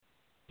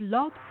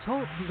Blog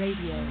Talk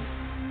Radio.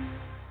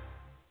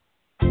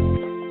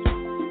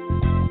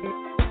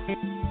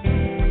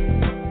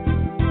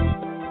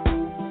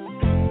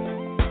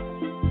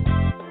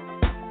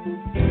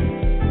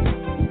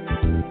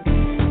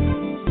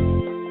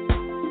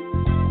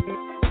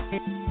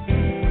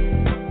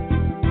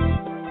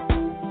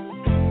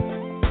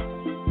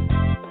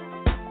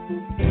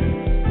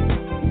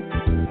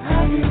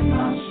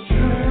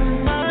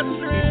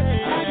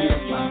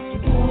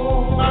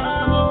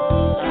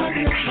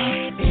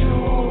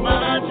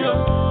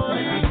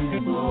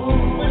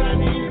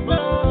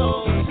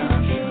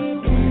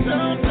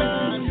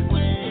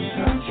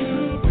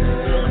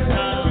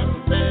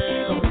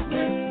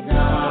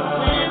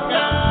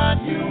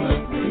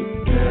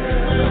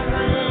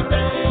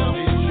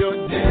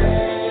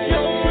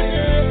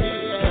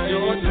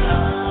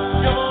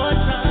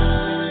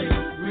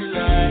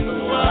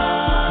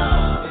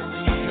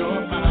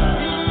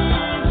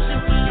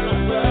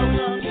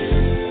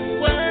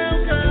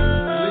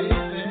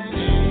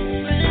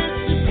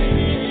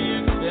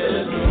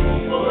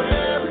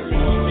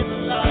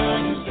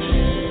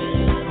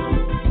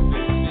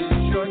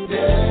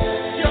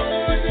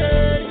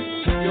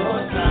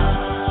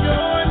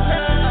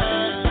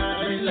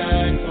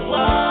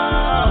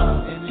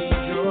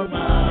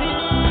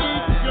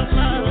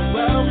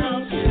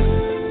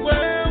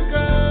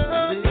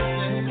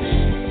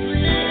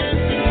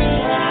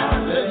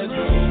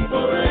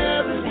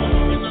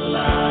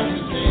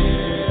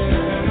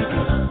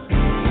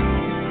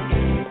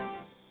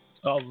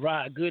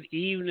 Good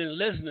evening,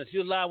 listeners.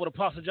 You're live with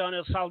Apostle John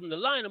L. Solomon, the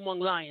lion among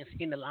lions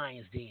in the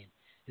lion's den.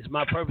 It's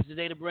my purpose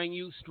today to bring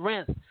you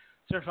strength.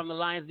 Strength from the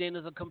Lion's Den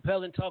is a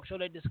compelling talk show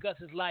that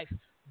discusses life's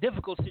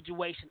difficult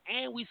situation,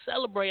 and we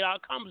celebrate our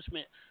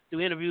accomplishment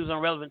through interviews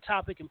on relevant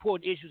topics,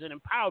 important issues, and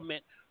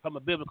empowerment from a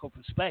biblical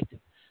perspective.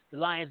 The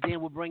Lion's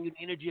Den will bring you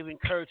the energy of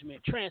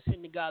encouragement,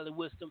 transcending godly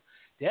wisdom,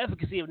 the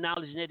efficacy of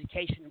knowledge and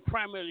education, and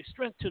primarily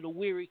strength to the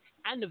weary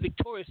and the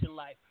victorious in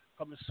life,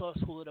 from the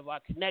sourcehood of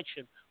our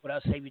connection with our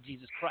Savior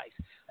Jesus Christ.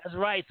 That's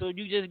right. So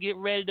you just get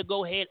ready to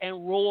go ahead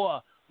and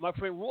roar, my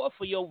friend. Roar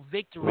for your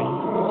victory.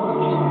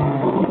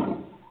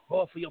 Roar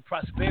for your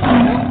prosperity.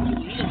 Roar for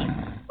your healing.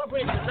 My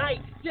friend,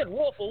 tonight, just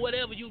roar for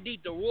whatever you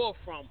need to roar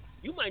from.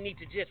 You might need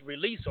to just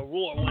release a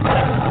roar one day.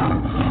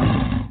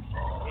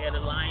 Yeah,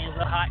 the lions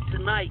are hot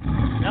tonight.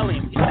 Tell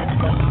him, get that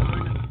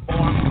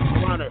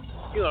barn runner.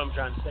 You know what I'm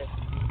trying to say.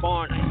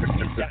 Barn.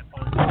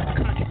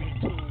 Country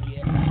tune,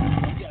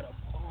 yeah. You got a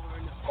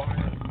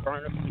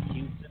burner for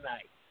you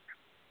tonight.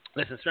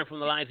 Listen, straight from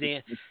the Lion's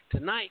Den.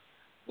 Tonight,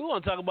 we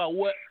want to talk about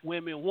what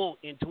women want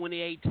in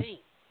 2018.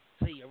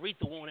 See,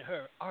 Aretha wanted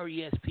her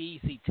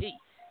R-E-S-P-E-C-T.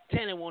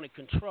 Tanner wanted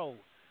control.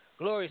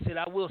 Gloria said,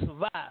 I will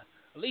survive.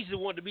 Alicia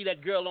wanted to be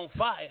that girl on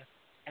fire.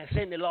 And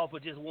Cindy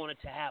Lauper just wanted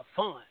to have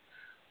fun.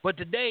 But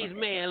today's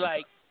man,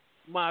 like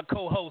my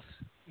co-host,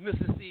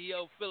 Mr.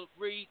 CEO Phillip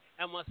Reid,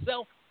 and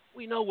myself,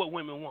 we know what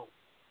women want.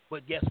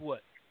 But guess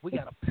what? We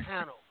got a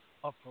panel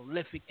of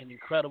prolific and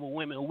incredible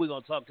women who we're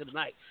going to talk to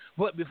tonight.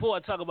 But before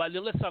I talk about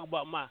this, let's talk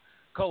about my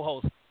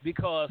co-host,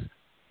 because,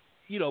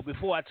 you know,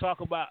 before I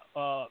talk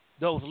about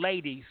those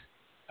ladies,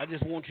 I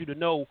just want you to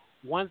know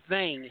one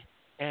thing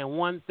and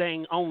one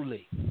thing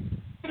only.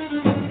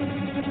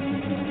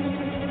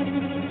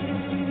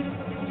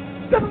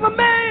 This is a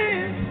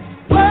man.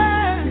 Oh,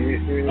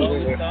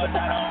 not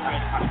already.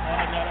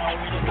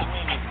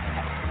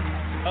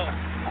 Oh,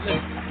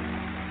 listen,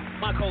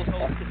 my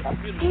co-host is a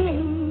community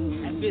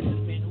man and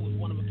businessman who is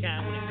one of a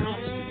kind when it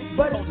comes to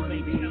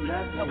cultivating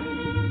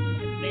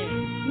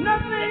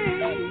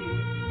nothing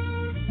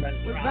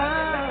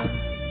without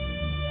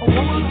a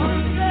woman.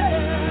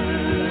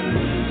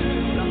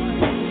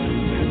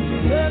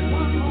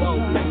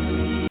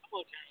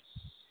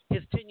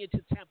 His tenure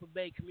to Tampa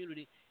Bay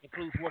community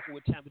includes working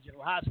with Tampa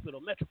General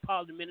Hospital,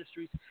 Metropolitan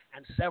Ministries,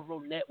 and several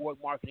network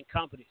marketing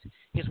companies.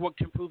 His work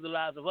to improve the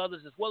lives of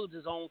others as well as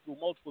his own through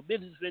multiple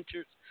business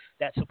ventures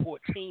that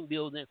support team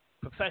building,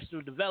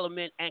 professional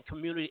development, and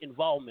community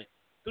involvement.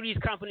 Through these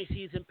companies,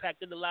 he's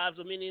impacted the lives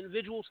of many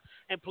individuals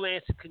and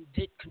plans to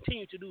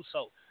continue to do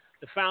so.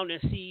 The founder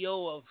and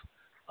CEO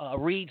of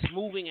Reed's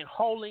Moving and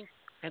Hauling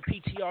and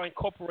PTR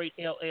Incorporate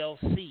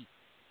LLC.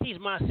 He's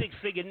my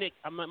six-figure big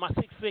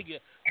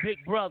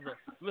brother,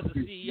 Mr.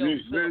 CEO,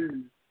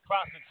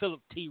 Prophet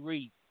Phillip T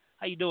Reid.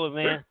 How you doing,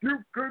 man?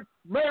 You could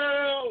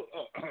smell.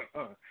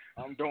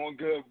 I'm doing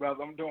good,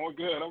 brother. I'm doing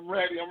good. I'm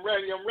ready.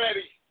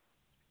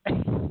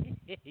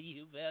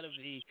 You better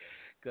be,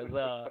 because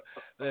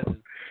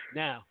listen.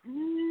 Now,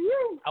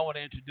 I want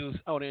to introduce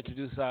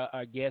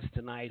our guests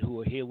tonight who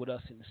are here with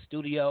us in the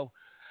studio.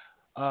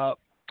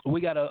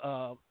 We got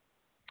a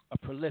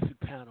prolific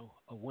panel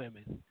of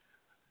women.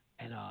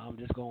 And I'm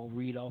just going to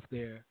read off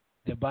their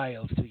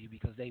bios to you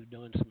because they've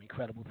done some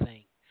incredible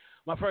things.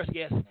 My first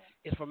guest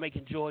is from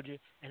Macon, Georgia,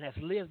 and has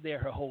lived there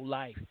her whole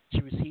life.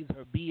 She received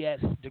her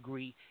BS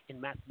degree in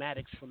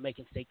mathematics from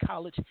Macon State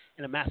College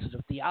and a Master's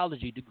of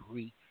Theology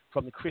degree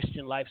from the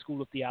Christian Life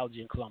School of Theology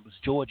in Columbus,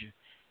 Georgia.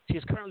 She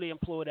is currently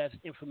employed as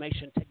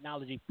Information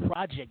Technology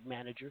Project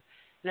Manager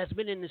and has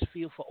been in this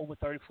field for over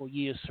 34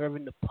 years,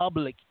 serving the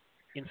public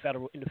in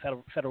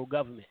the federal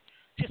government.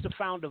 She's the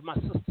founder of My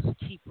Sister's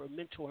Keeper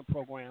mentoring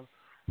program,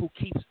 who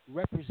keeps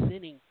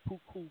representing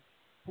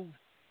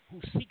who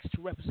seeks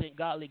to represent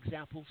godly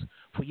examples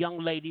for young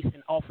ladies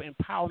and offer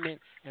empowerment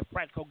and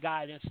practical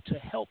guidance to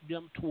help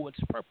them towards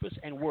purpose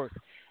and worth.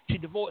 She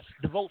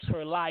devotes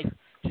her life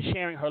to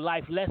sharing her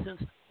life lessons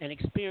and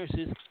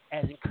experiences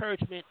as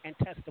encouragement and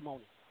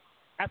testimony.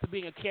 After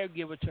being a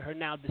caregiver to her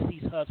now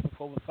deceased husband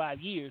for over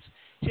 5 years,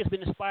 she has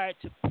been inspired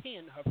to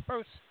pen her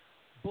first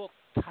book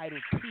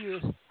titled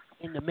Tears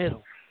in the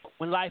Middle.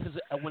 When life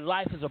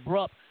is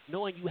abrupt,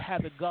 knowing you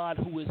have a God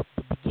who is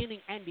the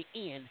beginning and the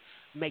end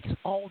makes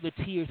all the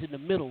tears in the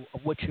middle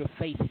of what you're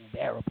facing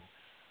bearable.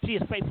 She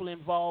is faithfully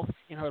involved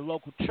in her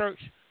local church,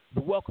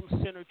 the Welcome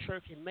Center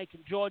Church in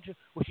Macon, Georgia,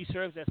 where she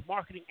serves as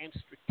marketing and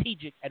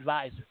strategic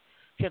advisor.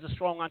 She has a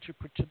strong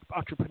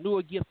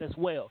entrepreneur gift as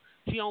well.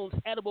 She owns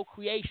Edible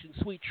Creation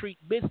Sweet Treat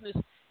Business,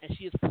 and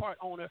she is part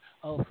owner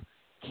of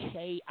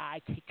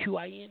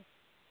KIQIN.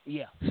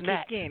 Yeah,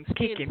 snack.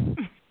 Kicking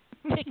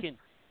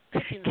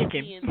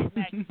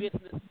snack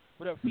business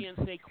with her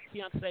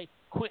fiance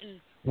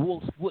Quentin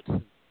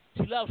Woodson.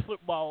 She loves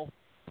football.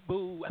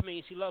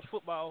 She loves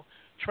football,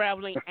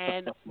 traveling,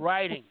 and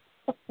writing.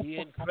 The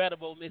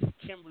incredible Ms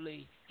Kim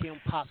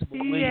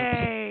PossibleHorton Williamson.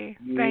 Yay!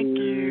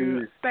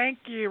 Thank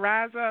you.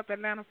 Rise up,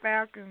 Atlanta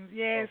Falcons.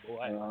 Yes. Oh,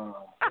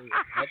 boy.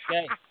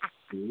 Okay.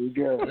 Here we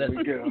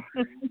go.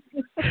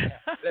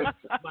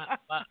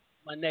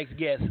 My next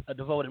guest, a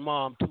devoted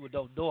mom, 2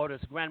 adult daughters,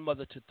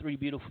 grandmother to 3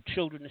 beautiful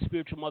children, and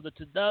spiritual mother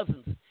to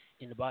dozens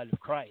in the body of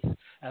Christ.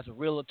 As a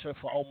realtor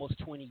for almost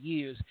 20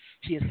 years,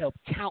 she has helped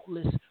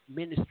countless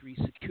ministries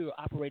secure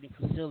operating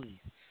facilities.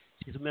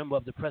 She's a member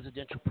of the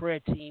Presidential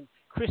Prayer Team,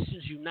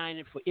 Christians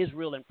United for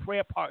Israel, and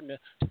prayer partner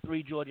to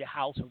 3 Georgia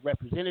House of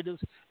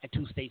Representatives and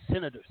 2 state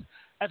senators.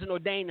 As an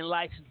ordained and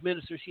licensed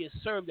minister, she has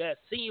served as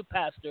senior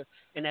pastor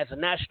and as a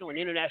national and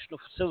international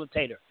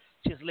facilitator.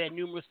 She has led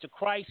numerous to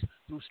Christ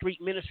through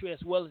street ministry,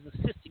 as well as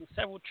assisting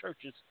several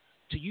churches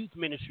to youth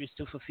ministries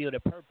to fulfill their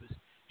purpose.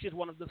 She is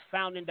one of the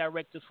founding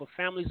directors for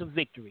Families of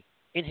Victory.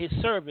 In his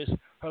service,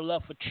 her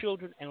love for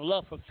children and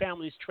love for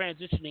families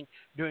transitioning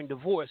during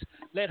divorce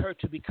led her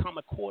to become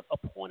a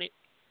court-appointed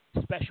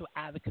special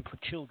advocate for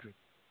children,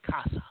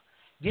 CASA,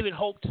 giving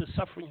hope to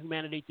suffering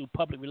humanity through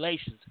public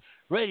relations,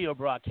 radio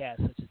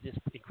broadcasts such as this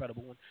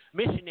incredible one,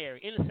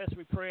 missionary,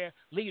 intercessory prayer,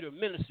 leader,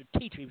 minister,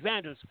 teacher,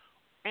 evangelist,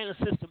 and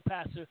assistant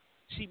pastor.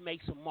 She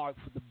makes a mark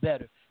for the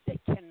better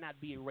that cannot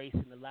be erased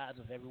in the lives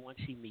of everyone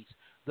she meets.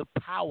 The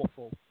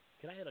powerful,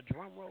 can I hit a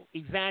drum roll?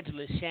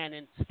 Evangelist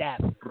Shannon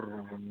Stafford.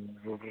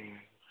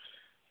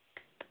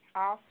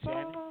 Awesome.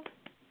 Shannon?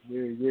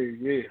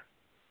 Yeah.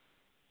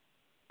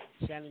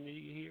 Shannon, are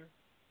you here?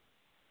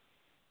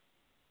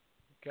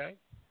 Okay.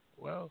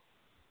 Well,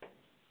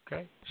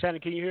 okay.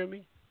 Shannon, can you hear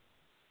me?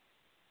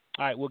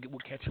 All right, we'll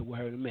catch up with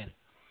her in a minute.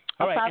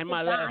 All right, and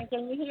my last.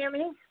 Can you hear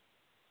me?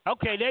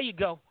 Okay, there you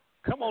go.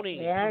 Come on in.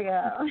 There you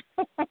go.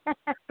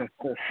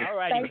 All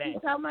right. Thank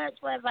you so much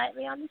for inviting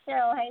me on the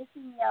show. Hey,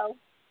 CEO.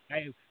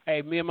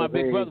 Hey, me and my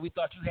big brother, we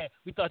thought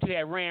you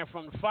had ran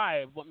from the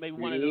fire, but maybe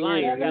one of the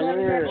lions got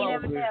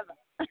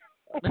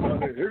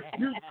Never.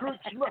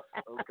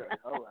 Okay,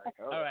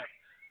 all right.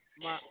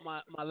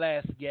 My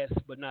last guest,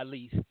 but not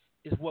least,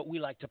 is what we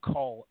like to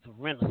call the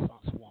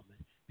Renaissance woman,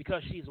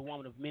 because she's a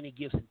woman of many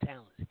gifts and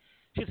talents.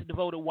 She's a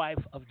devoted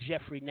wife of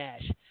Jeffrey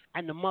Nash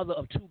and the mother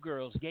of 2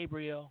 girls,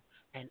 Gabrielle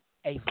and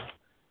Ava.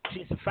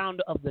 She's the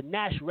founder of the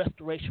Nash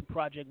Restoration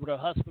Project with her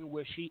husband,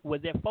 where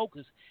their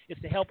focus is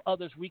to help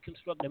others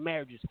reconstruct their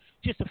marriages.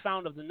 She's the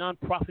founder of the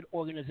nonprofit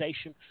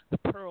organization, The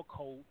Pearl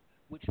Code,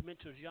 which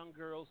mentors young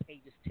girls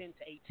ages 10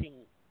 to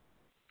 18.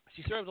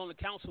 She serves on the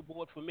council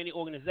board for many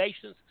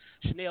organizations.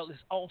 Chanel is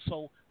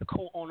also the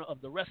co-owner of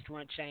the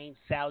restaurant chain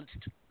Salads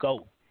to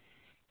Go.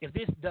 If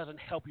this doesn't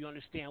help you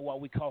understand why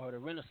we call her the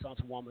Renaissance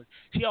woman,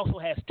 she also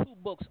has 2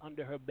 books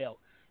under her belt.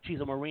 She's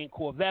a Marine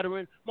Corps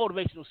veteran,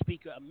 motivational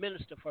speaker, a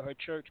minister for her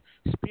church,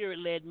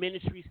 spirit-led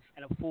ministries,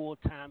 and a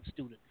full-time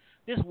student.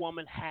 This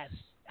woman has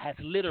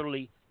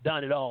literally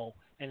done it all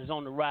and is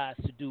on the rise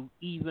to do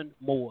even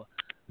more.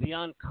 The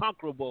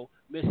unconquerable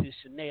Mrs.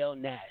 Chanel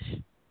Nash.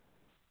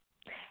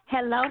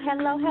 Hello.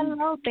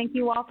 Thank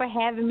you all for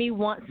having me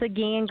once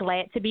again.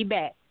 Glad to be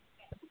back.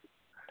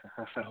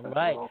 All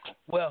right.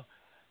 Well,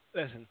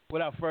 listen,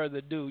 without further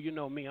ado, you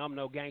know me. I'm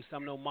no gangster.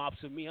 I'm no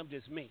mobster. Me, I'm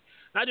just me.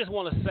 And I just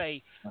want to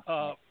say,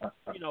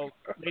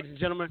 ladies and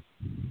gentlemen,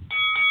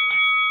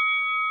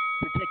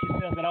 protect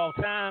yourself at all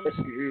times.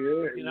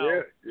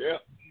 Yeah.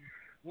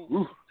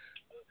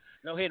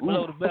 No head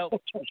below the belt.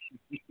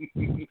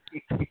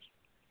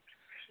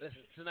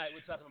 Listen, tonight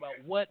we're talking about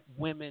what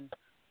women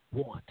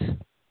want.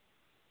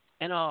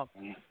 And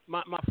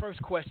my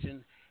first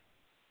question,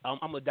 I'm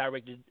going to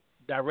direct it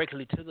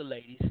directly to the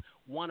ladies.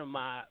 One of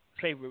my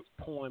favorite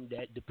poems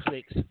that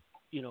depicts,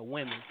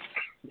 women.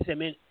 It said,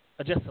 men,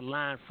 just a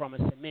line from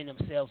it said, men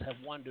themselves have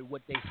wondered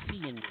what they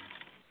see in me.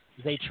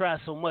 They try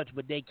so much,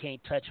 but they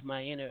can't touch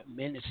my inner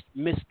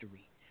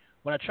mystery.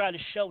 When I try to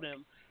show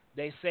them,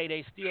 They say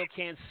they still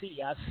can't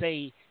see. I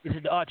say, is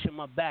it the arch of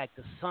my back,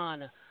 the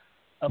sun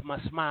of my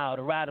smile,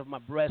 the ride of my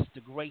breast,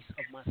 the grace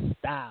of my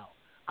style?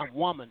 I'm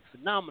woman,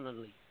 phenomenal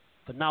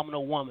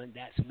woman.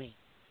 That's me.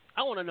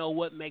 I want to know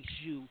what makes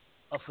you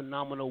a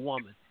phenomenal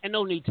woman, and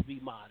no need to be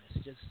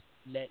modest. Just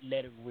let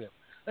it rip.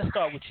 Let's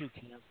start with you,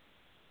 Kim.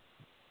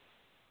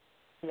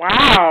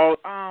 Wow.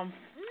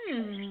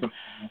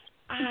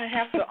 I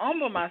have to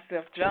humble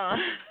myself, John.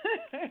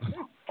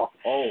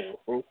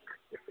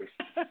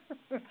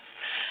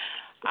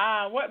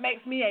 What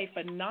makes me a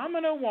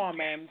phenomenal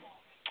woman?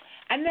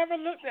 I never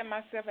looked at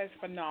myself as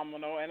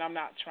phenomenal, and I'm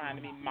not trying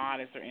to be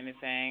modest or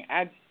anything.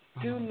 I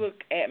do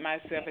look at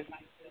myself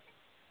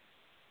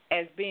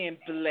as being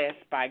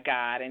blessed by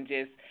God and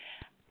just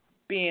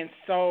being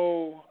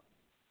so,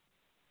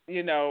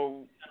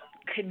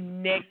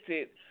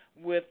 connected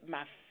with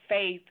my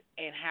faith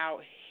and how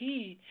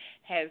He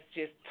has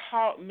just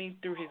taught me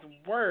through His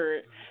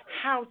Word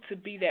how to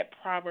be that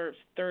Proverbs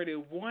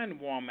 31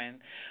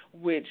 woman,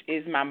 which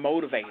is my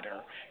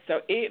motivator.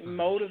 So it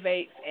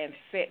motivates and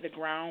set the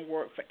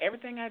groundwork for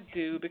everything I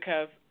do,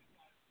 because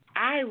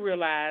I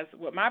realized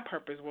what my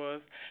purpose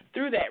was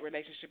through that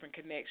relationship and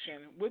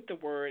connection with the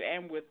Word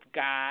and with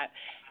God,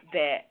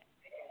 that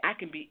I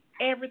can be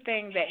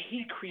everything that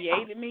He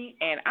created me,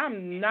 and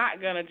I'm not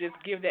going to just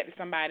give that to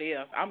somebody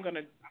else. I'm going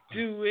to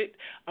do it.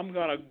 I'm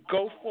going to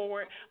go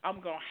for it. I'm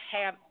going to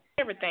have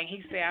everything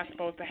He said I'm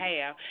supposed to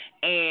have,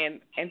 and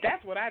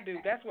that's what I do.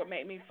 That's what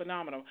makes me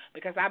phenomenal,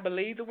 because I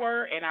believe the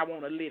Word and I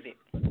want to live it.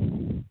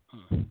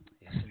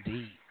 Yes,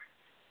 indeed.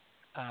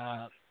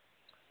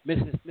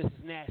 Mrs.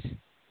 Nash,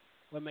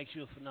 what makes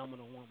you a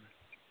phenomenal woman?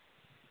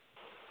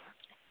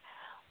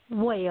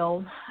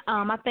 Well,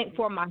 I think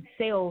for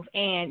myself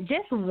and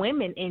just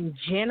women in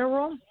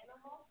general,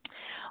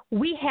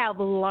 we have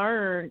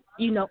learned,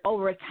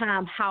 over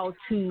time how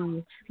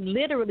to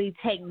literally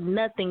take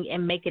nothing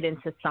and make it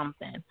into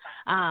something.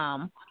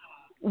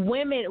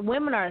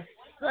 Women are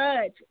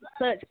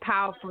such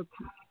powerful,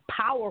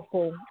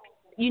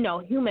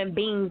 human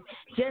beings,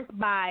 just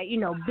by,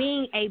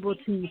 being able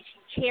to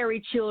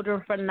carry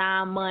children for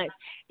 9 months,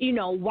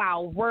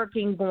 while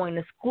working, going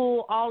to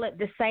school, all at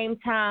the same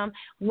time.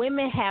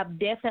 Women have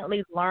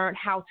definitely learned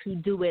how to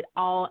do it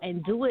all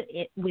and do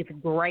it with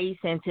grace,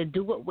 and to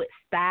do it with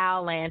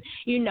style, and,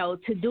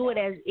 to do it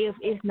as if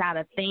it's not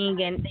a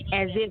thing, and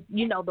as if,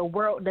 the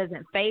world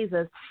doesn't faze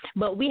us.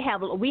 But we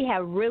have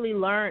really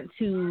learned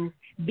to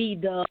be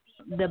the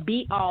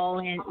be all,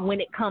 and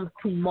when it comes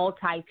to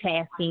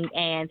multitasking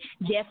and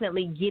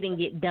definitely getting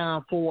it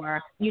done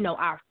for,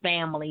 our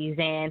families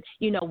and,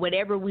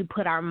 whatever we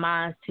put our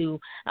minds to.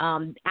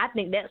 I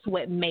think that's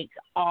what makes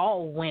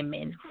all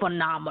women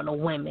phenomenal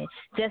women,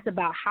 just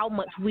about how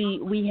much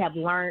we have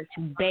learned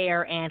to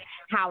bear and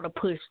how to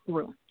push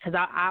through.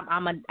 Because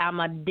I'm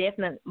a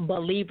definite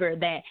believer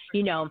that,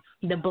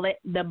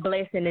 the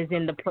blessing is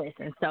in the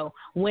pressing. So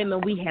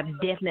women, we have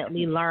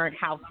definitely learned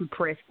how to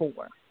press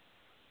forward.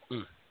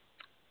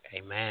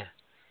 Amen.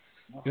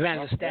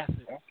 Evangelist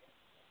Stafford,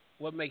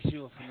 what makes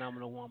you a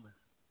phenomenal woman?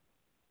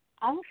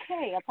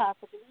 Okay,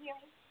 Apostle, can you hear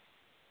me?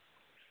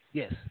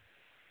 Yes.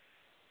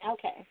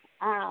 Okay.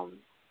 I'm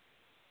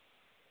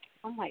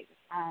like,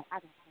 I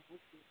don't know.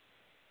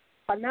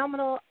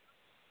 Phenomenal,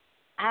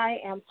 I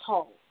am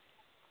told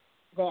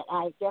that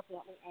I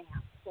definitely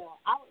am. So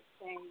I would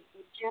say,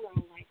 in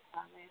general, like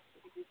last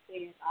week you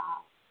said,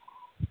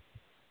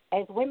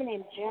 as women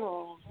in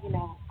general, as a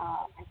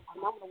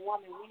phenomenal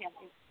woman, we have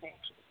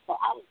imperfections. So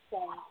I would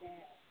say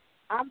that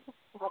I'm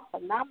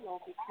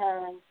phenomenal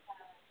because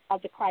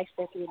of the Christ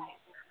that's in me.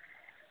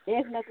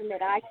 There's nothing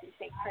that I can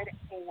take credit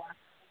for.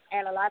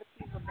 And a lot of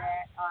people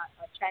that are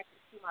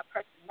attracted to my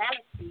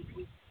personality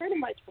is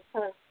pretty much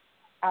because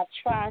I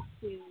try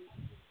to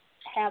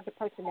have the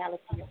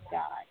personality of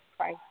God,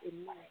 Christ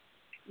in me,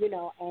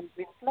 and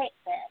reflect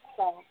that.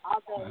 So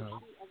although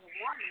she as a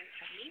woman,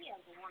 and me as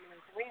a woman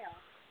as well,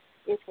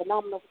 is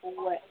phenomenal for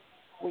what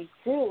we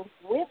do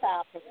with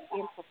our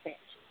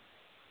imperfections.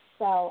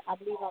 So I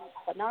believe I'm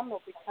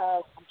phenomenal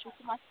because I'm true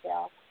to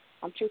myself.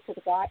 I'm true to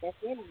the God that's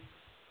in me.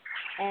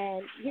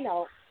 And,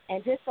 and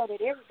just so that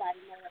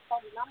everybody knows, a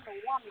phenomenal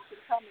woman can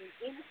come in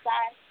any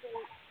size,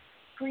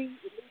 creed,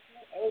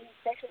 religion, age,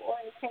 sexual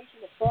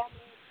orientation, or family.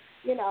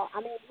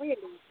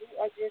 Really, we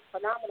are just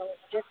phenomenal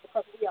just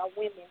because we are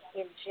women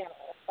in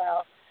general.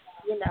 So,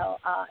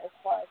 as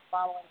far as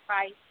following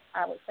Christ,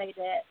 I would say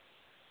that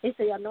it's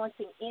the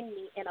anointing in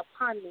me and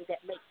upon me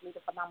that makes me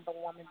the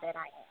phenomenal woman that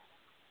I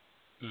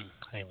am.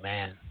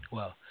 Amen.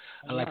 Well,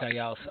 I like how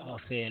y'all all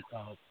said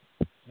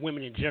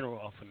women in general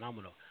are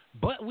phenomenal.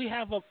 But we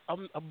have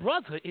a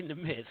brother in the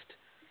midst.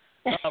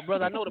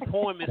 Brother, I know the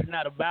poem is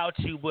not about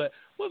you, but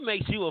what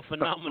makes you a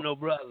phenomenal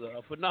brother,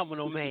 a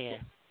phenomenal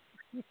man?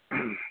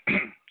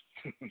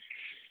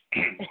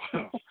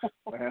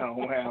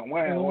 Well,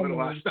 where do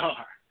I start?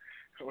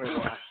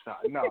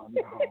 No.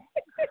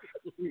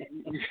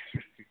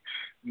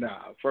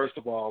 Nah, first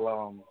of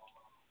all,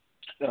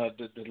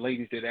 the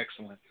ladies did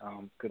excellent,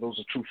 because those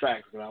are true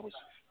facts. But I was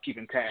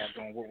keeping tabs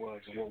on what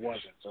was and what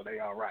wasn't. So they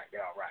all right.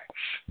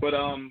 But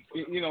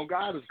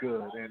God is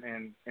good,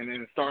 and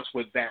it starts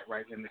with that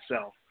right in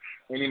itself.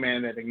 Any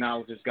man that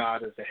acknowledges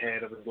God as the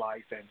head of his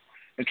life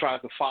and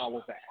tries to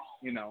follow that,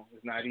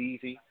 it's not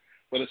easy,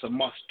 but it's a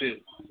must do.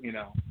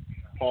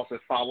 Paul says,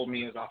 "Follow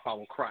me as I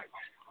follow Christ."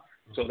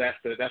 So that's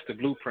the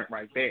blueprint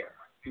right there.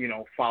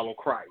 Follow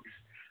Christ.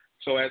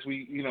 So as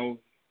we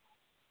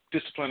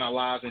discipline our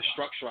lives and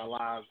structure our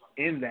lives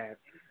in that,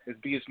 is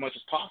be as much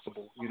as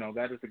possible.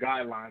 That is the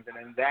guidelines, and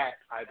then that,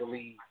 I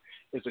believe,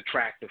 is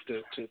attractive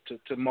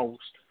to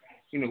most,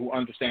 who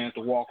understands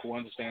the walk, who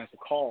understands the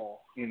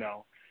call.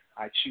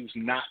 I choose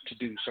not to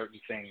do certain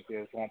things.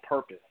 It's on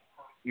purpose,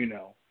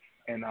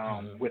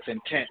 and with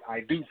intent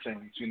I do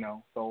things,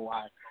 so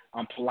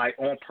I'm polite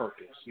on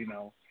purpose,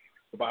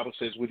 The Bible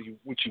says what you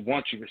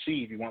want, you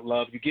receive. You want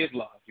love, you give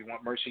love. You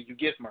want mercy, you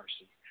give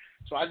mercy.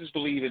 So I just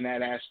believe in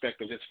that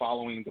aspect of just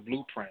following the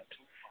blueprint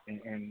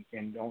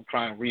and don't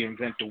try and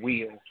reinvent the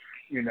wheel.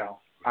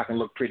 I can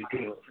look pretty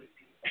good.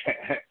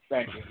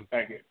 Thank you,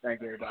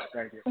 everybody.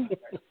 Thank you.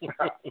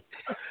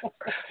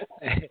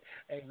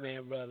 Hey,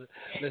 man, brother.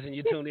 Listen,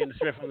 you tuned in to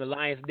Straight from the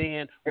Lion's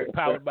Den. We're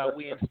powered by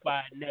We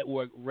Inspired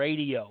Network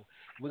Radio.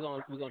 We're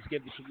gonna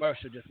skip the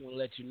commercial. Just want to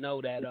let you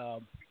know that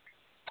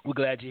we're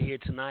glad you're here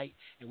tonight,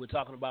 and we're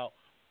talking about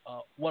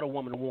what a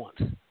woman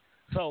wants.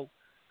 So,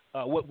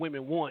 what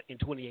women want in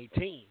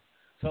 2018.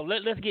 So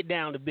let's get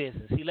down to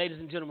business. See, ladies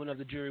and gentlemen of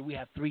the jury, we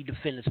have 3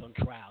 defendants on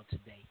trial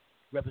today,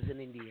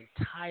 representing the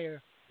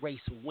entire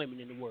race of women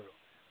in the world.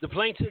 The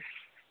plaintiff,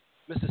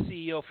 Mr.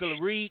 CEO Phillip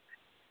Reid,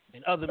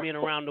 and other men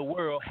around the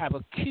world have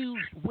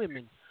accused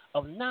women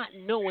of not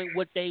knowing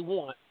what they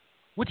want,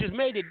 which has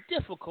made it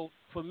difficult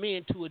for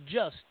men to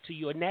adjust to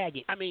your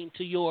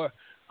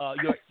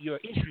your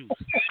issues.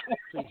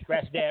 Please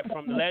scratch that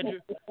from the ledger.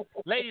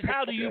 Ladies,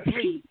 how do you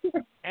plead?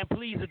 And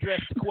please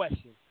address the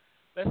question.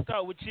 Let's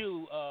start with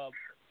you,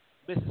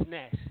 Mrs.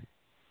 Nash.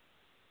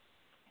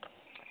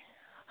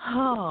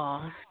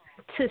 Oh,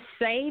 to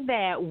say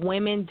that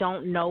women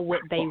don't know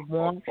what they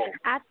want,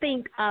 I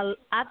think a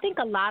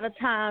lot of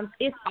times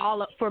it's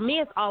all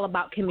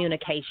about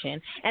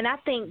communication, and I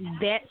think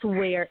that's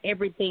where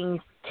everything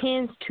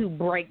tends to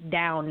break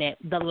down, at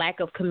the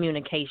lack of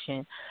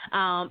communication.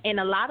 And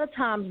a lot of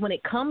times when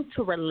it comes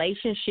to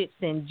relationships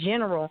in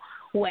general,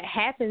 what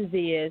happens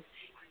is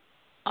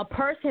a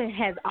person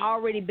has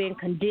already been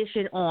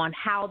conditioned on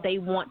how they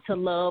want to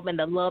love and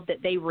the love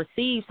that they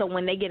receive. So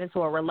when they get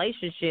into a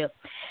relationship,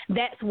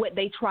 that's what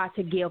they try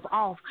to give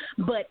off.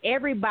 But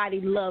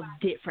everybody loves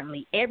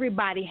differently.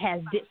 Everybody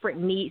has different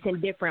needs and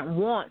different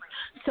wants.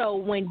 So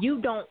when you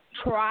don't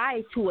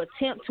try to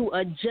attempt to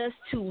adjust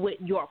to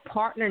what your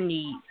partner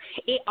needs,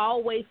 it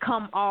always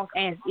comes off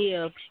as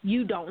if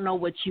you don't know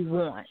what you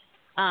want.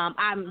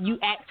 You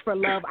ask for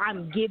love,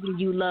 I'm giving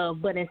you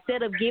love, but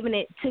instead of giving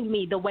it to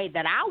me the way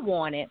that I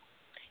want it,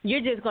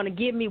 you're just going to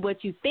give me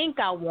what you think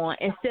I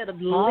want instead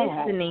of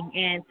listening,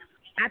 and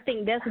I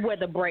think that's where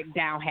the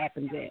breakdown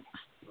happens at.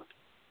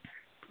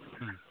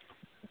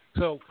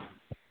 So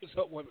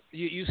when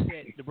you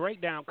said the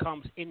breakdown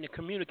comes in the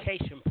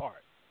communication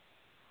part.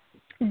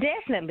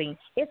 Definitely.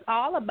 It's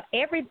all about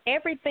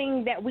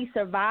everything that we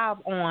survive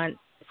on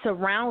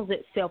surrounds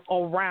itself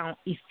around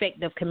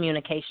effective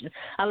communication.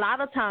 A lot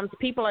of times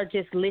people are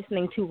just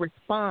listening to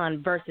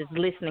respond versus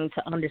listening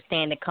to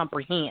understand and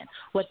comprehend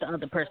what the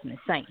other person is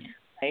saying.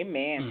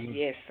 Amen. Mm-hmm.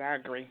 Yes, I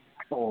agree.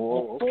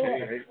 Oh,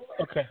 okay.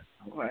 Okay.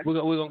 Right. We're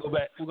gonna go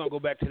back. We're gonna go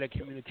back to that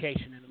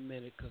communication in a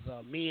minute, because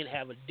men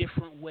have a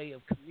different way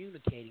of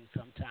communicating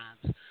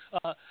sometimes.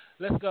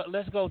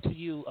 Let's go to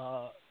you,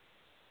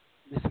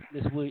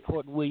 Ms.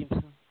 Horton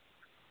Williamson.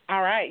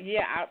 All right,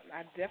 yeah,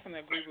 I definitely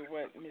agree with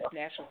what Ms.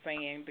 Nash was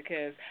saying,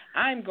 because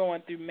I'm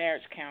going through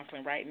marriage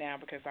counseling right now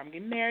because I'm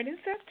getting married in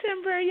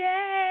September.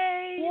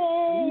 Yay!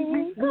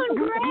 Yay!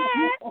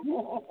 Congrats!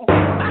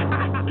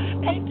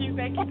 Thank you.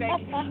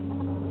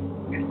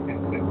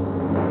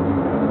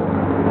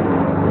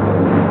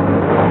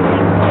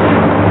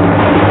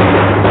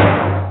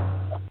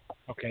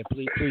 Okay,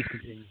 please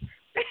continue.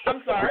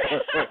 I'm sorry.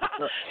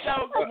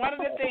 So one of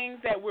the things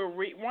that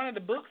one of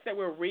the books that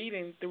we're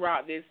reading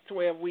throughout this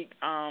 12-week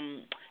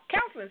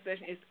counseling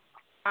session is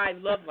I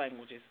Love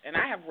Languages, and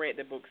I have read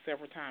the book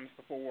several times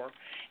before,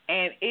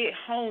 and it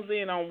hones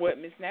in on what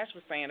Ms. Nash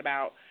was saying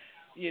about,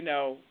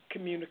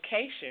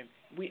 communication.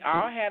 We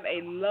all have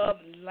a love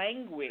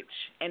language,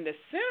 and the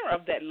center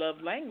of that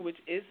love language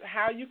is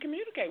how you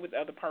communicate with the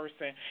other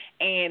person.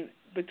 And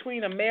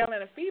between a male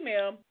and a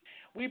female,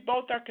 we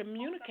both are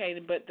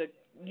communicating, but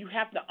you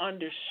have to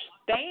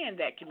understand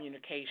that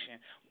communication.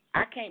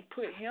 I can't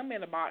put him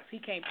in a box. He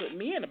can't put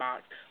me in a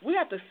box. We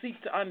have to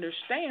seek to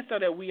understand so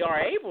that we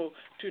are able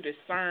to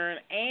discern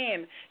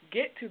and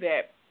get to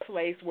that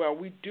place where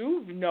we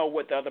do know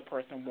what the other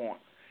person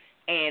wants.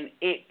 And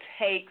it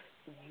takes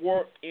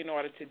work in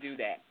order to do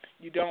that.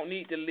 You don't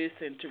need to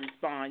listen to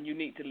respond. You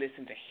need to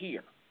listen to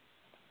hear.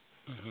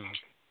 Mm-hmm.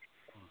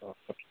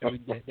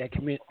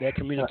 That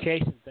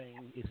communication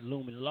thing is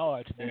looming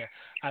large there.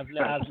 I've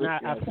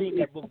seen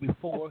that book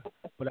before,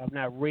 but I've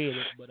not read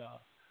it. But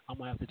I'm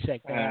gonna have to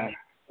check that out.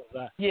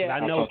 Yeah, I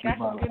know. got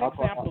some good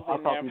examples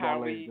in there of how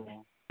we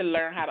later.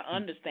 learn how to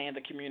understand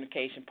the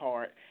communication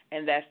part,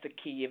 and that's the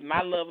key. If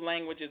my love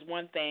language is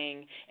one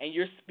thing and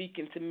you're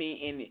speaking to me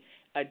in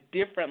a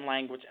different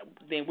language,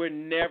 then we're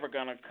never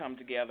going to come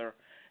together,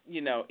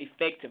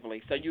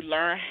 effectively. So you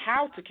learn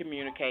how to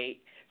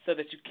communicate so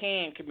that you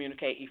can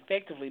communicate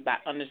effectively by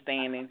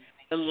understanding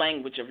the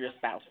language of your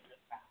spouse.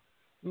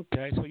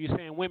 Okay, so you're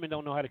saying women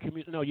don't know how to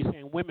communicate? No, you're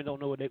saying women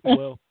don't know what they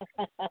well.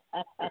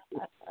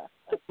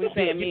 We're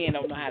saying men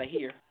don't know how to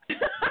hear.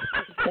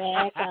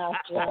 Back off,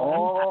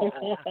 Whoa.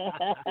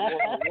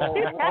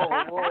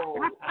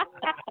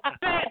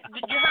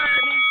 Did you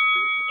heard me?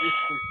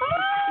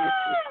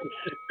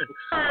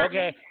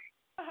 Okay.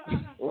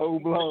 Low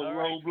blow, All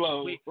right.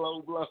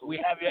 low blow. We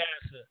have your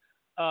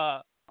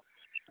answer.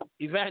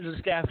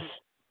 Evangelist Stafford.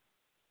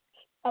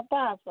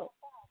 Apostle.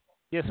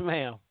 Yes,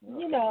 ma'am.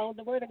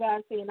 The Word of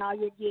God saying all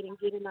you're getting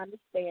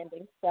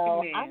understanding. So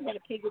Amen. I'm going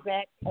to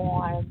piggyback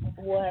on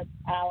what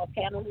our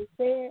panelists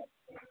said.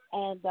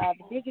 And the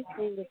biggest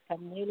thing is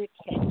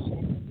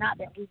communication. Not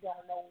that we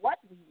don't know what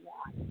we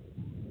want.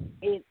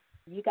 It's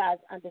you guys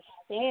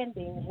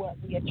understanding what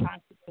we are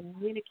trying to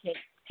communicate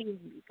to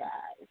you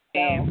guys.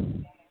 So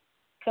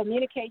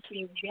communication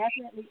is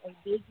definitely a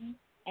biggie.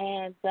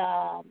 And,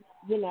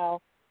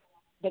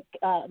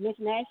 Ms.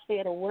 Nash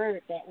said a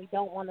word that we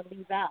don't want to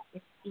leave out.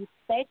 It's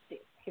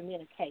effective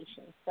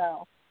communication.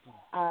 So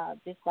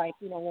just like,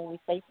 when we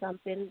say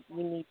something,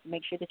 we need to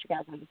make sure that you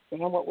guys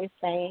understand what we're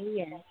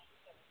saying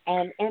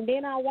and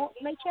then our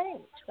wants may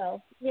change.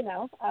 So,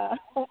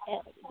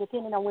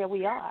 depending on where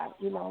we are,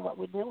 what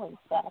we're doing.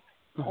 So,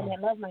 and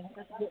that love language,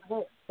 that's a good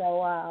book.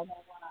 So,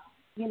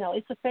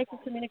 it's effective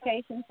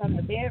communication from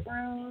the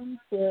bedroom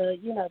to,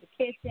 the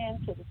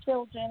kitchen, to the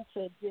children,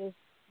 to just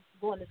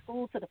going to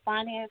school, to the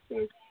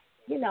finances,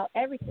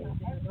 everything.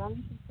 As long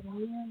as you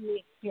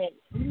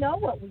communicate, we know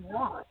what we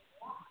want.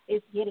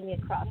 It's getting it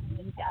across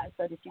to you guys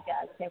so that you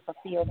guys can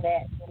fulfill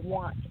that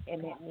want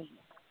and that need.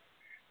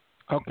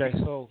 Okay,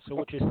 so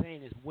what you're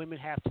saying is women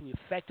have to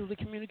effectively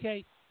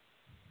communicate?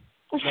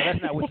 No,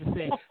 that's not what you're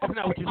saying. That's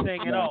not what you're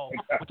saying at all.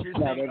 What you're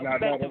saying is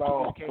not at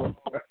all.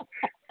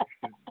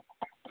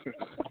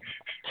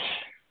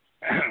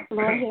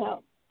 Lord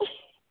help.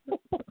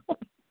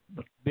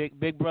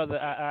 Big brother,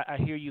 I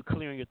hear you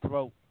clearing your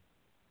throat.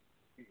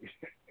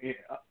 Yeah.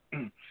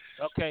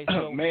 Okay,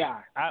 so may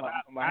I?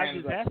 I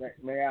just asked.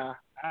 May I?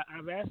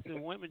 I've asked the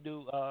women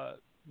do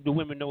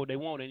women know what they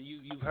want, and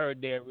you've heard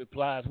their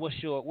replies.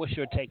 What's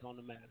your take on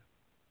the matter?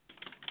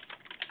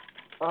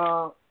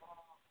 Wow,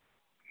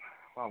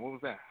 what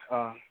was that?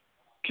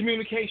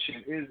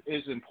 Communication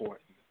is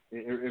important.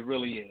 It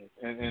really is,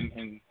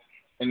 and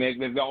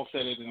they've all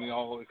said it, and they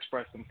all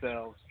express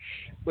themselves.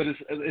 But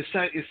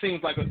it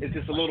seems like it's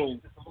just a little.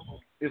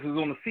 This is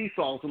on the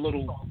seesaw. It's a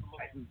little.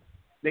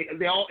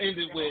 They all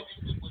ended with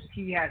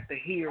he has to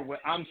hear what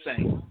I'm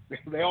saying.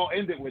 They all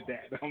ended with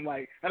that. I'm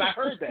like, and I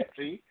heard that.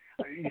 See,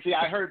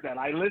 I heard that.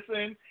 I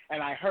listened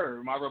and I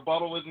heard. My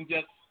rebuttal isn't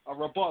just a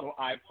rebuttal.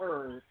 I've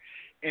heard,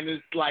 and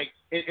it's like,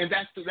 and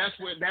that's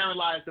where therein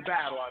lies the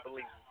battle, I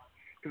believe,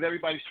 because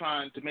everybody's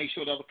trying to make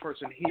sure the other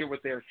person hear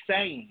what they're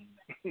saying,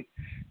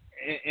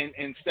 and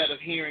instead of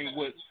hearing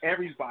what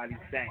everybody's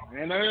saying.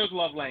 And there is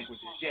love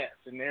languages, yes,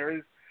 and there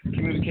is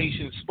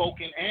communication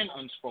spoken and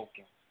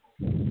unspoken.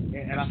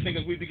 And I think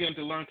as we begin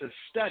to learn to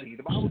study,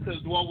 the Bible says,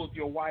 dwell with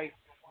your wife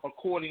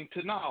according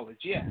to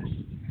knowledge, yes.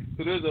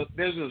 So there's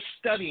a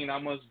studying I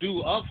must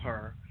do of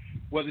her,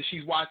 whether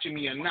she's watching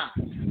me or not.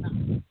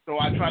 So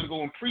I try to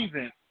go and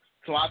present,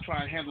 so I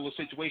try and handle a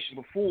situation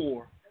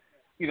before,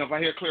 if I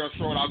hear clear a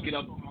throat, I'll get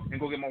up and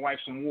go get my wife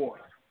some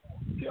water.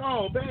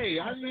 Oh, babe,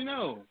 how do you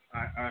know?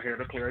 I hear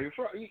the clear your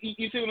throat.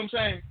 You see what I'm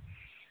saying?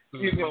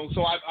 Mm-hmm.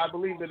 So I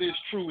believe that is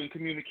true in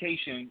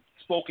communication,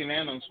 spoken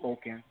and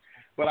unspoken.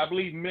 But I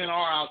believe men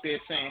are out there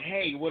saying,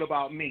 hey, what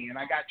about me? And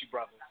I got you,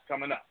 brother,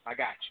 coming up. I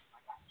got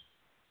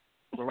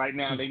you. But right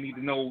now they need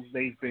to know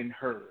they've been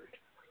heard.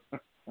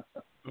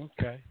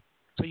 Okay.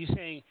 So you're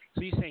saying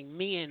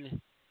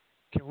men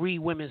can read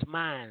women's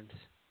minds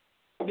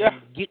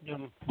and get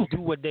them to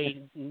do what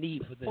they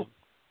need for them.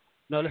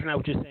 No, that's not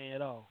what you're saying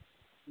at all.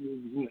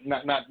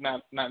 Not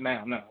now,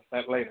 no.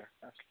 That later.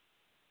 That's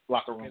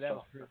locker room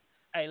stuff.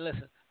 Hey,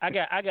 listen, I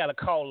got a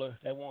caller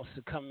that wants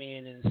to come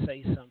in and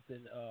say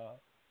something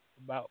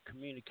about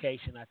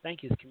communication. I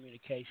think it's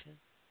communication.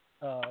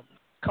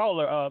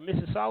 Caller,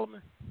 Mrs.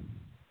 Solomon.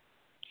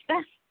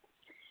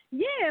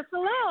 Yes,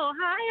 hello.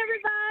 Hi,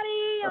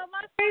 everybody. On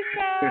my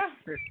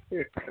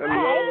Hello.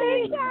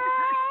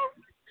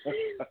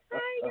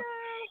 Hi,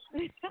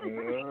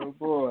 y'all. Oh,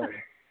 boy.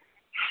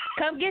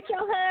 Come get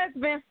your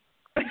husband.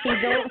 He's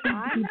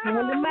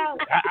doing them out.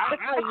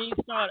 I didn't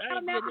even start. I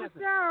didn't get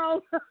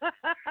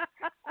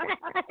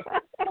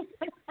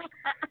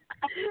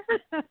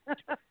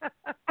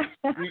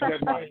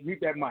nothing. Mute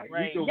that mic.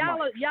 Right.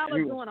 Y'all are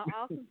doing an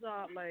awesome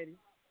job, ladies.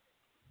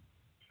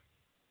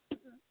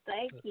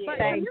 Thank you.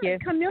 Thank you.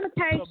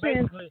 Communication. So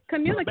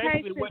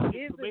communication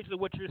basically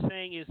what you're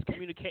saying is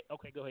communicate.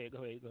 Okay, go ahead.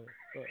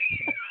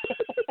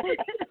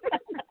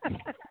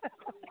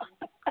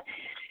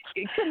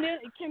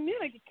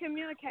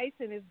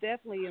 Communication is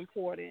definitely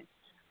important.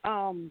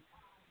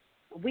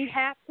 We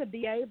have to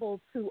be able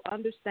to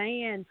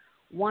understand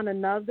one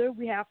another.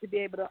 We have to be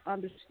able to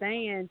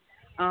understand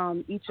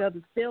each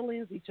other's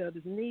feelings, each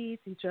other's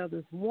needs, each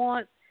other's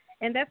wants,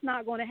 and that's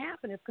not going to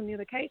happen if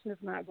communication is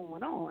not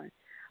going on.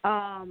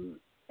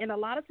 And a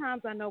lot of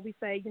times I know we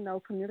say,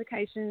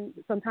 communication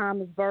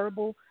sometimes is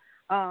verbal.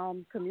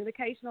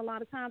 Communication a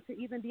lot of times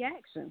can even be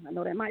action. I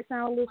know that might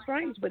sound a little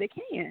strange, but it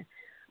can.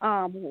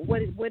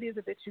 What is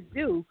it that you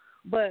do?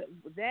 But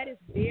that is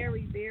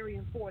very, very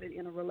important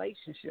in a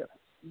relationship.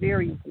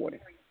 Very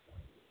important.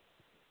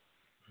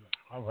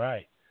 All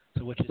right.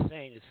 So what you're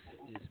saying is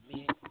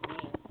men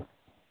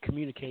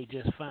communicate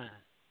just fine.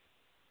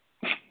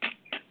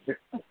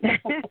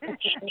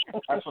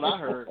 That's what I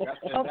heard. That's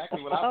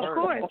exactly what I heard.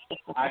 Of course.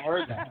 I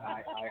heard that.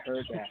 I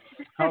heard that.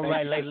 All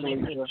right, Lady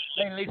Lisa,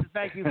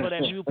 thank you for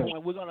that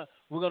viewpoint.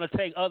 We're gonna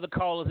take other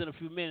callers in a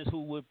few minutes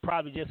who would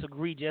probably just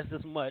agree just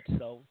as much.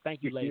 So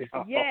thank you, ladies.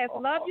 Yes,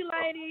 love you,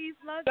 ladies.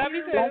 Love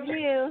you. Love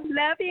you.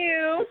 Love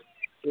you.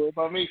 What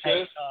about me,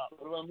 sis?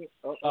 What about me?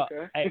 Oh,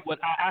 okay. What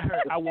I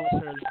heard,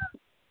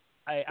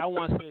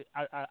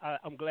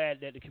 I'm glad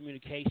that the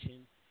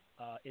communication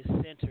is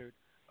centered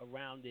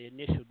around the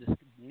initial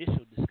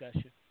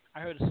discussion.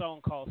 I heard a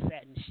song called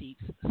 "Satin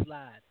Sheets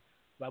Slide"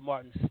 by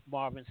Marvin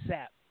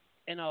Sapp,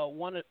 and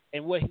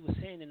what he was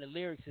saying in the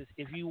lyrics is,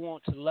 if you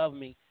want to love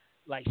me,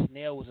 like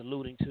Chanel was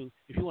alluding to,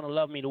 if you want to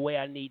love me the way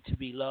I need to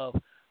be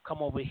loved,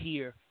 come over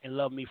here and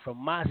love me from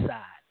my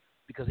side,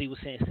 because he was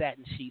saying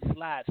satin sheets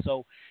slide.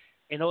 So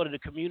in order to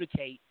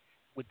communicate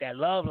with that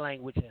love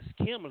language, as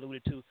Kim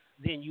alluded to,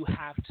 then you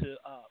have to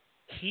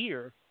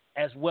hear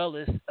as well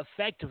as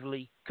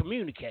effectively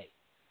communicate.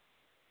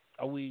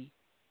 Are we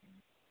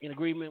in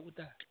agreement with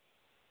that?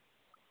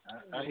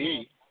 I hear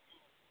you.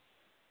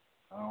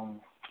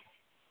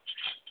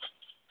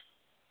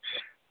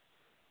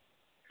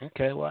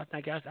 Okay, well, I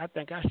think I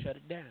shut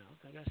it down. I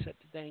think I shut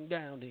the thing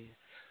down then.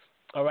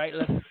 All right,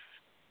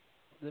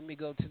 let me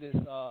go to this.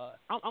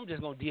 I'm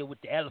just gonna deal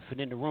with the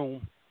elephant in the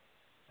room.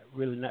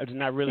 It's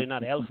not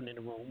an elephant in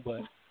the room,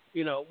 but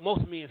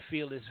most men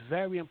feel it's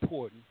very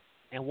important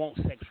and want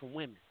sex from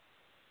women.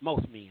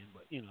 Most men,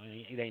 but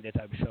it ain't that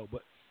type of show.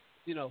 But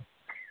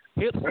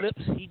hips,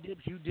 lips, he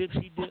dips, you dip,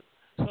 she dip.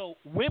 So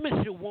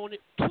women should want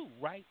it too,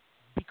 right?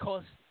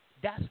 Because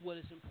that's what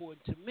is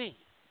important to men.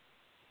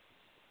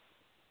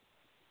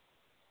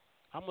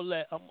 I'm gonna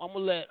let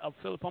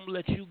Phillip. I'm gonna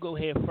let you go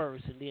ahead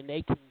first, and then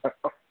they can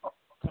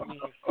come in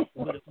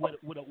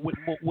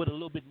with a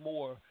little bit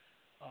more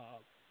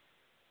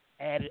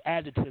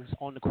additives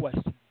on the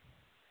question.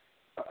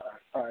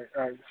 All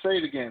right. Say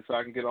it again so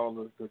I can get all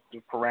the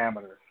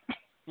parameters.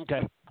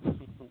 Okay.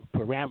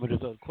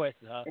 Parameters of the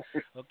question, huh?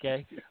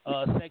 Okay.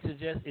 Sex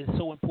is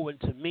so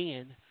important to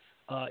men.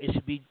 It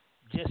should be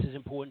just as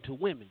important to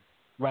women,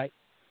 right?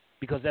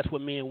 Because that's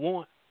what men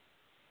want.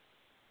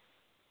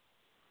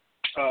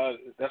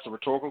 That's a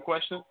rhetorical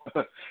question.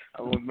 I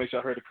want to make sure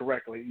I heard it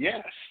correctly.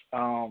 Yes.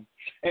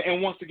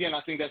 And once again,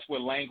 I think that's where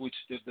language,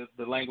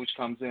 the language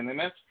comes in, and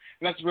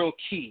that's real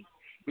key,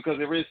 because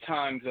there is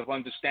times of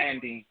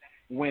understanding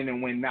when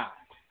and when not,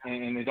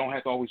 and they don't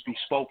have to always be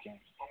spoken.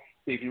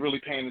 If you're really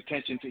paying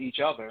attention to each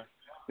other,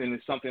 then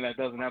it's something that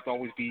doesn't have to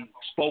always be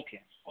spoken.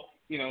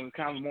 It's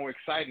kind of more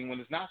exciting when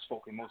it's not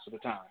spoken most of the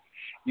time.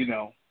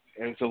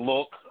 It's a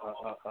look,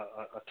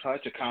 a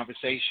touch, a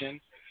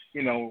conversation,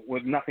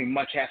 where nothing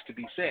much has to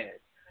be said.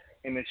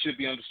 And it should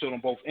be understood on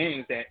both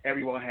ends that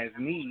everyone has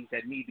needs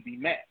that need to be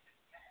met.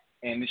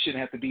 And it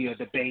shouldn't have to be a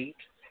debate.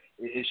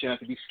 It shouldn't have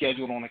to be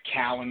scheduled on a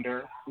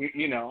calendar.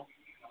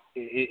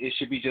 It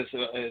should be just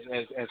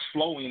as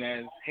flowing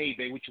as, hey,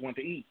 babe, what you want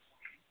to eat?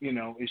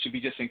 It should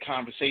be just in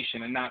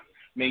conversation and not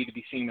made to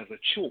be seen as a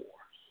chore.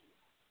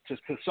 To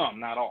some,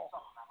 not all.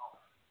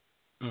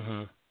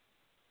 Mm-hmm.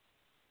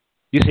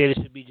 You said it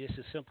should be just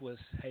as simple as,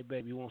 hey,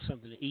 baby, you want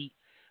something to eat,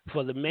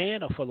 for the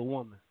man or for the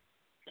woman?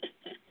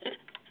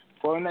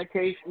 Well, in that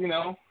case,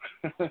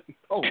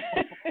 both.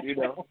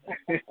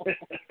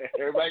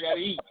 Everybody got to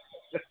eat.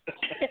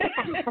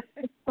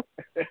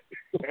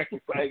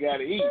 Everybody got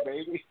to eat,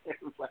 baby.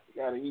 Everybody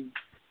got to eat.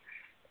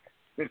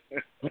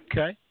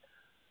 Okay.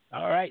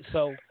 All right.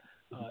 So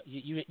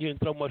you didn't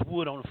throw much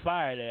wood on the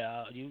fire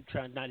there. You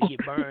trying not to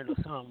get burned or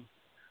something.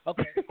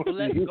 Okay. Well,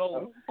 let's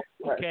go.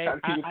 Okay. Try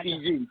to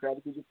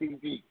keep it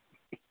PG.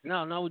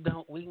 No, we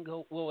don't. We can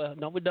go. Well,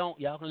 no, we don't.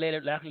 Y'all can let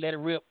it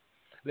rip.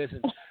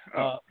 Listen.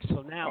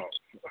 So now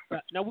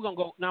we're gonna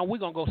go. Now we're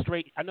gonna go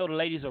straight. I know the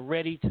ladies are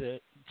ready to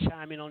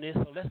chime in on this,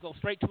 so let's go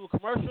straight to a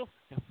commercial,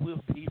 and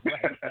we'll be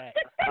right back.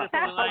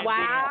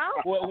 Wow.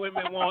 What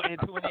women want in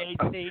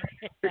 2018.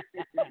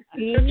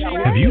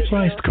 Have you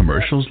priced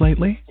commercials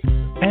lately?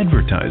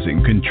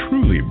 Advertising can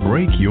truly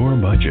break your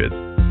budget.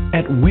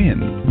 At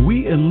Win,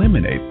 we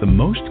eliminate the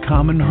most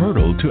common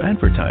hurdle to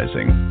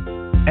advertising.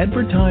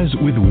 Advertise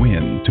with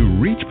Win to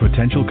reach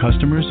potential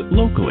customers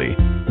locally,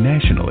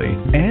 nationally,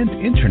 and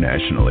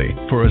internationally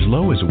for as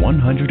low as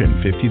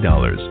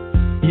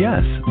 $150.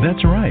 Yes,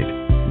 that's right.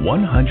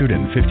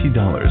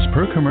 $150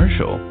 per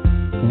commercial.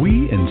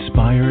 We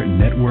Inspire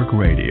Network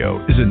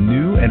Radio is a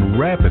new and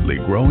rapidly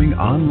growing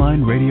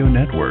online radio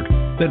network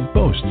that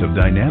boasts of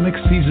dynamic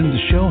seasoned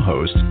show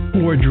hosts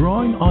who are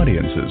drawing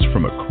audiences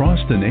from across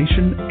the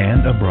nation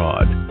and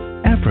abroad.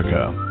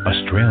 Africa,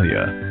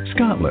 Australia,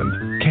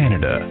 Scotland,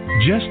 Canada,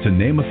 just to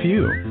name a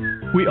few.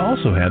 We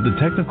also have the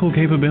technical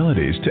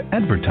capabilities to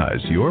advertise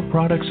your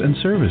products and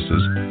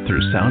services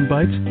through sound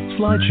bites,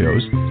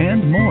 slideshows,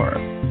 and more.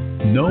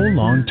 No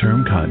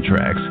long-term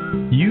contracts.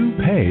 You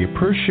pay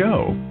per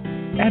show.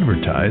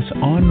 Advertise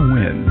on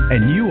Win,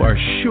 and you are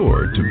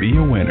sure to be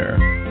a winner.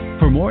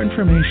 For more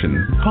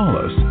information, call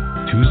us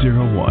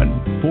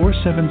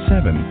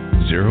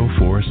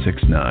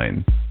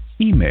 201-477-0469.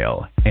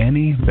 Email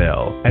Annie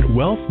Bell at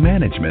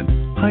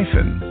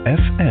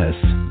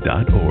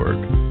wealthmanagement-fs.org.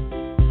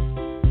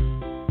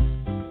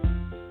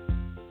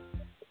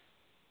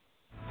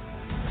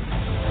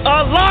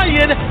 A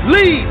lion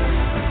leads.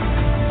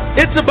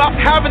 It's about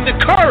having the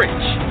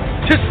courage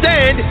to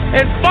stand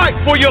and fight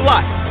for your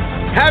life.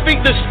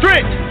 Having the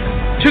strength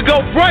to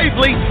go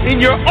bravely in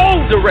your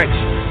own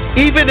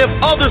direction, even if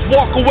others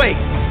walk away.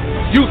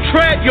 You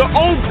tread your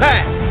own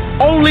path.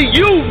 Only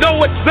you know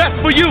what's best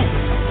for you.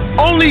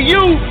 Only you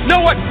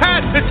know what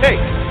path to take.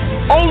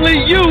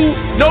 Only you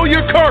know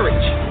your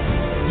courage,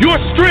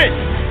 your strength,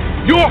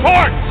 your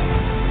heart.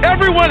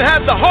 Everyone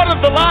has the heart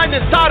of the lion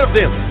inside of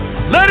them.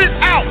 Let it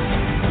out.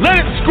 Let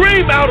it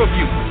scream out of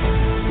you.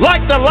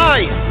 Like the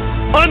lion,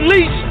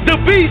 unleash the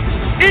beast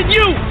in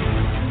you.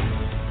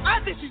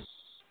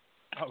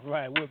 All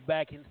right, we're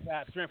back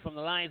inside Strength from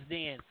the Lion's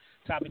Den.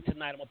 Topic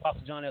tonight, I'm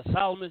Apostle John L.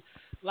 Solomon,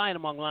 Lion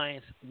Among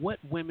Lions, what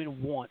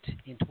women want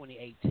in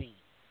 2018.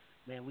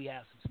 Man, we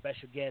have some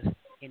special guests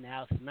in the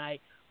house tonight.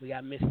 We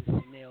got Mrs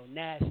Chanel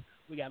Nash,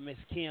 we got Ms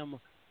Kim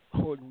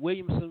PossibleHorton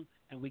Williamson,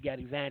 and we got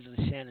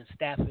Evangelist Shannon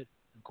Stafford, and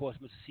of course,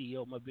 Mr.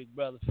 CEO, my big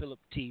brother, Phillip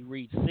T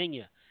Reid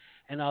Sr.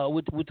 And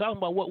we're talking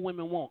about what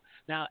women want.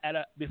 Now,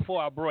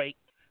 before our break,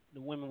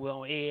 the women were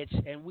on edge,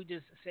 and we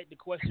just said the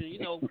question,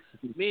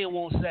 men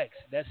want sex.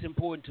 That's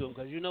important to them,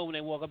 because when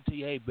they walk up to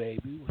you, hey,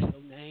 baby, what's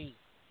your name?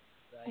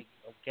 Like,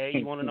 okay,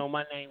 you want to know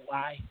my name?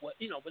 Why? What?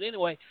 But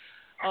anyway,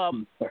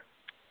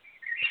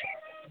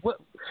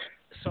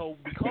 so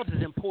because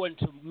it's important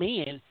to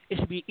men, it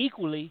should be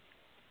equally,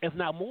 if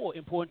not more,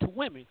 important to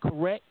women,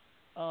 correct?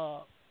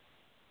 I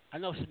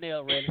know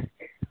Chanel ready.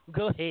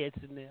 Go ahead,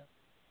 Chanel.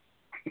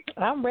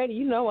 I'm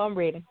ready. I'm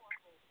ready.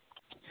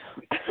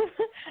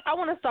 I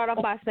want to start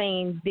off by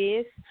saying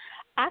this.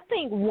 I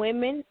think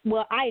women,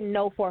 I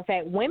know for a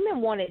fact,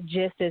 women want it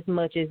just as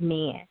much as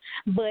men.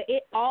 But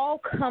it all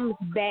comes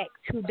back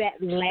to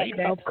that lack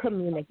of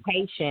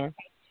communication.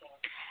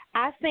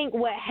 I think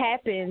what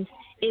happens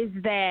is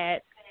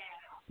that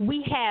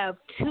we have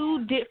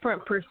two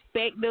different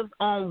perspectives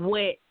on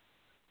what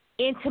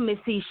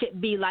intimacy should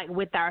be like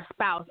with our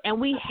spouse, and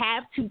we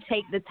have to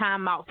take the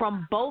time out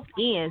from both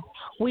ends.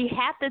 We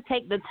have to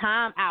take the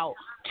time out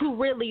to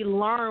really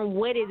learn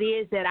what it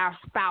is that our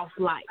spouse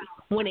likes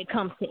when it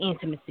comes to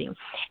intimacy.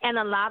 And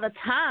a lot of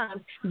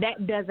times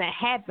that doesn't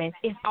happen.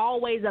 It's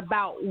always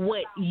about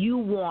what you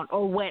want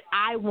or what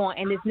I want,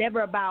 and it's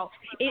never about,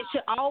 it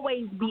should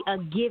always be a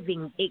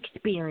giving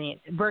experience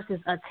versus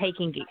a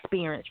taking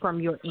experience from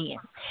your end.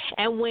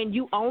 And when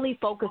you only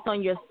focus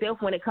on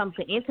yourself when it comes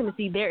to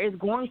intimacy, there is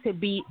going to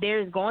be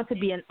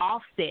an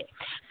offset.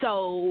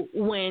 So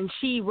when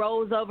she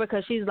rolls over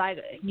because she's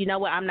like, you know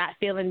what, I'm not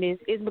feeling this,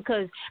 it's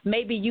because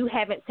maybe you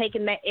haven't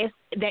taken that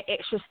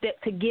extra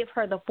step to give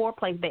her the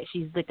foreplay that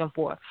she's looking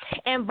for,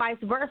 and vice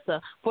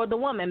versa for the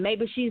woman.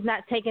 Maybe she's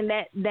not taking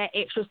that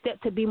extra step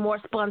to be more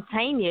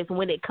spontaneous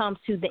when it comes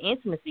to the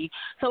intimacy.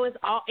 So it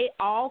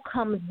all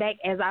comes back,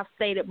 as I've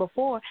stated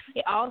before,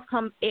 it all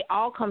comes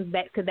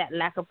back to that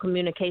lack of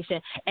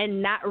communication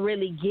and not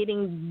really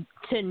getting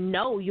to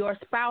know your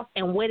spouse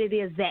and what it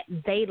is that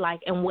they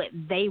like and what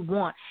they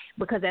want.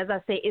 Because as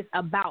I say, it's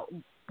about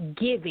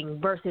giving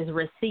versus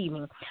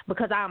receiving,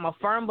 because I'm a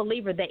firm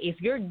believer that if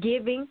you're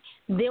giving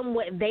them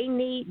what they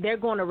need, they're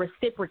going to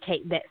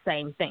reciprocate that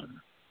same thing.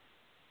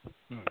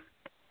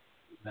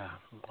 Nah,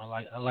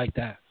 I like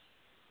that.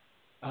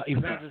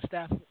 Evangelist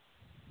Stafford.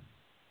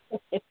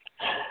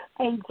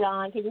 Hey,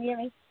 John, can you hear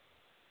me?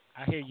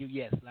 I hear you,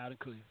 yes, loud and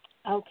clear.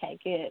 Okay,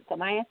 good. So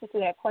my answer to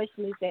that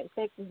question is that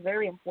sex is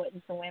very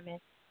important to women.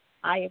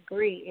 I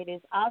agree. It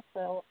is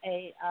also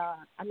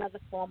another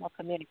form of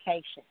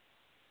communication.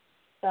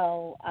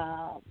 So,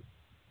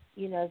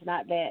 it's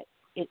not that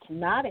it's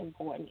not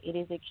important. It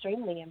is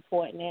extremely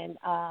important. And,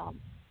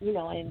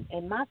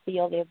 in my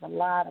field, there's a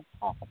lot of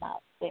talk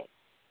about sex.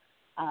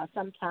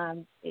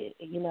 Sometimes,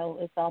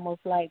 it's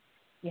almost like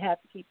you have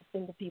to keep the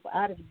single people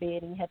out of the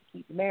bed and you have to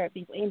keep the married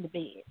people in the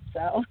bed.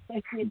 So,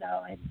 and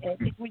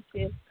we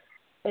just,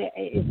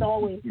 it's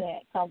always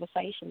that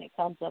conversation that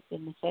comes up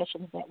in the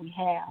sessions that we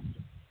have.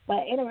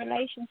 But in a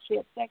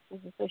relationship, sex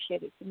is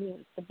associated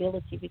with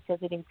stability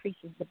because it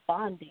increases the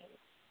bonding,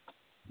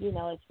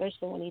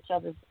 especially when each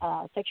other's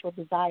sexual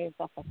desires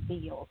are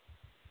fulfilled.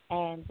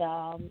 And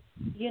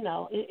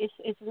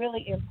it's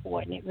really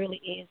important. It really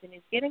is, and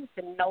it's getting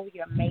to know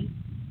your mate,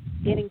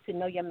 getting to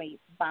know your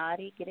mate's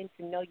body, getting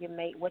to know your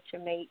mate, what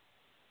your mate,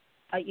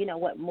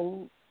 what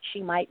mood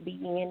she might be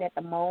in at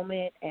the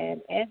moment,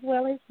 and as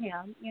well as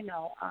him.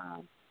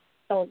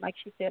 So like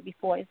she said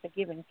before, it's a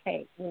give and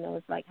take.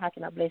 It's like, how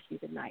can I bless you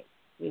tonight,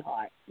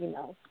 sweetheart?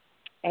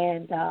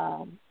 And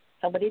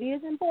but it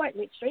is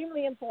important,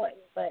 extremely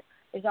important. But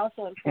it's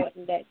also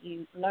important that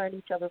you learn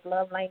each other's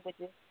love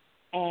languages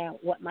and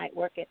what might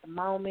work at the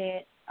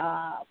moment,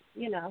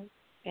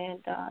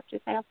 and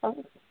just have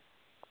fun.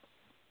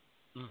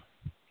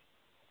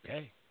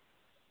 Okay.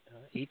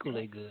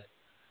 Equally good.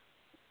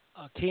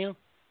 Kim?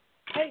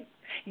 Hey,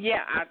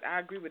 yeah, I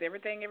agree with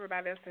everything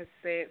everybody else has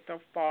said so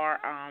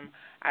far.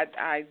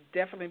 I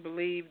definitely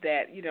believe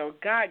that,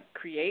 God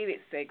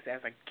created sex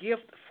as a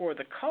gift for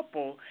the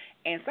couple,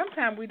 and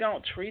sometimes we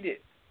don't treat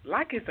it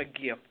like it's a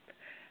gift.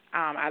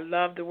 I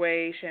love the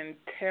way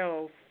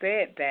Chantel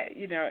said that,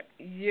 you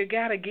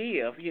got to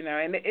give,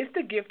 and it's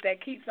the gift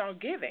that keeps on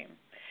giving.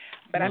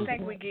 But I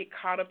think we get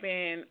caught up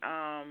in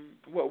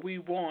what we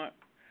want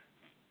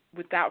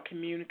without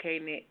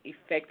communicating it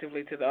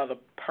effectively to the other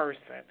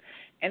person.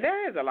 And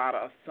there is a lot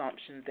of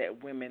assumptions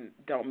that women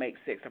don't make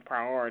sex a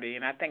priority,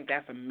 and I think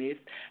that's a myth.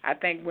 I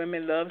think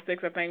women love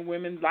sex. I think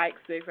women like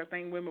sex. I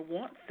think women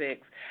want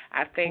sex.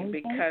 I think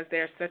because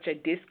there's such a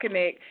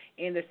disconnect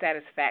in the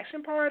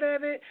satisfaction part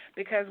of it,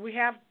 because we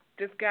have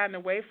just gotten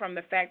away from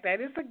the fact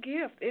that it's a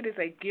gift. It is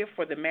a gift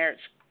for the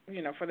marriage,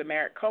 for the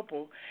married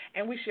couple,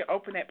 and we should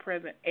open that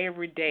present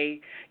every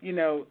day,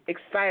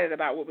 excited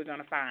about what we're going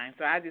to find.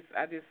 So I just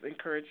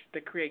encourage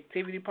the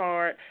creativity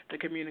part, the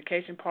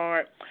communication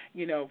part,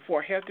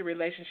 for a healthy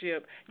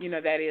relationship,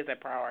 that is a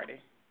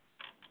priority.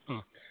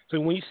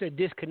 So when you say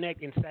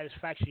disconnect and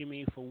satisfaction, you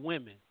mean for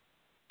women,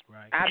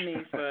 right? I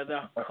mean for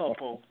the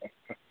couple.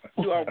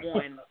 You are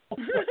one.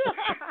 You're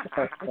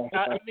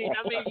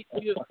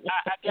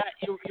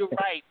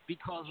right,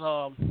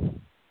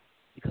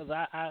 because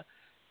I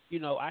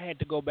had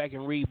to go back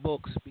and read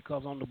books,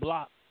 because on the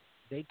block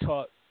they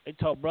taught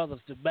brothers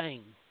to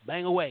bang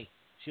away,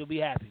 she'll be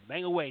happy,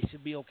 bang away, she'll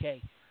be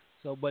okay.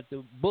 So, but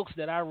the books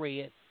that I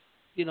read,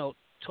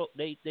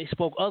 they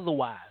spoke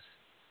otherwise.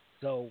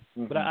 So,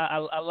 but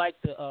I like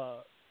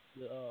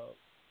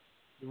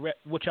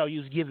what y'all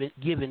use, give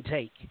and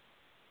take.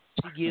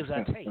 She gives,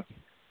 I take.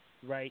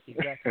 Right,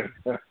 exactly.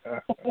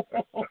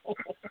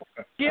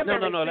 Give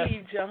and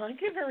receive, John.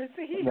 Give and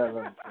receive.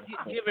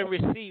 Give and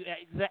receive.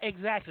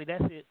 Exactly.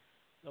 That's it.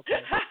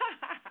 Okay.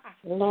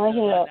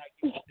 Lord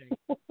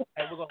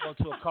Hey, we're gonna go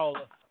to a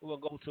caller. We're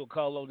gonna go to a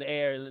call on the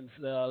air, and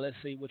let's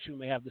see what you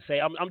may have to say.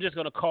 I'm just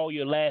gonna call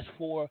your last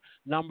four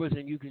numbers,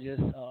 and you can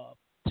just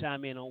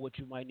chime in on what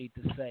you might need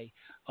to say.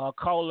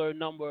 Caller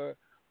number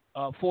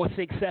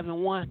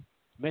 4671.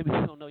 Maybe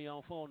you don't know your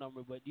own phone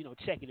number, but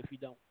check it if you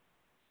don't.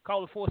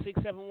 Caller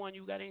 4671,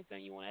 you got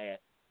anything you want to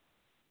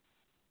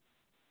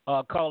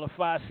add? Caller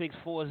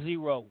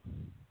 5640.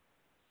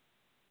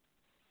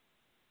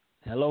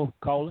 Hello,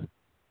 caller.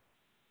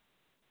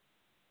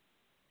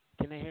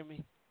 Can they hear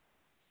me?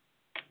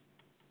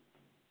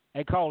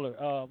 Hey, caller.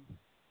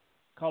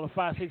 Caller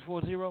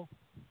 5640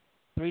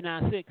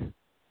 396.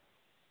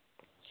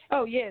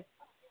 Oh, yes.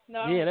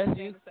 No, yeah, that's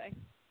you.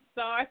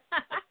 Sorry.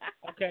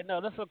 Okay,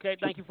 no, that's okay.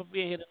 Thank you for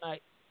being here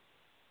tonight.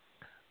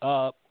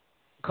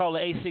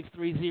 Caller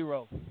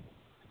 8630.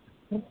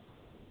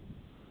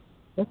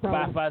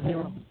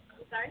 550.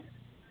 Sorry?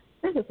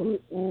 This is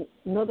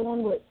another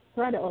one, but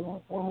try the other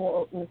one. One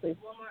more up. Let me see.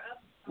 One more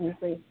up? Let me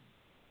see.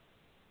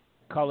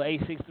 Caller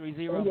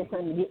 8630.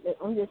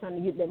 I'm just trying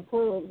to get them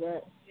plugs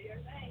right.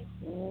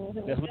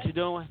 That's what you're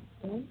doing?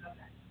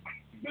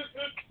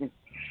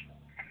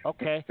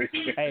 Okay.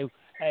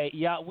 Hey,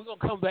 y'all, we're going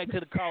to come back to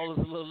the callers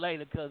a little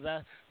later, because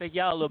I think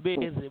y'all a little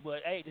busy.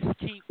 But, hey, just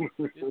keep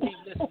listening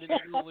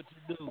and doing what you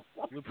do.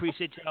 We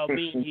appreciate y'all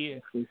being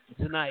here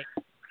tonight.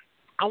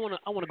 I want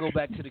to go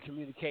back to the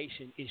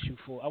communication issue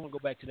I want to go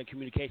back to the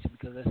communication,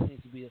 because that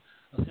seems to be a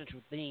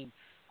central theme.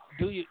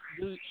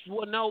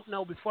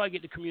 No, before I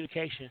get to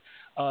communication,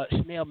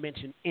 Chanel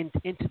mentioned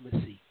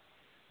intimacy.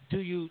 Do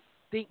you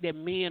think that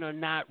men are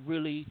not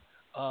really,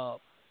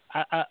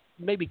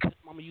 maybe I'm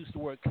going to use the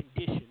word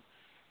conditioned?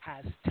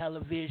 Has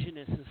television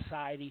and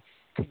society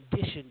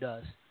conditioned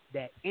us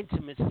that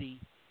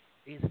intimacy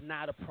is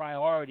not a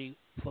priority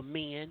for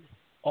men,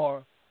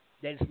 or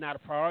that it's not a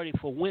priority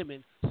for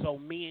women, so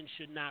men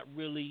should not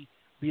really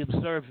be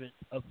observant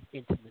of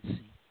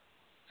intimacy?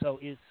 So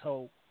is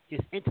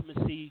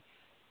intimacy,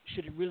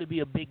 should it really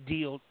be a big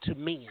deal to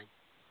men?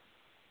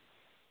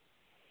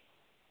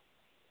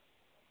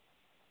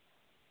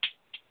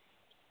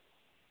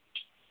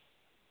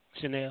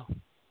 Chanel?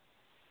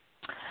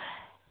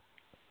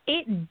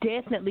 It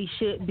definitely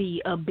should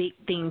be a big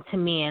thing to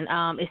men,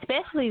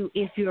 especially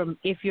if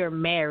you're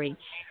married,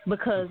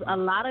 because a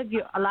lot of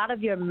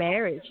your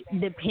marriage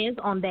depends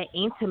on that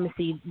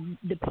intimacy,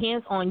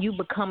 depends on you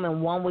becoming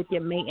one with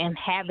your mate and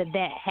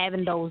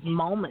having those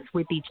moments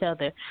with each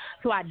other.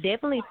 So I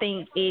definitely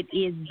think it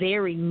is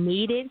very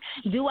needed.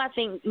 Do I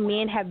think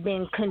men have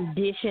been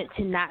conditioned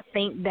to not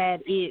think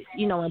that it's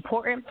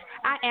important?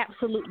 I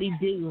absolutely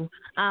do.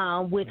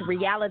 With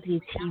reality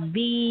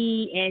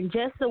TV and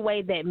just the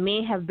way that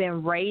men have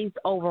been raised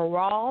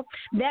overall,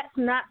 that's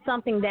not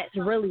something that's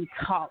really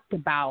talked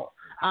about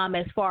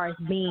as far as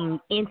being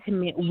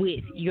intimate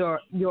with your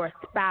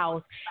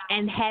spouse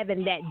and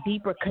having that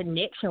deeper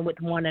connection with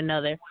one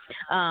another.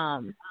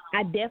 I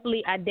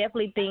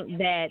definitely think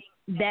that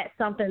that's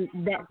something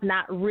that's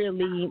not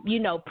really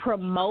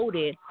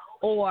promoted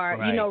or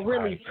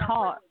really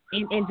taught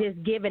and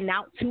just given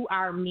out to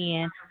our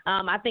men.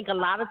 I think a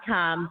lot of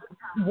times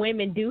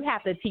women do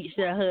have to teach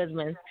their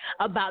husbands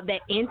about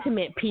that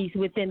intimate piece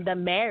within the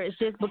marriage,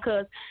 just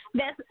because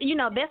that's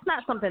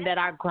not something that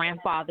our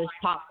grandfathers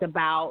talked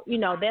about.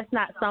 That's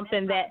not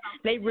something that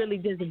they really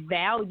just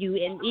value.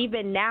 And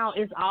even now,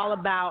 it's all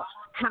about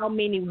how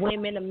many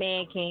women a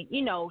man can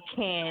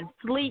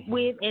sleep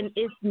with, and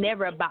it's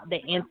never about the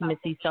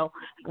intimacy. So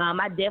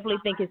I definitely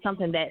think it's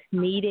something that's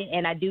needed,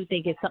 and I do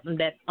think it's something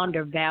that's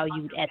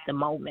undervalued at the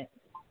moment.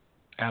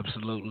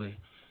 Absolutely.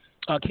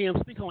 Kim,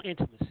 speak on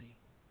intimacy.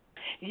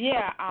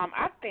 Yeah,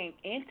 I think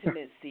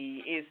intimacy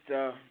is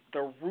the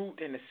root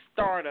and the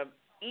start of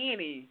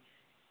any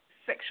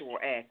sexual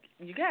act.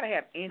 You got to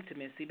have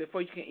intimacy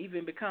before you can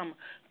even become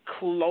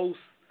close,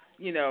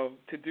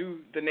 to do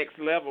the next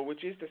level,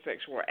 which is the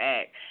sexual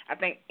act. I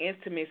think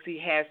intimacy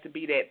has to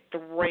be that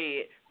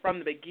thread from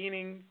the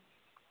beginning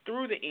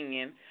through the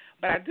end.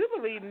 But I do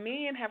believe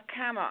men have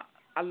kind of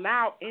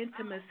allowed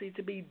intimacy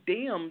to be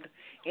dimmed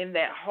in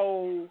that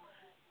whole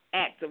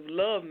act of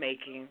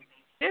lovemaking,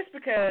 just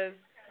because,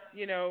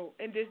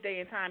 in this day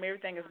and time,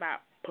 everything is about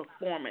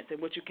performance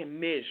and what you can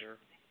measure.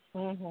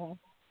 Mm-hmm.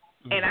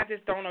 And I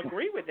just don't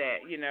agree with that,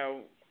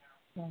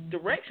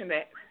 direction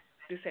that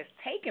this has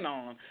taken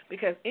on,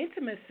 because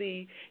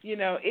intimacy,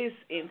 is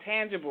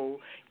intangible.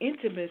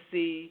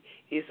 Intimacy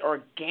is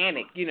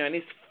organic, and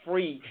it's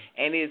free,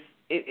 and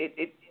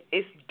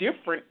it's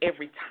different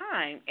every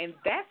time, and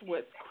that's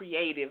what's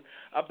creative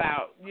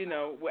about,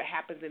 what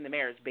happens in the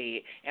marriage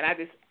bed. And I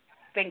just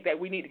think that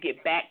we need to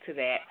get back to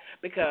that,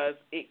 because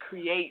it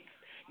creates,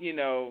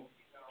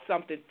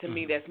 something to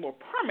me that's more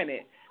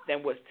permanent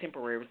than what's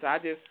temporary. So I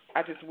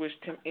just wish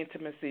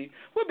intimacy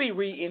would be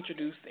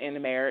reintroduced in the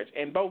marriage,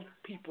 and both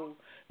people,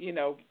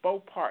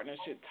 both partners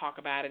should talk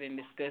about it and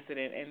discuss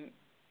it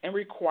and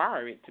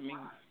require it, to me.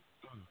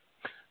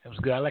 That was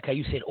good. I like how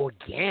you said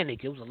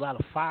organic. There was a lot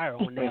of fire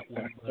on that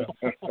one.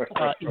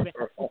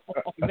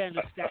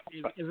 Evangelist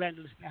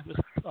Stafford,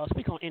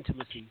 speak on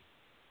intimacy.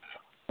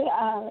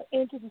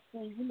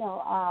 Intimacy,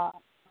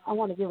 I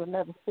want to give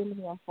another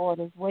synonym for it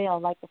as well,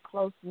 like the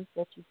closeness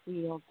that you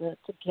feel, the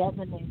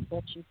togetherness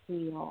that you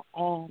feel,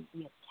 and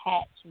the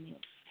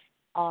attachment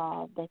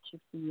that you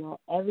feel.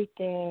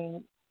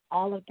 Everything,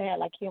 all of that,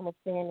 like Kim was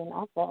saying, and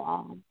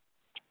also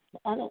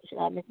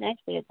Ms. Nash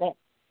said that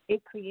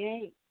it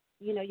creates,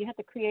 you have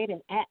to create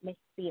an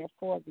atmosphere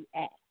for the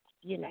act,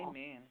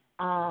 Amen.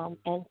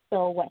 And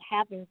so what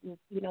happens is,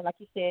 like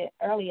you said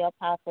earlier,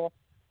 Apostle,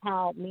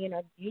 how men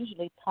are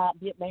usually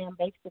taught, ma'am,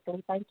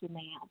 basically, thank you,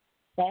 ma'am.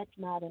 That's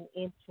not an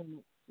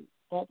intimacy.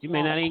 You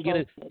may not even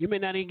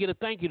get a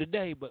thank you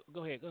today, but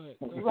go ahead.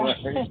 Right.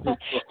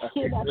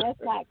 That's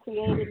not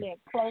creating that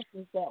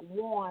closeness, that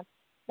warmth,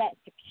 that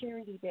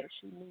security that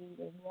she needs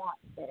and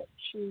wants, that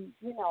she's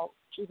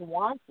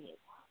wanted.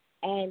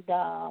 And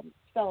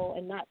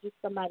and not just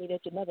somebody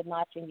that's another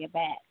notch in your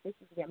back. This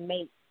is your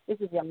mate. This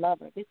is your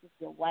lover. This is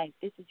your wife.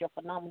 This is your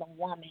phenomenal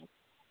woman.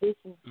 This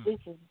is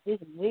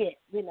it.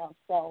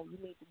 So you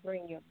need to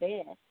bring your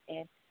best,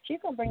 and she's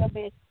gonna bring her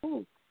best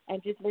too,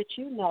 and just let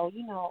you know,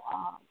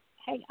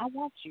 hey, I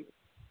want you.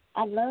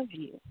 I love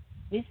you.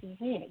 This is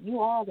it. You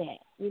are that,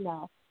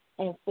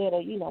 instead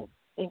of,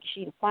 think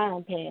she the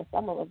frying pan.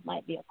 Some of us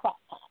might be a crock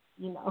pot,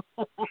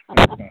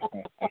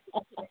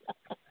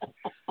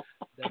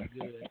 That's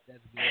good.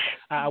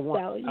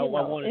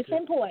 It's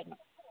important.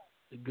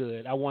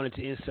 Good. I wanted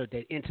to insert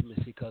that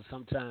intimacy, because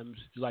sometimes,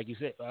 like you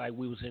said, like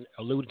we was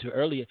alluded to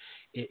earlier,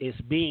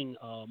 it's being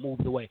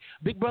moved away.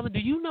 Big brother, do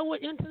you know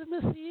what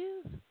intimacy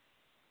is?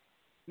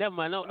 Never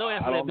mind. No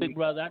answer that, big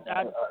brother.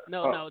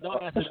 No,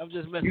 don't answer. I'm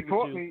just messing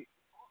with you.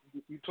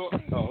 You taught me.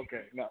 Oh,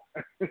 okay. No.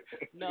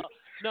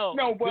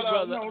 No, but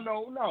brother. No.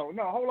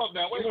 Hold up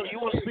now. Wait. You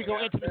want to speak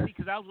on intimacy,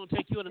 because I was going to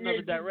take you in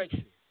another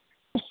direction.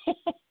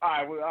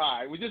 All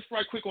right. Well, just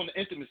right quick on the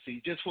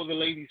intimacy, just for the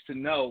ladies to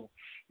know,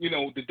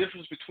 the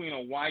difference between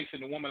a wife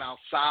and a woman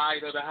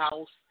outside of the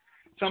house.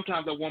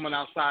 Sometimes a woman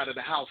outside of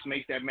the house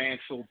makes that man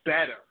feel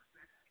better.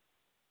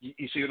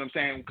 You see what I'm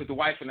saying? Because the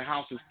wife in the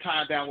house is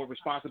tied down with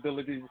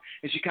responsibilities,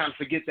 and she kind of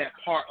forgets that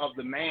part of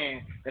the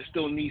man that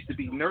still needs to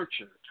be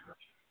nurtured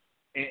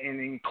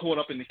and caught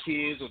up in the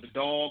kids or the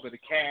dog or the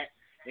cat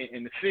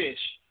and the fish.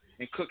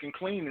 and cook and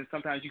clean, and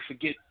sometimes you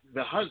forget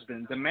the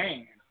husband, the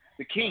man,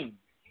 the king,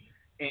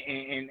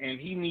 and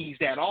he needs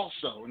that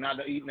also. Not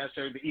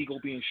necessarily the ego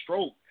being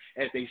stroked,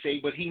 as they say,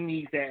 but he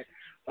needs that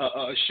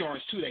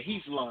assurance too, that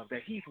he's loved,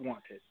 that he's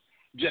wanted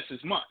just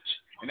as much,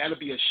 and that'll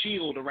be a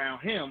shield around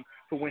him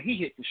for when he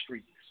hit the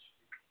streets.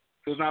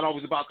 So it's not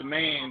always about the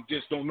man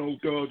just don't know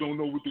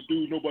what to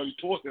do, nobody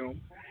taught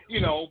him,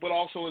 but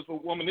also if a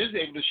woman is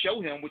able to show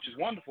him, which is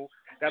wonderful,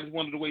 that is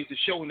one of the ways to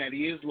show him that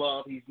he is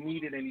loved, he's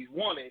needed, and he's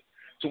wanted,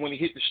 so when he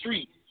hit the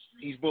street,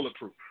 he's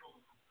bulletproof.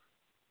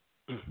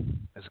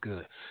 That's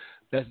good.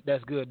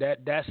 That's good.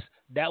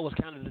 That was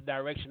kind of the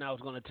direction I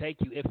was going to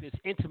take you. If it's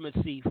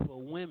intimacy for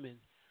women,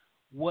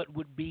 what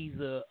would be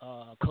the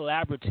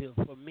collaborative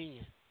for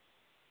men?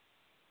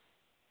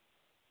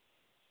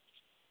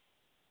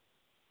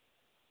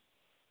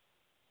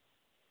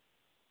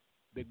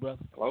 Big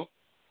brother? Hello?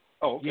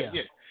 Oh, okay,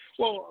 yeah.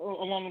 Well,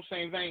 along those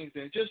same veins,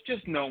 then,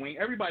 just knowing,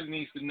 everybody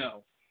needs to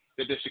know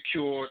that they're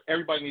secure.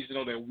 Everybody needs to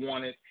know they're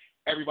wanted.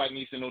 Everybody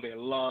needs to know they're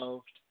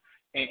loved.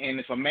 And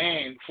if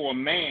for a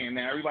man,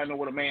 now everybody know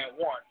what a man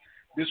wants.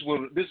 This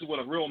is what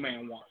a real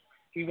man wants.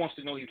 He wants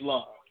to know he's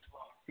loved.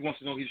 He wants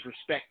to know he's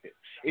respected.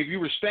 If you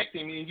respect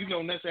him, and you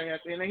don't necessarily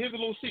have to, and here's a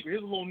little secret,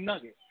 here's a little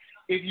nugget.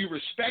 If you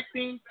respect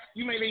him,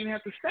 you may not even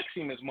have to sex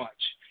him as much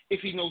if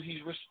he knows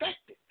he's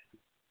respected.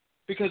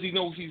 Because he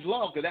knows he's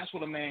loved, because that's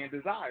what a man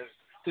desires,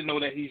 to know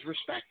that he's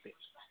respected.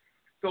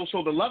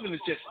 So the loving is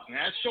just,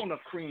 that's showing enough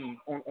cream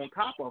on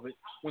top of it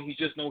when he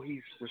just knows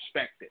he's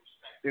respected.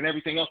 Then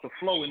everything else will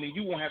flow, and then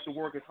you won't have to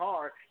work as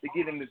hard to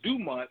get him to do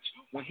much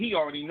when he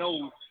already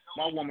knows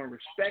my woman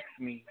respects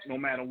me no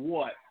matter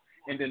what.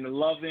 And then the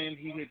loving,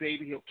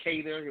 he'll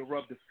cater, he'll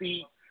rub the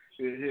feet,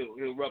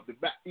 he'll rub the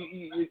back.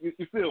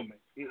 You feel me?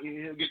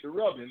 He'll get the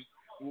rubbing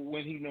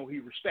when he know he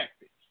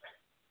respected.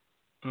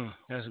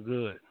 That's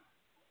good.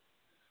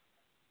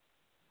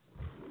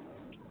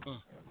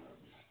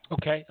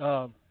 Okay,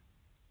 I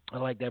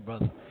like that,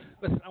 brother.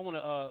 Listen, I want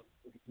to.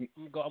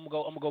 I'm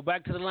gonna go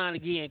back to the line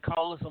again.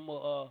 Call us. I'm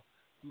gonna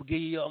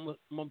give you. I'm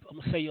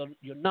gonna say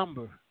your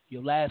number,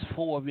 your last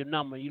four of your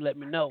number. You let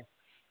me know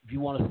if you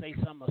want to say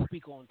something or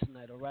speak on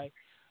tonight. All right.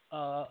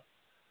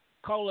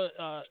 Caller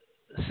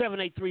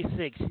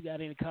 7836. You got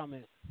any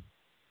comment?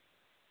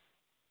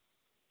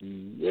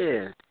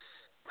 Yeah,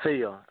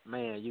 Phil,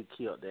 man, you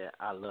killed that.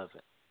 I love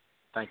it.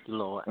 Thank you,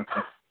 Lord.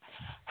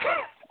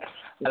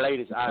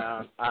 Ladies,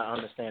 I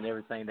understand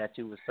everything that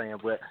you were saying,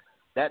 but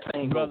that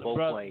thing goes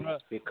both ways.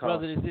 Because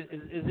brother,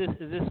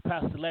 is this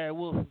Pastor Larry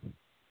Wilson?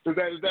 Is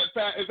that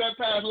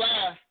Pastor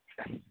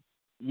Larry?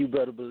 You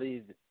better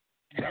believe it.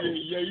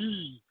 Yeah.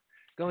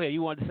 Go ahead.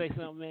 You wanted to say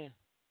something, man?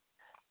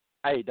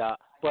 Hey, Doc.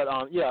 But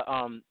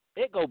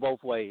it go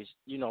both ways.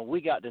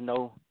 We got to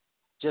know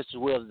just as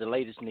well as the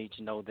ladies need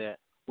to know that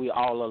we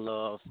all are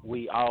loved.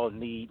 We all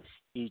need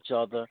each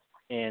other,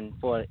 and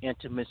for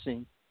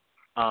intimacy.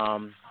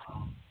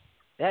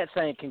 That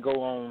thing can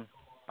go on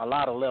a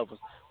lot of levels,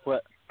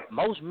 but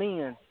most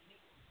men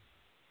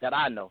that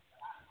I know,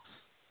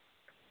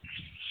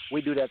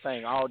 we do that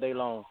thing all day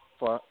long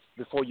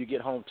before you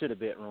get home to the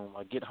bedroom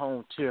or get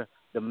home to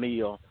the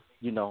meal.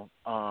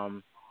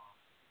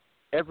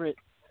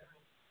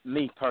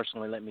 Me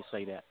personally, let me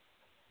say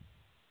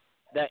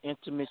that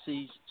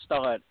intimacy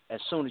start as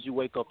soon as you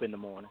wake up in the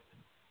morning.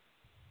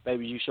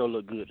 Baby, you sure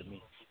look good to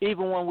me.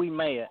 Even when we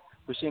mad,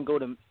 we shouldn't go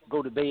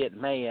to bed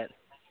mad.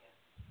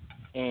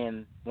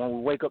 And when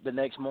we wake up the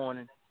next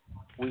morning,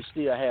 we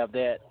still have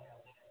that.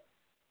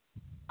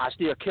 I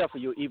still care for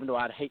you, even though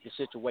I hate the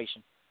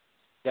situation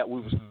that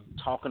we was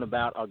talking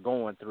about or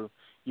going through.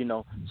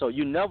 So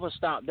you never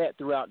stop that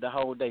throughout the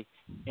whole day.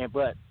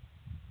 But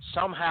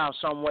somehow,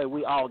 some way,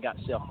 we all got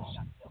selfish.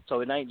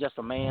 So it ain't just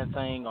a man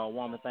thing or a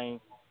woman thing.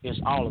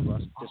 It's all of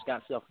us just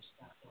got selfish.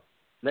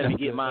 Let me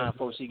get mine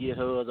before she get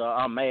hers, or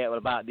I'm mad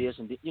about this,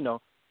 and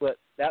But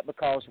that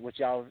because what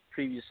y'all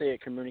previously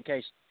said,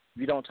 communication. If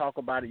you don't talk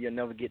about it, you'll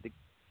never get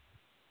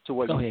to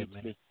where you need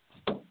to be.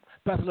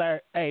 Pastor Larry,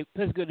 hey,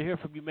 it's good to hear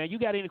from you, man. You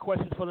got any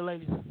questions for the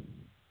ladies?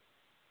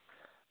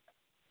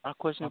 My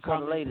question for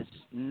the ladies?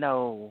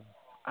 No,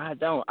 I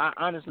don't. I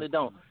honestly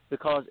don't,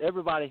 because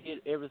everybody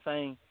hit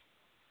everything,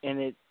 and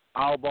it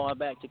all boils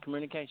back to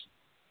communication.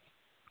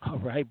 All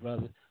right,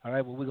 brother. All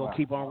right, well, we're going to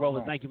keep on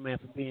rolling. Thank you, man,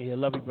 for being here.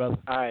 Love you, brother.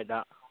 All right,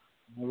 Doc.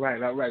 All right,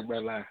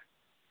 brother Larry.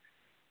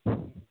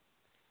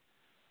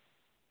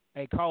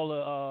 Hey,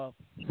 caller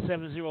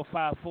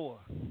 7054.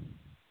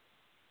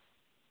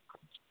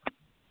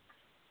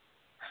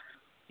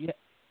 Yeah.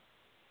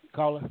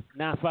 Caller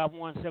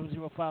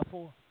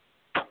 951-7054.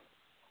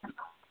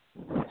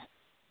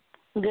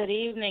 Good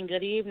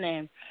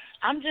evening.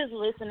 I'm just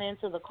listening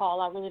to the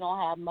call. I really don't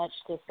have much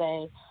to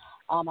say.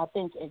 I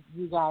think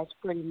you guys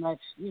pretty much,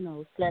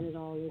 said it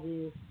all. It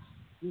is,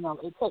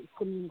 it takes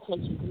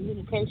communication.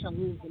 Communication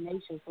rules the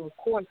nation. So, of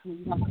course, when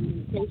you have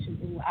communication,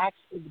 it will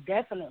actually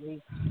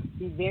definitely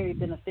be very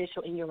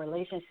beneficial in your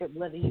relationship,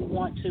 whether you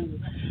want to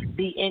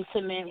be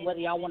intimate, whether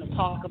y'all want to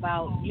talk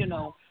about,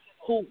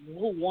 who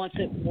wants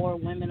it more,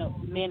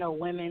 men or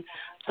women.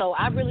 So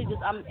I really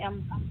just,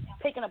 I'm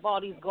picking up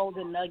all these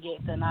golden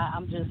nuggets, and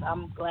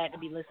I'm glad to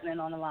be listening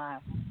on the line.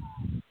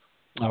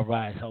 All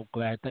right, so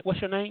glad.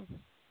 What's your name?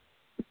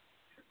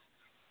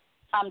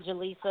 I'm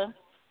Jaleesa.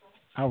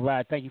 All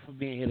right, thank you for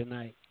being here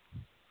tonight.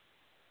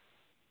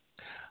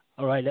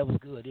 All right, that was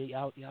good.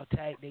 Y'all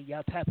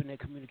tapping that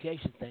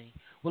communication thing.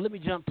 Well, let me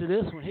jump to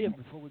this one here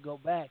before we go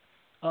back.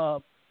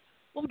 What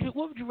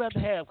would you rather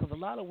have? Because a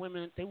lot of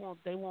women they want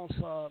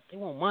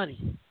money.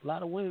 A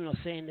lot of women are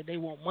saying that they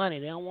want money.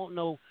 They don't want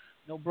no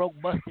broke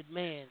busted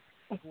man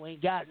who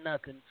ain't got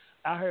nothing.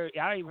 I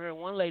even heard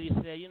one lady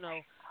say,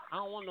 I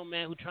don't want no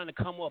man who's trying to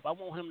come up. I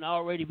want him to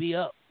already be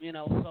up.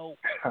 So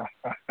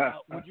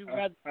would you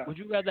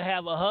rather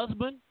have a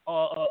husband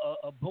or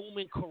a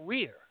booming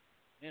career?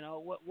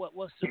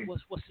 What's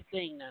the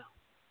thing now?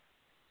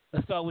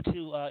 Let's start with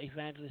you,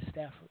 Evangelist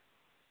Stafford.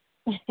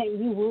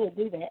 You would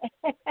do that.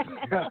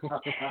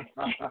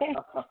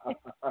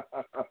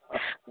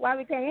 Why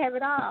we can't have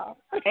it all?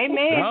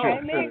 Amen. No.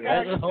 Amen.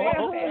 Who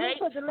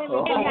put the limit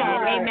on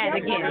God? Amen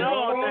again.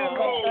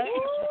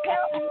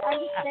 Help me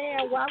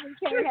understand why we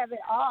can't have it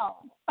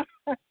all.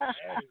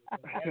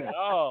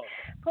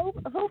 Who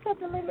put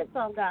the limits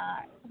on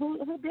God?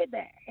 Who did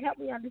that? Help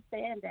me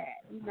understand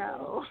that.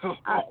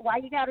 Why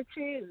you got to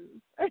choose?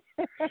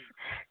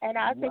 And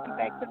I'll take you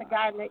back to the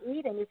Garden of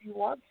Eden if you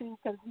want to,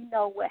 because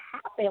what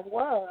happened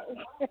was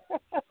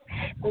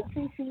the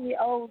two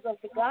CEOs of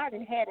the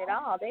garden had it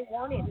all. They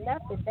wanted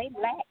nothing. They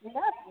lacked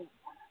nothing,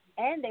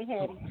 and they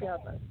had each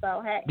other.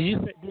 So hey,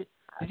 did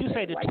you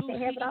say the two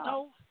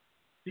CEOs?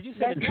 Did you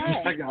say I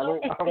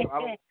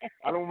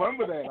don't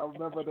remember that. I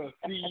remember the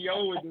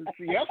CEO and the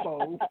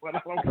CFO, but I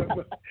don't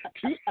remember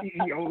two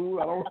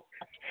CEOs.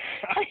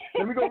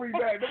 Let me go read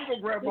that. Let me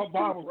go grab my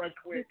Bible right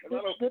quick.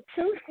 The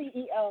two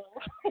CEOs.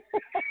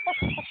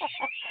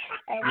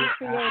 And we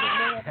created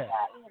man.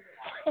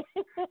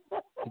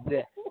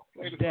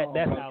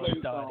 That's how it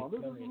started.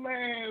 This is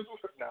man's.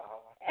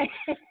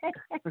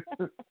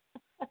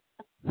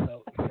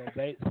 So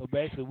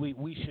basically,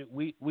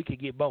 we could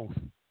get both.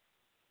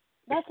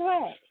 That's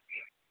right.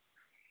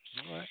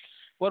 All right.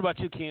 What about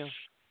you, Kim?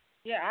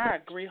 Yeah, I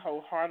agree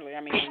wholeheartedly.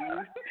 I mean,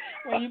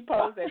 when you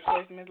pose that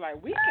question, it's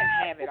like we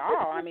can have it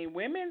all. I mean,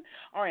 women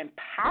are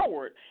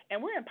empowered,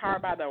 and we're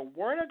empowered by the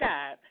Word of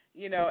God, That's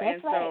and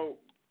right. so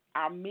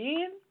our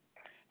men,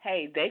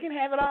 hey, they can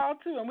have it all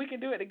too, and we can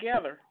do it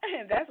together.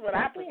 And that's what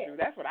I pursue.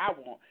 That's what I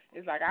want.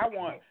 It's like I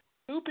want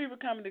two people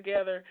coming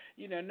together,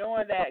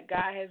 knowing that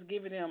God has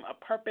given them a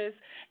purpose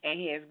and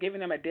He has given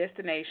them a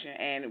destination,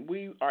 and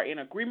we are in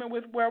agreement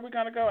with where we're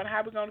going to go and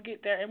how we're going to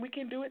get there, and we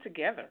can do it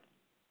together.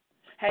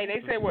 Hey,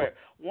 they say what?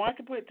 One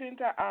can put 1,000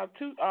 to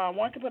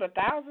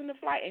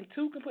flight, and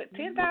two can put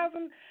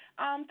 10,000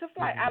 to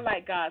flight. I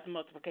like God's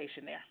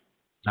multiplication there.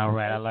 All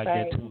right, I like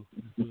that too.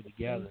 Do it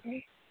together.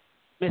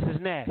 Mrs.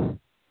 Nash.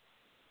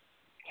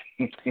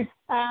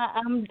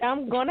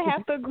 I'm gonna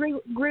have to agree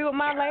with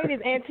my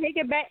ladies and take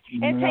it back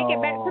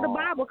to the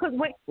Bible, because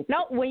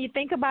when you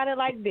think about it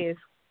like this,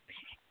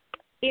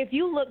 if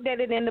you looked at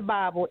it in the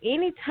Bible,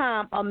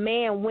 anytime a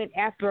man went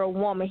after a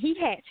woman, he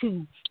had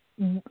to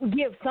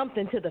give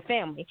something to the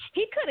family.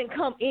 He couldn't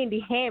come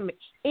empty-handed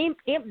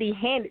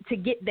to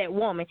get that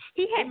woman.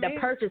 He had to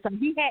purchase them.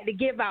 He had to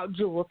give out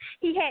jewels.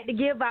 He had to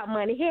give out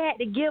money. He had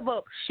to give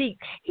up sheep.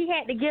 He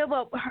had to give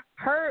up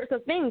herds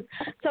of things.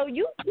 So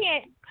you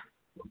can't.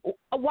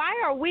 Why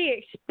are we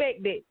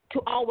expected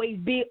to always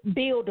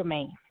build a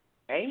man?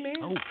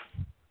 Amen.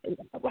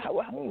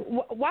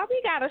 Why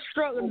we gotta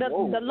struggle?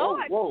 The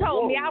Lord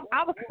told me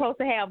I was supposed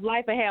to have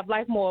life and have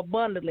life more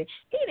abundantly.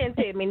 He didn't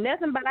tell me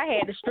nothing, but I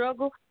had to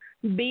struggle,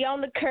 be on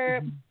the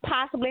curb,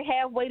 possibly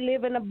halfway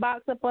live in a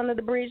box up under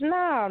the bridge.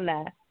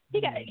 No.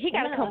 He got to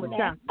come with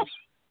something.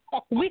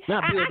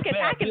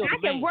 I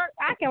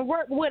can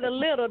work with a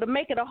little to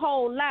make it a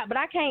whole lot, but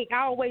I can't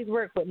always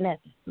work with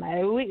nothing.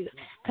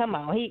 Come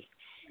on,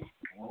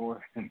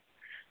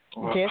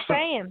 just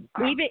saying.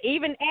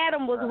 Even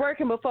Adam was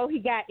working before he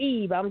got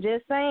Eve. I'm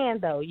just saying,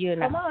 though,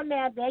 Come on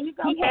now, there you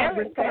go. He had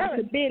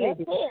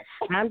responsibility.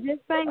 I'm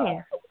just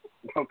saying.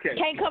 Okay.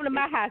 Can't come to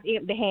my house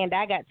empty-handed.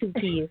 I got 2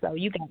 kids, so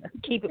you got to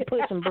keep it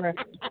pushing, bro.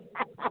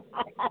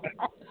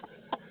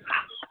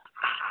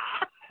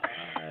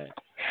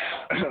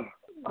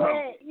 But,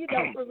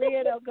 for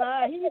real though,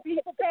 God, He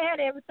prepared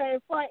everything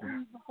for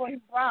Eve before He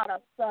brought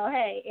us. So,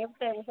 hey,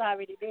 everything was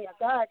already there.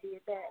 God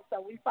did that.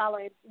 So we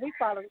following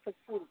for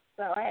suit.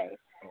 So, hey.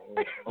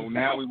 Oh,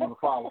 now we want to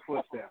follow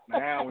footsteps.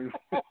 Now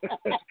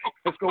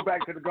let's go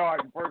back to the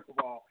garden, first of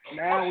all.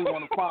 Now we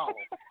want to follow.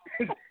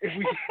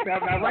 Now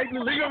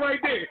leave it right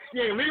there.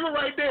 Yeah, leave it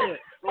right there.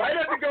 Right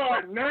at the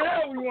garden.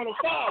 Now we want to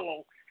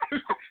follow.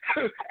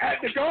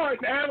 At the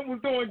garden, Adam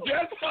was doing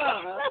just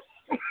fine.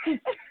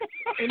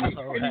 And he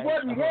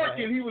wasn't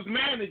working, he was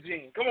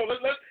managing. Come on,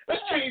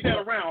 let's change that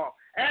around.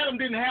 Adam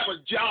didn't have a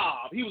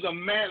job, he was a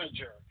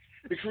manager.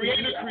 The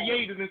Creator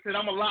created and said,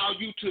 I'm going to allow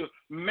you to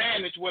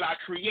manage what I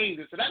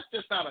created. So that's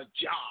just not a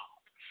job.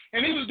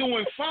 And he was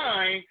doing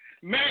fine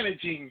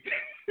managing.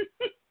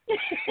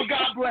 But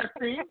God blessed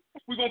him.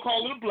 We're going to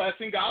call it a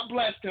blessing. God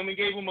blessed him and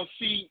gave him a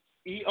seat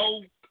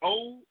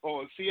EOO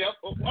or CF.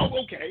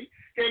 Oh, okay.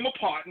 Gave him a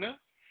partner,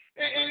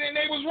 and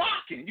they was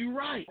rocking. You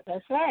right.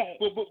 That's right.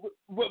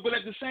 But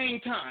at the same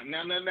time,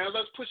 now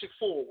let's push it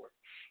forward.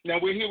 Now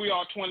here we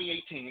are,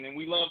 2018, and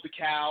we love the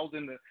cows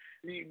and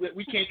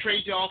we can't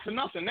trade y'all for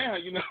nothing now.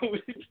 You know,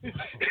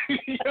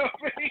 you know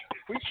what I mean?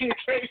 We can't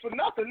trade for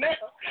nothing now.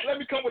 Let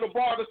me come with a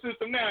barter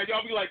system now.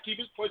 Y'all be like, keep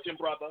it pushing,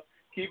 brother.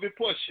 Keep it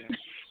pushing.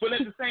 But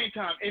at the same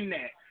time, in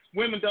that,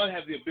 women do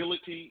have the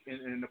ability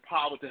and the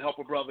power to help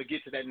a brother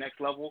get to that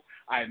next level.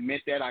 I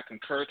admit that. I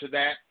concur to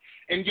that.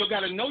 And you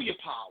got to know your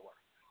power.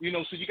 You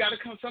know, so you got to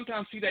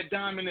sometimes see that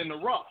diamond in the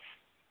rough.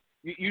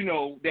 You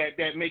know,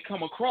 that may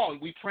come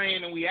across. We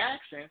praying and we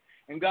asking,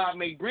 and God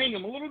may bring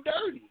them a little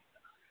dirty.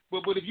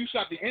 But if you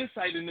got the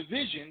insight and the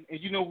vision,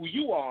 and you know who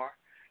you are,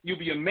 you'll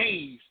be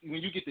amazed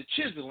when you get the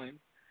chiseling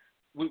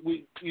with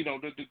you know,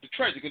 the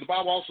treasure. Because the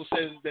Bible also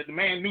says that the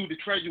man knew the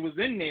treasure was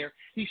in there.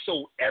 He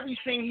sold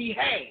everything he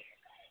had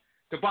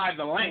to buy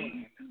the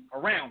land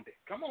around it.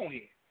 Come on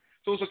here.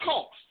 So it's a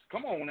cost.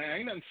 Come on now.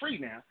 Ain't nothing free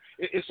now.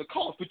 It's a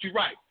cost. But you're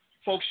right.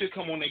 Folks should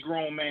come on their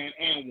grown man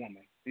and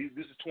woman. This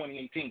is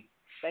 2018.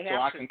 So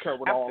I concur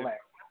with all that.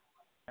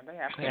 They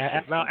have to.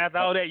 After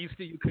all that, you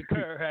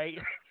concur, right?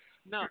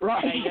 No.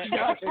 Right. Hey.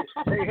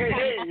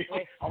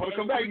 I want to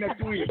come back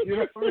next week. You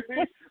know what I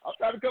mean? I'm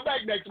trying to come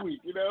back next week.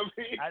 You know what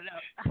I mean?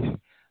 I know.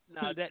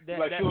 No, that's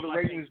like, the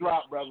ratings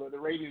drop, brother. The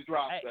ratings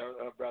drop,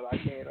 brother. I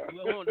can't.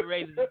 We want the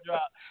ratings to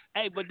drop.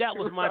 Hey, but that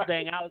was my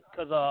thing.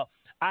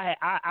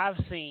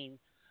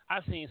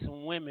 I've seen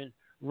some women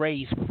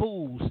raise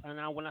fools,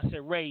 and when I say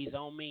raise, I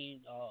don't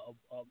mean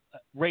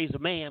raise a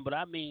man, but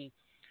I mean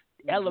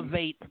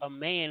elevate a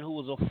man who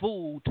was a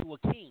fool to a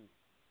king.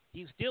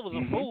 He still was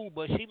a fool,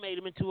 but she made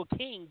him into a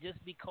king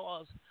just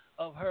because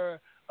of her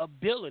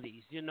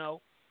abilities, you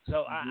know.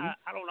 So I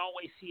don't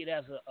always see it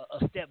as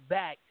a step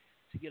back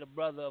to get a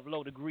brother of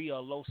low degree or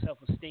low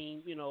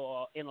self-esteem, you know,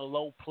 or in a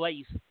low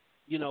place,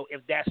 you know,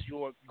 if that's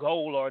your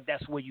goal or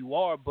that's where you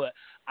are. But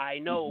I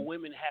know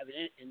women have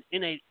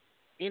an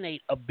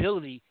innate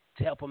ability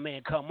to help a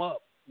man come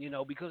up, you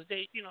know, because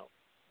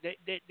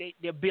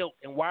they're built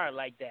and wired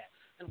like that.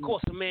 And of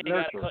course, the man he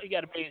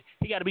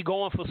got to be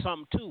going for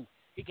something too.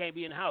 He can't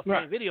be in the house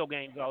playing video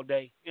games all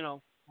day, you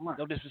know. Right.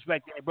 No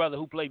disrespect to any brother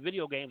who play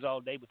video games all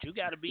day, but you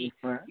got to be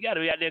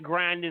out there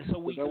grinding so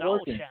we can all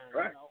shine.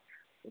 Right. You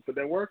know? Put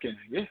that work in.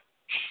 Yeah.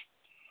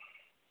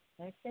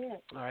 That's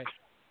it. All right.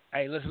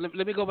 Hey,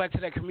 let me go back to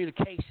that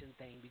communication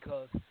thing,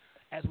 because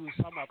as we were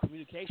talking about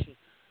communication,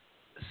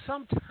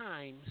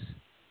 sometimes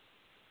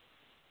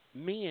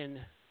men,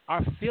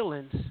 our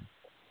feelings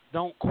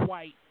don't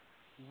quite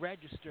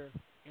register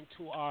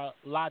into our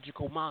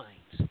logical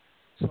minds.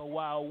 So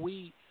while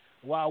we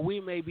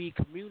may be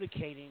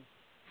communicating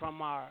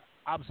from our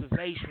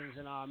observations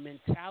and our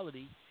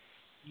mentality,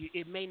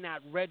 it may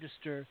not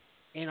register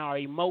in our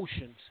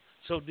emotions.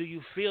 So do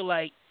you feel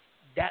like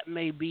that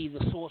may be the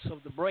source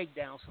of the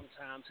breakdown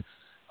sometimes?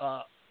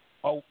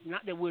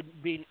 Not that we're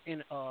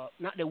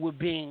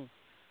being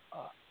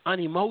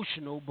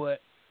unemotional, but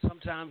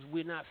sometimes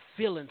we're not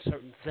feeling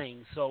certain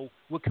things. So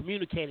we're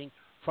communicating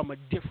from a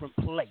different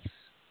place.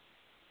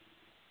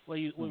 What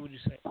would you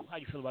say? How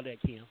do you feel about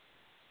that, Kim?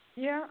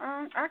 Yeah,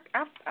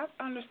 I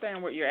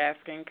understand what you're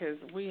asking, because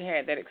we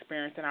had that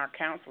experience in our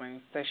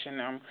counseling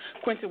session.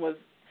 Quentin was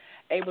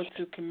able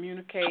to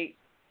communicate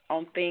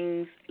on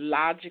things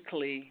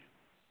logically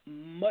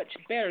much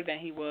better than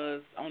he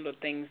was on the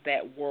things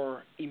that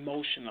were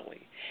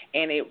emotionally.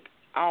 And it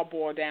all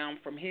boiled down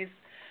from his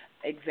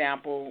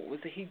example was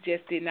that he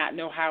just did not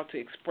know how to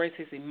express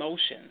his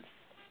emotions.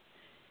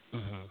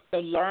 So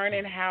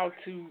learning how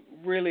to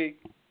really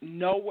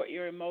know what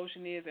your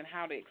emotion is and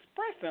how to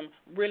express them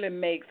really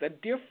makes a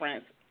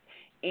difference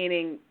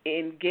in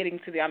getting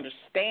to the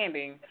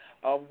understanding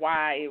of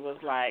why it was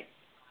like,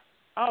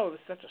 oh, it was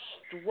such a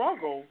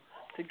struggle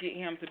to get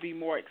him to be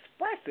more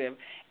expressive.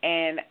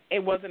 And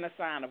it wasn't a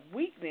sign of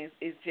weakness.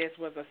 It just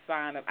was a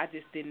sign of I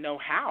just didn't know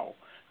how.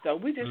 So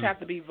we just have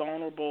to be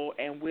vulnerable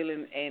and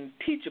willing and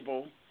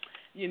teachable,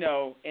 you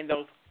know, in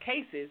those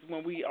cases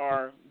when we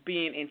are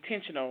being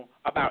intentional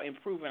about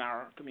improving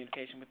our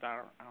communication with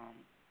our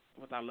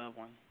loved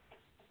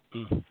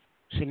one.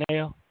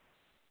 Chanel?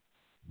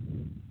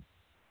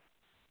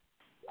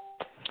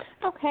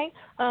 Okay.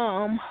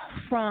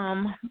 From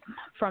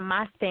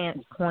my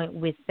standpoint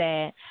with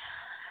that,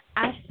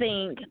 I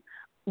think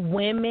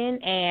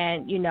women,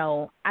 and you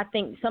know, I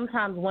think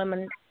sometimes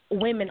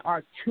women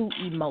are too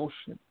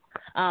emotional.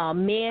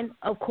 Men,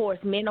 of course,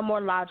 men are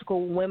more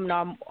logical. Women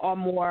are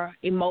more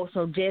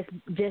emotional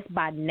just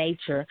by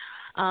nature.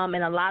 And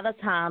a lot of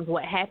times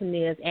what happens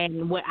is,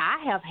 and what I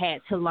have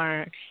had to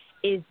learn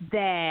is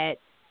that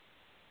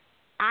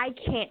I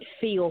can't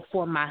feel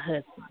for my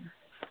husband.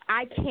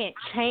 I can't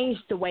change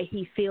the way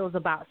he feels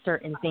about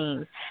certain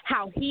things.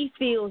 How he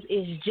feels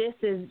is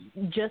just as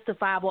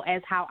justifiable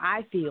as how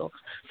I feel.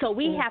 So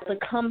we have to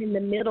come in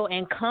the middle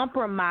and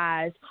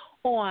compromise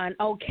on,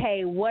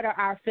 okay, what are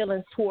our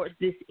feelings towards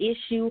this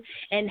issue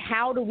and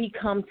how do we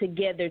come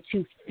together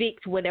to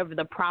fix whatever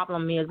the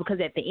problem is? Because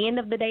at the end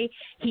of the day,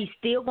 he's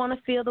still going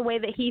to feel the way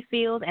that he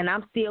feels and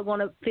I'm still going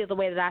to feel the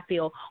way that I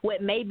feel.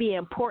 What may be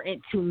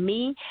important to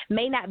me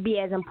may not be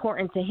as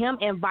important to him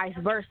and vice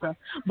versa.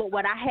 But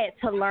what I had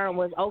to learn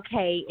was,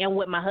 okay, and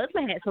what my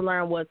husband had to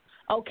learn was,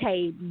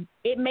 okay,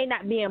 it may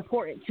not be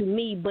important to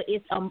me, but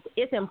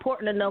it's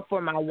important enough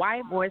for my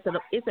wife or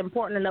it's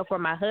important enough for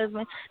my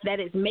husband that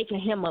it's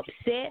making him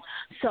upset.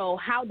 So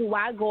how do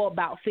I go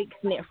about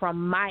fixing it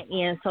from my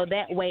end so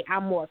that way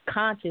I'm more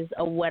conscious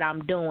of what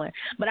I'm doing?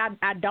 But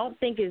I don't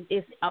think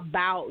it's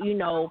about,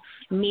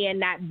 men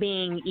not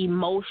being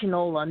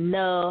emotional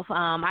enough.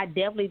 I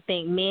definitely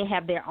think men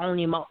have their own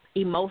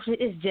emotions.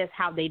 It's just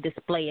how they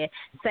display it.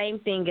 Same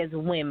thing as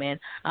women.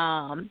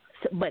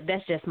 But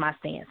that's just my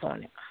stance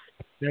on it.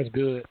 That's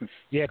good.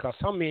 Yeah, because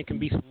some men can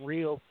be some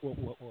real. Wait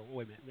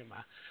a minute, never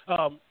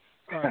mind.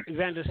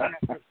 Evangelist,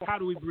 how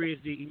do we bridge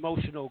the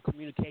emotional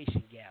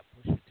communication gap?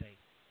 What's your take?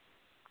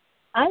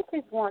 I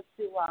just want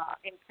to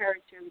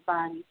encourage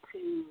everybody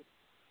to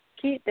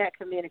keep that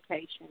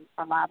communication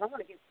alive. I'm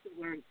going to give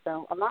 2 words.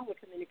 So, along with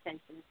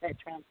communication is that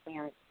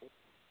transparency.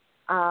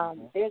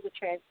 There's a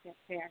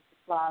transparency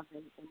clause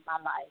in my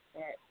life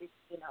that it's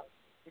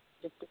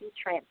just to be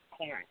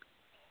transparent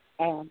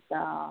and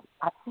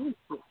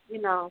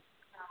authentic,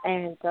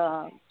 and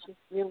just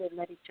really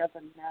let each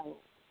other know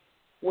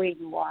where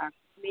you are.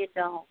 Men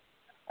don't.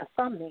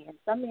 Some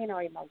men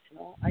are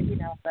emotional,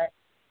 but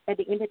at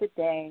the end of the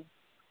day,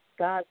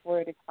 God's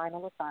word is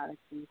final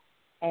authority,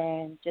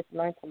 and just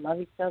learn to love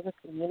each other,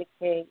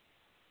 communicate,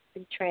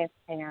 be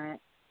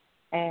transparent,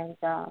 and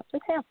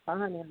just have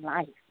fun in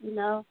life.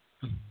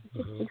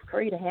 Just be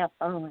free to have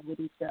fun with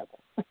each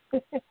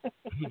other.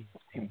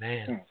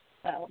 Amen.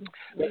 So,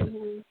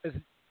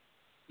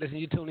 Listen,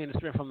 you tune in to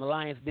Strength from the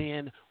Lion's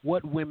Den,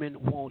 What Women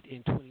Want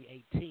in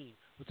 2018.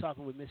 We're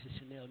talking with Mrs.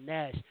 Chanel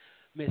Nash,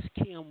 Ms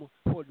Kim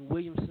Horton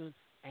Williamson,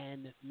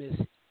 and Ms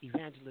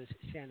Evangelist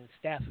Shannon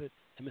Stafford,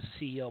 and Mr.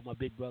 CEO, my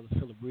big brother,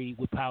 Phillip Reid.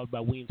 We're powered by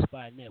We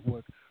Inspire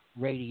Network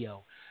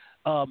Radio.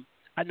 I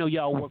know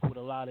y'all work with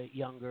a lot of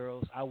young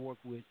girls. I work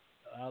with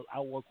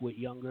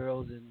young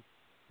girls, and,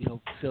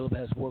 Phillip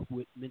has worked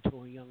with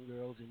mentoring young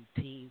girls and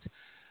teens.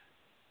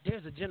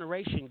 There's a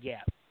generation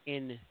gap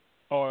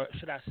or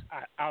should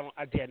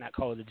I dare not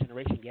call it a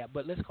generation gap,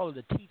 but let's call it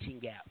a teaching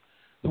gap.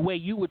 The way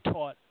you were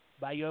taught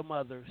by your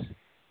mothers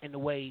and the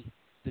way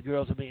the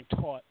girls are being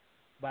taught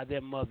by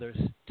their mothers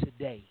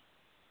today.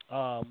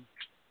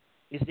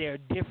 Is there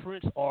a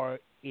difference, or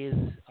is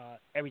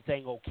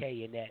everything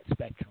okay in that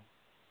spectrum?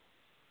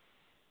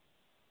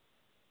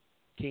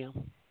 Kim?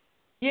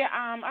 Yeah,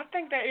 I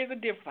think there is a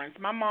difference.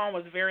 My mom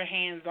was very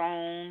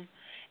hands-on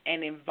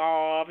and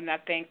involved, and I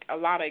think a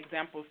lot of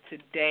examples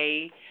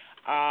today,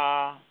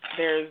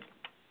 there's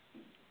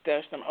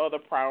some other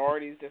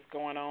priorities that's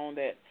going on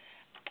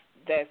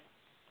that's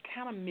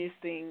kind of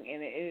missing,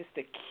 and it is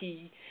the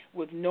key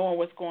with knowing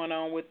what's going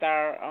on with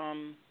our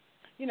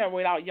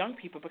with our young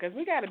people, because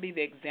we got to be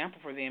the example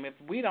for them. If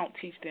we don't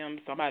teach them,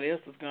 somebody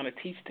else is going to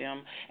teach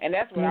them, and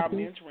that's what our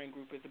mentoring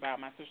group is about.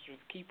 My Sisters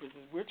Keepers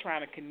is we're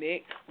trying to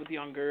connect with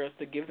young girls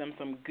to give them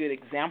some good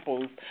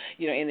examples,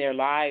 in their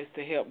lives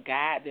to help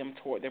guide them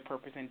toward their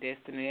purpose and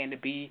destiny, and to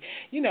be,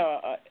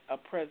 a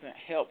present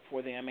help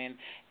for them.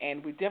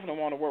 And we definitely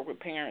want to work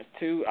with parents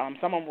too.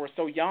 Some of them were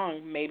so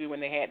young, maybe when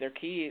they had their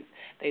kids,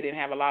 they didn't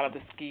have a lot of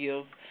the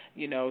skills,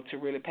 to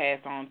really pass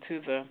on to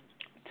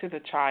the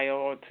child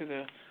or to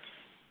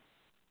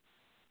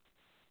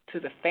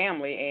the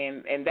family,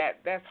 and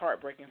that's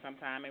heartbreaking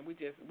sometimes, and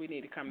we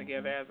need to come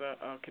together as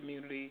a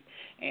community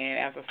and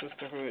as a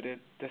sisterhood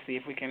to see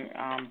if we can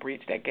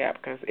bridge that gap,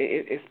 because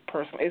it's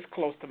personal, it's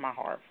close to my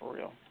heart, for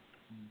real.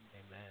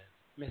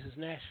 Amen. Mrs.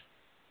 Nash?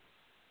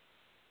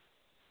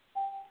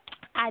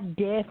 I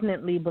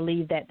definitely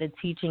believe that the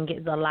teaching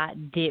is a lot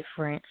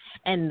different,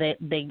 and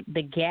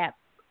the gap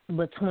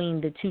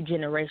between the 2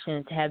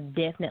 generations have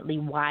definitely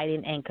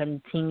widened and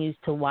continues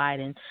to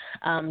widen.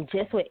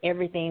 Just with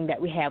everything that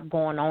we have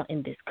going on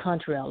in this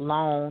country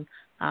alone,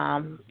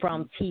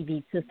 from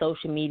TV to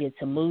social media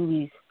to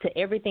movies to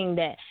everything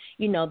that,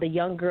 the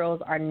young girls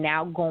are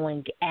now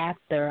going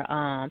after.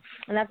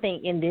 And I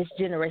think in this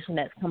generation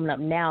that's coming up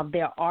now,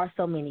 there are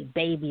so many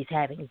babies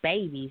having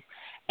babies.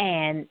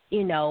 And,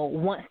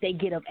 once they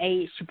get of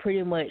age to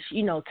pretty much,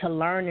 to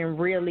learn and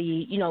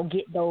really,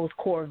 get those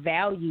core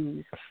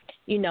values,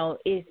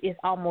 it's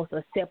almost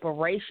a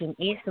separation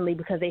instantly,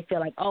 because they feel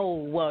like, oh,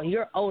 well,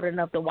 you're old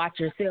enough to watch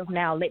yourself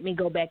now. Let me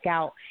go back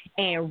out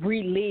and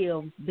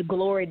relive the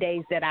glory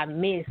days that I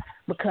missed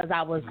because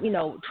I was,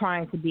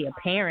 trying to be a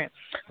parent.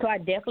 So I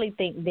definitely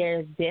think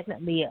there's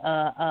definitely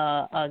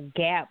a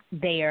gap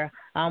there,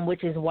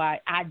 which is why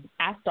I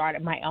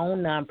started my own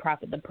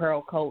nonprofit, the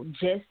Pearl Code,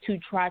 just to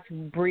try to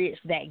bridge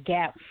that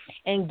gap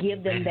and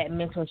give them that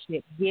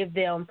mentorship, give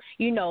them,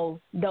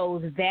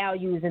 those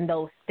values and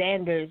those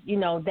standards,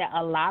 that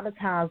a lot of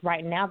times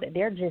right now that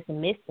they're just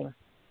missing.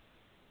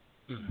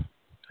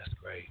 That's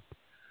great.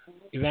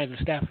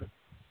 Evangelist Stafford?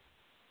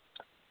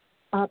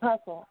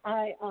 Apostle,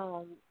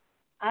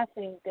 I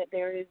think that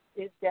there is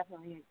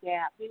definitely a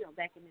gap. You know,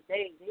 back in the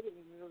day, they didn't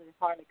even really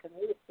hardly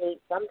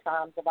communicate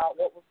sometimes about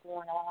what was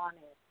going on,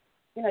 and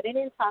you know, they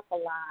didn't talk a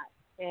lot.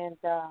 And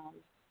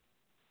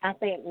I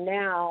think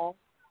now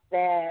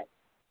that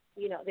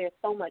you know, there's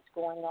so much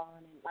going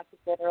on, and like you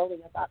said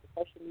earlier about the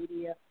social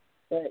media,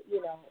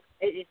 you know,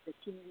 it's the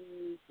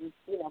TV.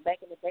 You know, back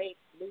in the day,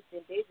 Lucy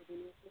and Daisy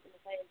didn't sleep in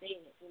the same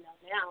bed. You know,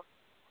 now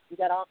you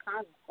got all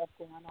kinds of stuff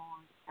going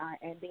on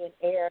and being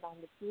aired on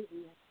the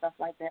TV and stuff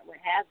like that, what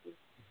have you.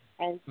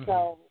 And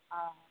so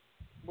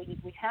we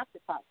have to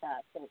talk to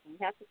our children. We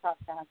have to talk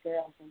to our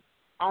girls. And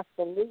I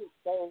salute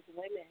those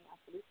women. I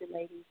salute the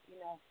ladies, you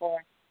know, for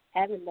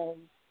having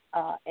those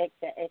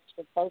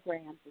extra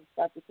programs and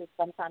stuff, because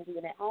sometimes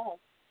even at home,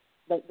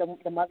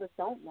 the mothers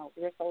don't know.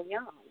 They're so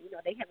young. You know,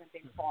 they haven't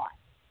been taught.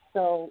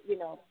 So, you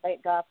know,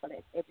 thank God for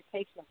the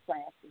educational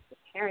classes, the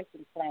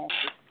parenting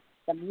classes,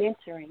 the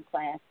mentoring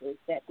classes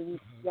that these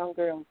young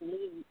girls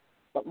need.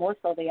 But more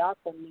so, they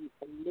also need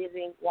some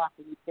living,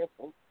 walking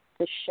epistles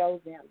to show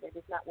them that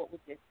it's not what we're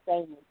just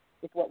saying,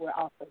 it's what we're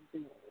also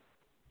doing.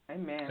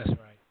 Amen. That's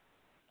right.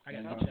 I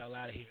got to get y'all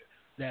out of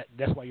here.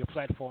 That's why your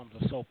platforms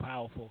are so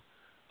powerful.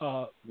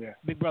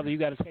 Big brother, you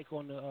got to take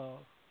on the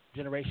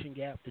generation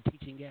gap, the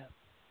teaching gap.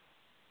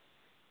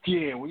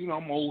 Yeah, well, you know,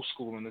 I'm old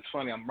school, and it's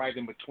funny. I'm right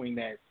in between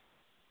that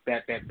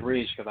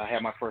bridge because I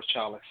had my first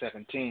child at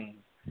 17.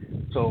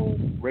 So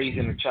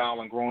raising a child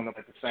and growing up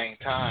at the same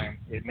time,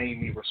 it made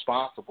me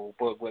responsible.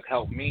 But what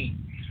helped me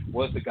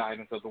was the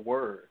guidance of the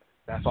Word.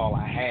 That's all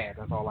I had.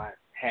 That's all I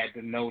had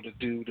to know, to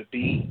do, to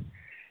be.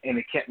 And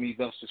it kept me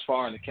thus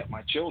far, and it kept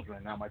my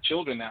children. Now, my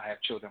children now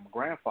have children. I'm a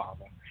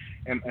grandfather.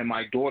 And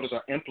my daughters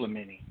are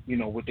implementing, you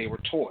know, what they were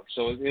taught.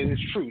 So it is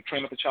true.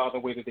 Train up a child the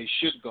way that they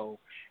should go.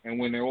 And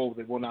when they're old,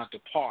 they will not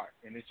depart.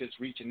 And it's just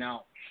reaching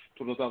out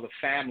to those other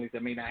families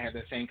that may not have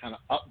that same kind of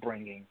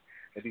upbringing,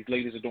 that these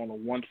ladies are doing a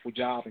wonderful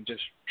job and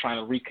just trying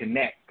to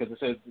reconnect. Because it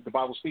says, the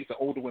Bible speaks that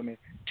older women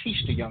teach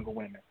the younger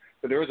women.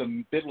 So there is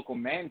a biblical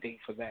mandate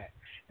for that.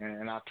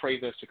 And I pray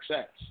their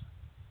success.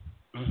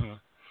 Mm-hmm.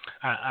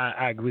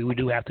 I agree. We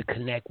do have to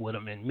connect with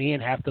them, and men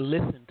have to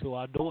listen to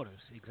our daughters.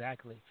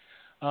 Exactly.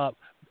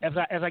 As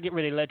I get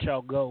ready to let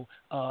y'all go,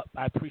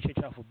 I appreciate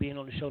y'all for being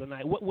on the show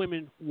tonight. What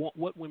women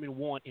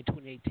want in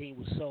 2018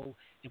 was so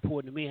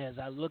important to me. As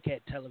I look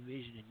at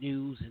television and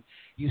news, and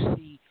you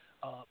see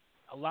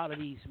a lot of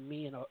these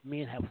men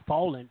have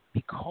fallen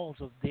because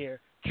of their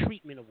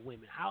treatment of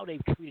women, how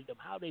they've treated them,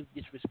 how they've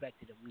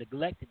disrespected them,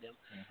 neglected them,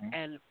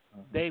 and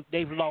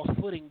they've lost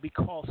footing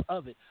because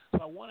of it.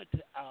 So I wanted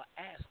to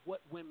ask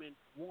what women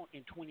want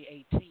in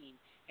 2018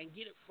 and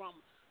get it from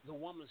the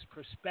woman's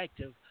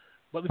perspective.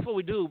 But before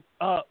we do,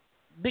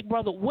 Big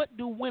Brother, what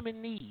do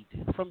women need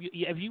from you?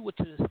 If you were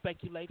to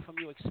speculate from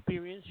your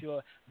experience,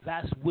 your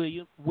vast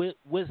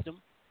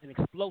wisdom and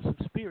explosive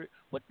spirit,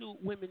 what do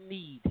women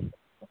need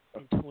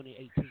in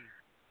 2018?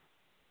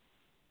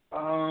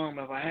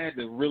 If I had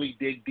to really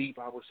dig deep,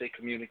 I would say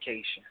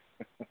communication.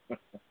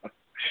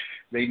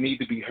 They need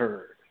to be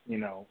heard, you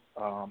know,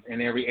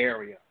 in every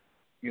area,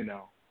 you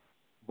know,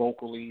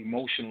 vocally,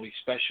 emotionally,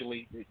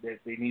 especially.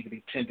 They need to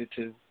be tended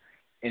to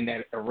in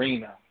that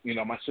arena. You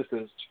know, my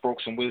sister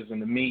spoke some wisdom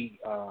to me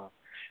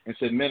and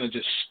said, men are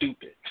just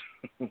stupid.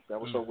 That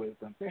was her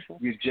wisdom.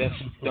 You just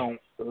don't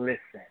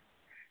listen.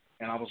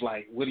 And I was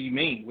like, what do you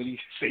mean? What do you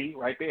see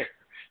right there?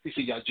 She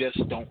said, y'all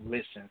just don't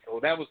listen. So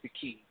that was the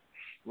key.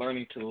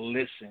 Learning to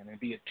listen and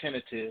be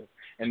attentive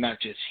and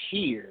not just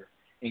hear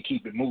and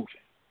keep it moving.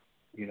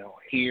 You know,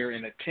 hear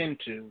and attend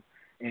to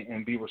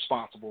and be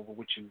responsible for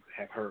what you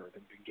have heard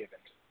and been given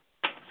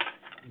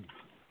to.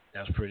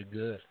 That was pretty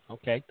good.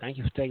 Okay, thank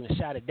you for taking a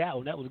shot at that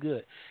one. That was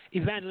good.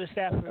 Evangelist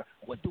Stafford,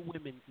 what do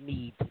women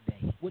need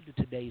today? What do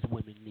today's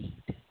women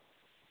need?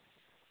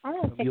 I'm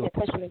going to take that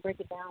question and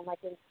break it down like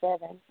in 7.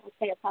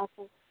 Okay,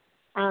 Apostle.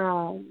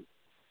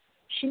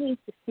 She needs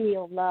to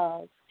feel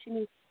loved. She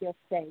needs to feel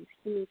safe.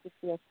 She needs to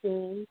feel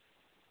seen,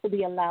 to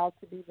be allowed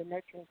to be the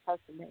nurturing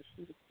person that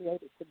she was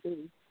created to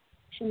be.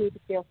 She needs to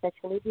feel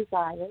sexually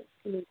desired.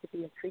 She needs to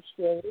be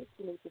appreciated.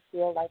 She needs to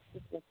feel like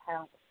she's been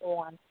pounced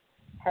on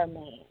her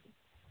man.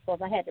 So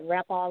if I had to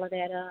wrap all of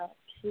that up,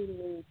 she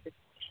needs the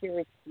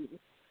security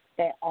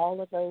that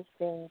all of those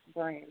things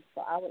bring.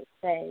 So I would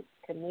say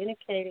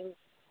communicating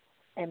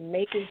and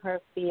making her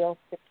feel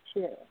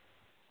secure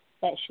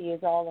that she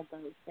is all of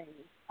those things.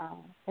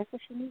 That's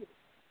what she needs.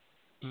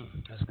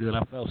 That's good.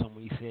 I felt something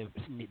when you said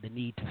the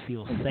need to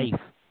feel safe.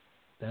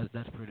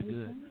 That's pretty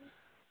good.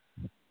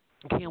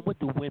 Kim, what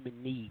do women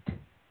need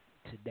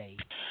today?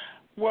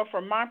 Well,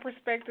 from my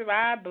perspective,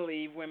 I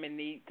believe women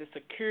need the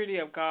security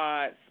of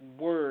God's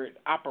word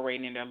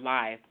operating in their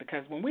life,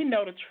 because when we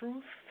know the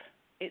truth,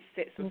 it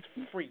sets us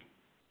free.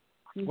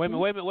 Wait a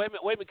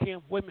minute,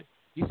 Kim. Wait a minute.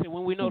 You said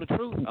when we know the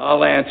truth?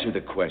 I'll answer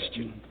the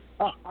question.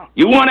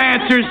 You want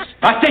answers?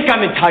 I think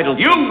I'm entitled.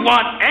 You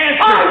want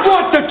answers? I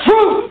want the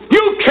truth!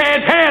 You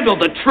can't handle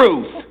the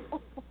truth!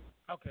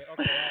 Okay.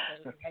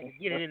 I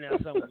get it in there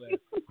somewhere.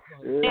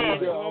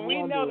 And when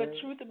we know the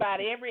truth about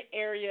every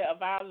area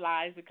of our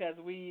lives, because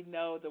we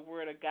know the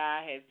Word of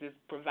God has just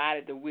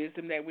provided the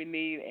wisdom that we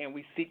need, and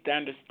we seek the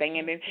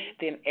understanding,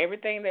 then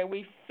everything that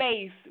we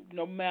face,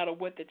 no matter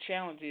what the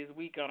challenge is,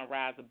 we're going to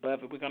rise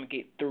above it. We're going to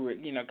get through it.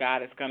 You know,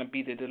 God is going to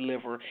be the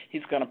deliverer.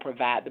 He's going to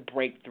provide the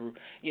breakthrough.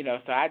 You know,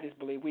 so I just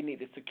believe we need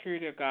the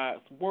security of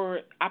God's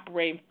Word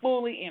operating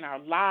fully in our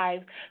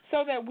lives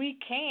so that we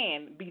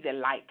can be the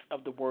light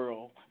of the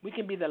world. We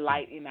can be the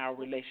light in our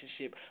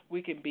relationship.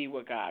 We can be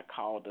what God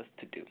called us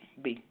to do.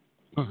 Be.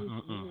 I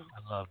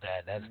love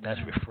that. That's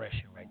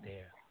refreshing right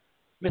there.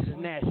 Mrs.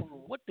 Nash,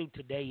 what do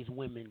today's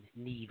women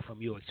need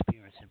from your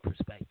experience and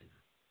perspective?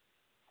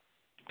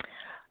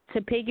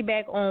 To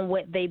piggyback on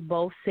what they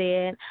both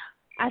said,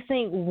 I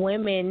think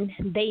women,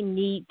 they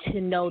need to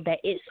know that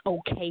it's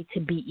okay to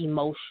be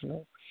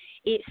emotional.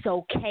 It's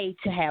okay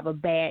to have a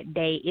bad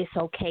day. It's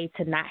okay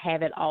to not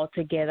have it all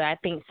together. I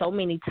think so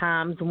many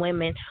times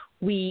women,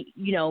 we're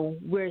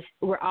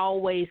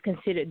always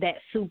considered that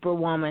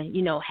superwoman,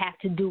 have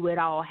to do it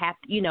all,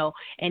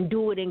 and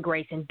do it in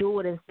grace and do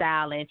it in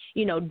style and,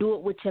 do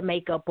it with your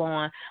makeup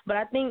on. But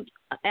I think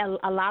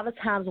a lot of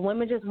times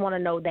women just want to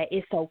know that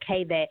it's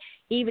okay, that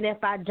even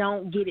if I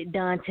don't get it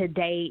done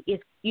today,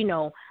 it's,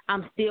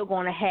 I'm still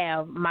going to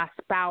have my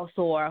spouse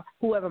or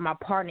whoever my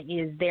partner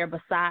is there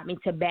beside me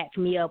to back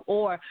me up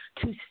or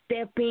to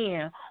step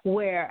in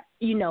where,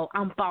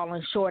 I'm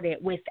falling short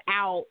at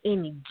without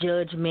any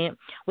judgment,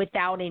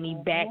 without any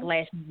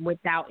backlash,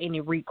 without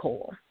any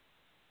recoil.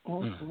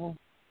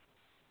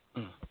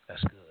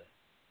 That's good.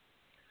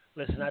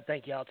 Listen, I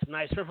thank y'all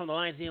tonight. Straight from the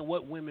lines in,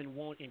 what women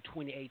want in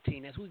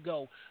 2018. As we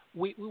go,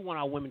 we want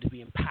our women to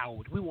be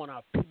empowered. We want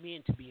our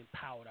men to be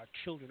empowered, our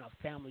children, our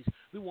families.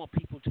 We want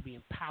people to be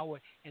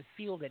empowered and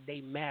feel that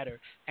they matter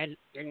and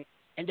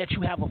that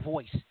you have a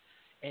voice.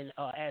 And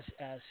as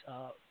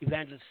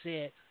Evangelist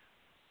said,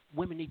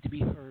 women need to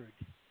be heard.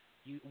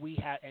 We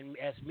have, and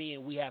as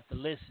men, we have to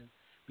listen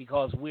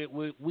because we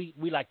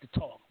like to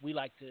talk. We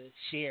like to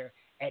share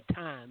at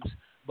times,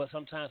 but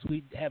sometimes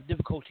we have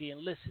difficulty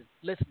in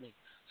listening.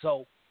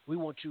 So we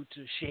want you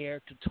to share,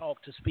 to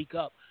talk, to speak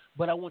up,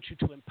 but I want you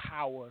to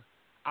empower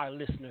our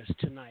listeners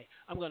tonight.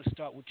 I'm going to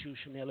start with you,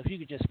 Chanel. If you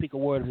could just speak a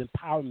word of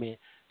empowerment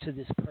to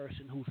this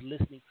person who's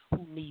listening,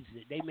 who needs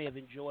it. They may have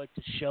enjoyed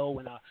the show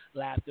and our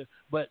laughter,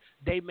 but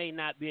they may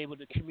not be able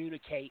to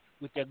communicate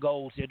with their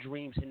goals, their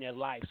dreams in their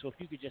life. So if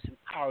you could just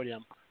empower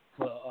them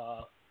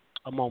for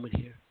a moment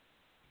here.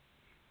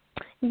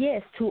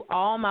 Yes, to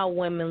all my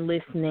women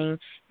listening,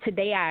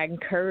 today I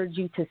encourage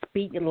you to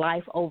speak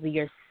life over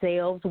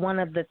yourselves. One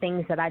of the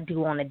things that I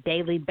do on a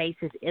daily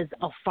basis is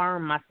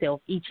affirm myself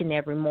each and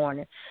every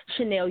morning.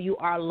 Chanel, you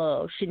are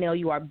loved. Chanel,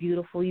 you are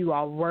beautiful. You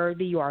are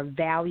worthy. You are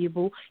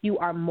valuable. You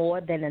are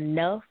more than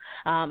enough.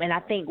 And I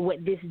think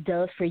what this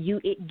does for you,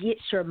 it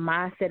gets your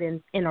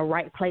mindset in a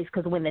right place,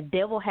 because when the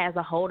devil has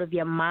a hold of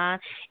your mind,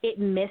 it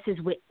messes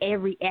with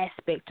every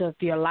aspect of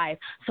your life.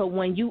 So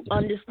when you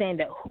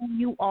understand that who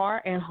you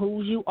are and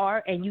whose you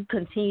are, and you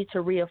continue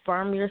to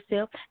reaffirm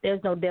yourself,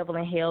 there's no devil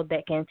in hell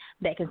that can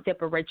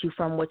separate you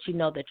from what you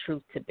know the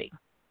truth to be.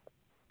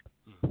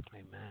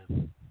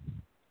 Amen.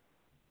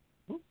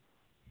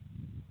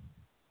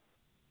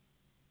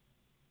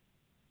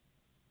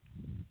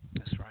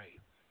 That's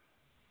right.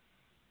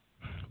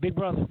 Big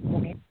brother.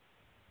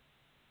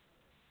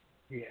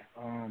 Yeah.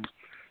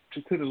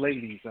 To the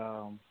ladies,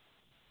 I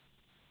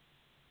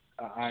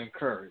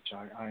encourage,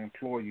 I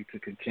implore you to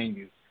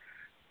continue.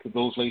 To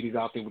those ladies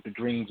out there with the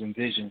dreams and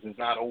visions, it's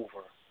not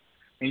over.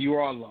 And you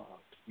are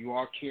loved. You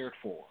are cared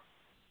for.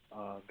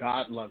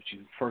 God loves you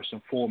first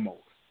and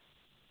foremost.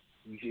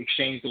 You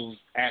exchange those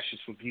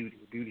ashes for beauty,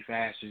 beauty for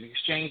ashes. You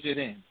exchange it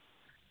in.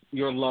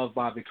 You're loved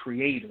by the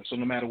Creator. So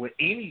no matter what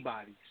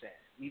anybody says,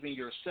 even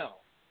yourself,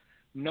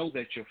 know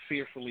that you're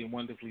fearfully and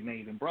wonderfully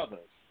made. And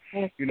brothers,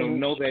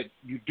 know that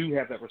you do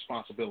have that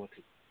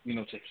responsibility,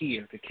 to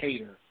hear, to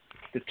cater,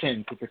 to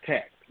tend, to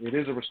protect. It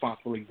is a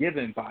responsibility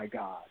given by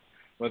God.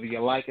 Whether you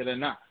like it or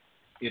not,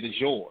 it is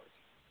yours.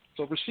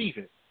 So receive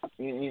it,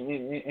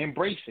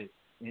 embrace it,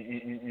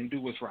 and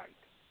do what's right.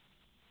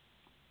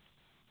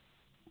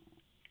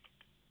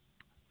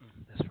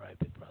 That's right,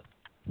 big brother.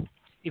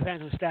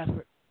 Evangelist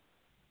Stafford.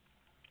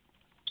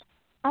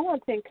 I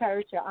want to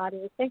encourage your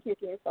audience. Thank you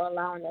again for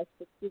allowing us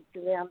to speak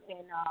to them.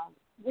 And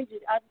I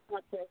just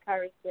want to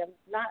encourage them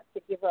not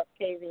to give up,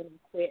 cave in, and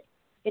quit.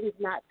 It is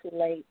not too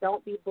late.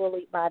 Don't be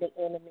bullied by the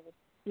enemy.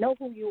 Know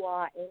who you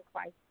are in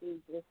Christ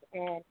Jesus.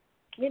 And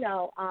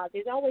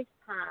there's always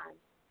time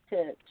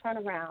to turn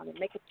around and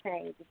make a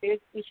change. If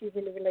there's issues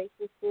in the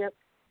relationship,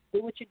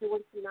 do what you're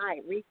doing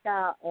tonight. Reach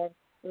out and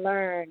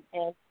learn,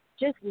 and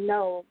just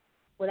know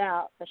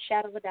without a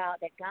shadow of a doubt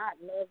that God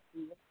loves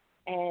you,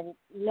 and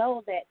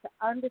know that to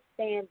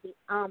understand the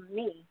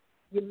me,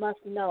 you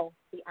must know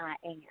the I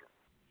am.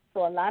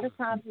 So a lot of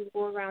times we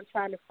go around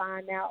trying to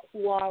find out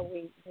who are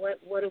we,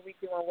 what are we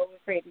doing, what we're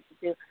created to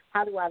do,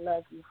 how do I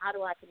love you, how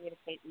do I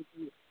communicate with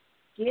you.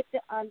 Get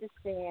to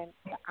understand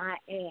the I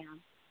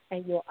am,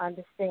 and you'll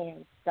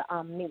understand the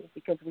me,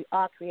 because we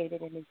are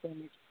created in His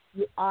image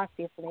You are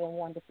fearfully and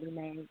wonderfully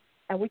made.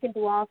 And we can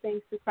do all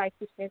things through Christ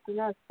who strengthens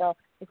us. So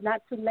it's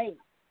not too late.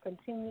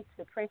 Continue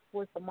to press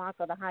towards the mark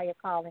of the higher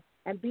calling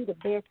and be the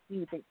best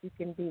you that you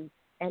can be.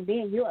 And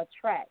then you'll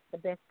attract the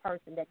best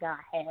person that God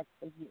has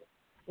for you.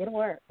 It'll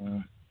work.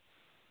 Amen.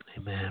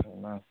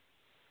 Amen.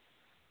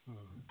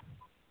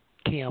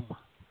 Kim,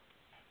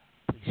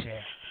 please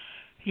share.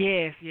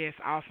 Yes,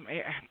 awesome.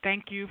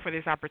 Thank you for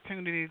this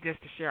opportunity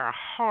just to share our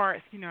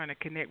hearts, and to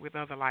connect with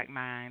other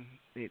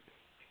like-minded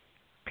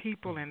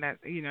people, and that,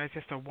 it's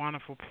just a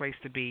wonderful place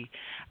to be.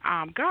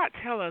 God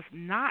tells us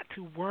not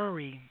to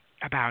worry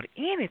about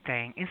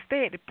anything,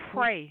 instead to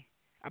pray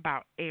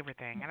about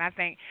everything. And I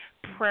think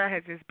prayer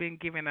has just been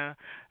given a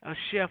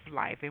shelf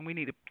life, and we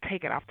need to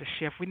take it off the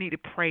shelf. We need to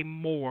pray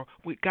more.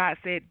 God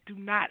said, do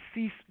not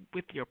cease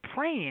with your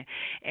praying.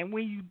 And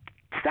when you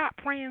stop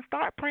praying,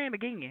 start praying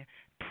again.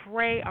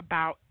 Pray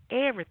about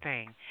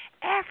everything.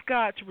 Ask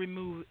God to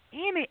remove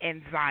any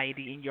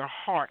anxiety in your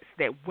hearts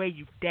that weigh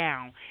you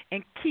down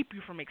and keep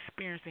you from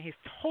experiencing His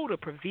total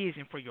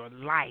provision for your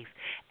life.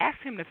 Ask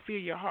Him to fill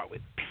your heart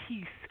with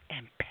peace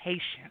and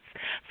patience.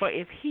 For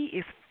if He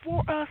is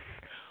for us,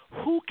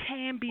 who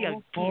can be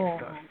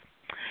against us?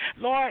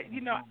 Lord,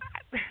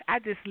 I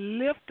just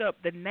lift up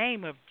the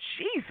name of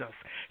Jesus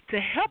to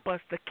help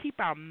us to keep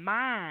our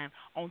mind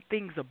on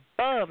things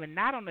above and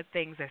not on the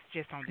things that's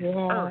just on this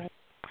earth.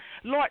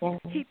 Lord,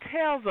 He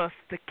tells us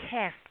to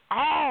cast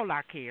all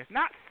our cares,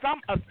 not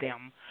some of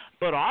them,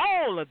 but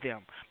all of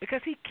them,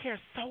 because He cares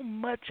so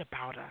much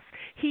about us.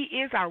 He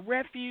is our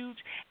refuge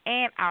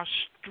and our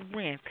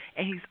strength,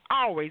 and He's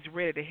always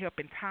ready to help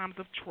in times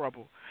of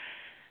trouble.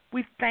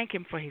 We thank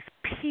Him for His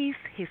peace,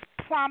 His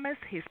promise,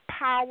 His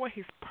power,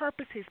 His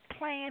purpose, His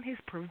plan, His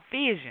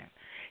provision.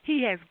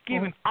 He has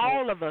given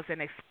all of us an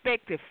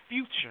expected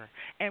future,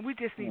 and we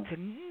just need to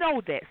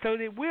know that so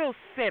that it will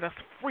set us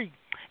free,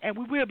 and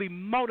we will be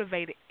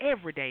motivated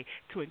every day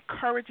to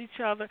encourage each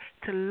other,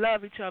 to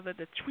love each other,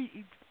 to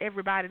treat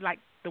everybody like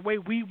the way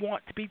we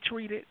want to be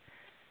treated,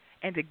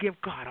 and to give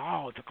God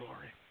all the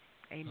glory.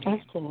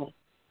 Amen. Oh,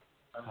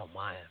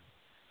 my.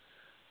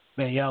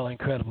 Man, y'all are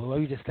incredible. Well,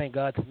 we just thank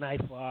God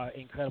tonight for our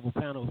incredible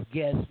panel of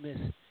guests,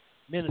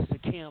 Minister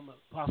Kim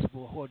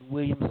PossibleHorton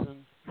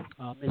Williamson,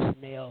 Ms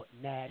Chanel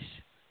Nash,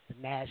 the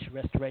Nash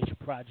Restoration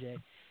Project,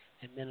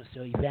 and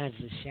Minister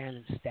Evangelist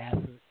Shannon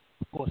Stafford,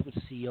 of course, with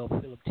the CEO,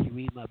 Phillip T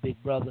Reid, my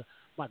big brother.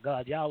 My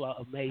God, y'all are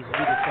amazing. We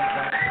just thank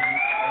God for you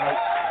tonight.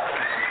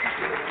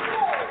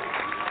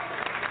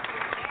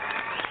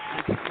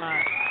 And to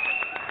my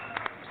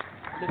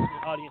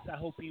listening audience, I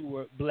hope you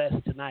were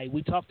blessed tonight.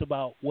 We talked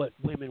about what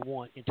women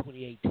want in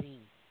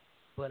 2018,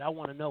 but I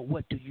want to know,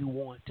 what do you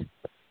want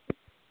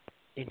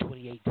in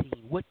 2018?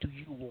 What do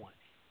you want?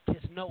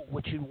 Just know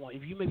what you want.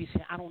 If you maybe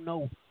say, I don't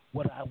know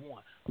what I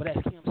want, but as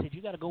Kim said,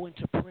 you got to go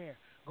into prayer.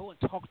 Go and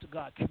talk to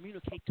God.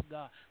 Communicate to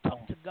God.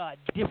 Talk to God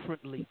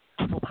differently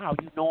from how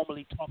you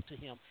normally talk to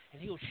Him,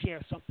 and He'll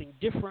share something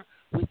different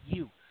with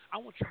you. I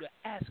want you to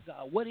ask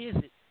God, what is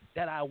it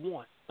that I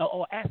want?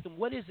 Or ask Him,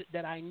 what is it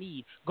that I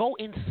need? Go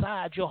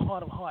inside your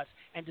heart of hearts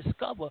and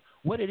discover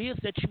what it is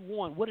that you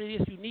want, what it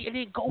is you need, and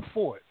then go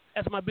for it.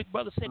 As my big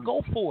brother said,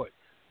 go for it.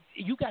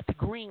 You got the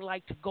green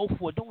light to go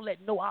for it. Don't let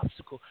no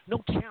obstacle,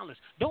 no challenge,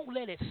 don't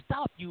let it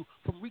stop you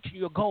from reaching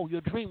your goal, your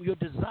dream, your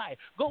desire.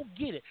 Go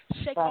get it.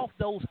 Shake off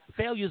those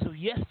failures of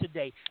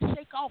yesterday.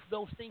 Shake off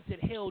those things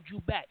that held you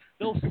back,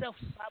 those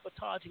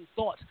self-sabotaging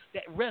thoughts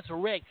that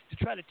resurrect to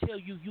try to tell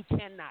you you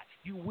cannot,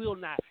 you will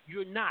not,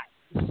 you're not.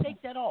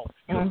 Shake that off.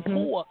 You're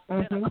more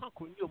than a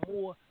conqueror. You're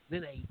more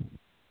than able.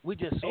 We're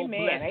just so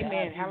blessed.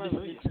 Amen.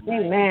 Hallelujah.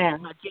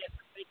 Amen. I guess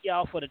thank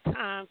y'all for the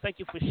time. Thank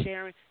you for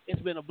sharing.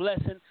 It's been a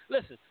blessing.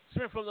 Listen,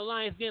 straight from the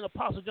Lions Den,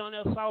 Apostle John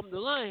L. Solomon, the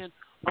Lion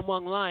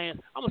among Lions.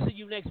 I'm going to see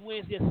you next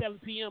Wednesday at 7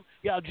 p.m.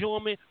 Y'all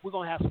join me. We're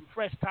going to have some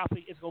fresh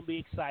topic. It's going to be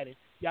exciting.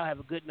 Y'all have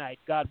a good night.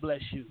 God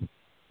bless you. We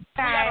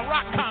got a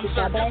rock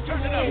concert.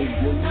 Turn it up.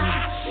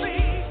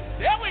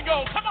 There we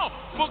go. Come on.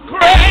 For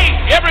great.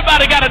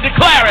 Everybody got to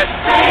declare it.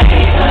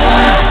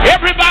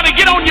 Everybody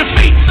get on your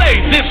feet. Say,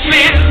 this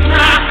is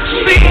my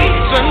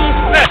season.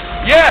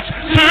 Yes,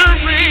 to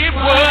reap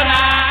what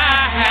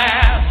I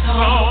have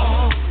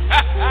sown.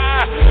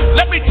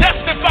 Let me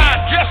testify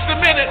just a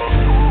minute.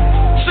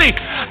 See,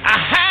 I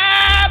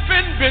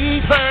haven't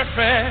been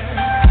perfect.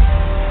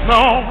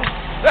 No.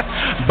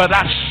 But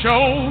I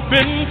sure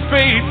been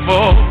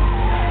faithful.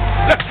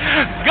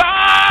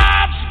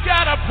 God's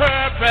got a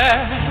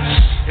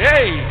purpose,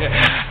 hey,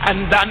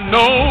 and I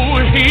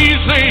know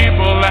He's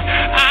able.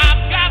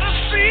 I've got a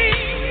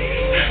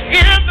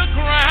seed in the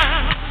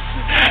ground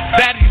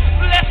that He's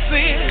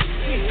blessing,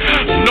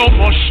 no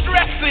more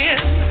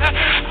stressing.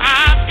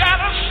 I've got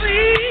a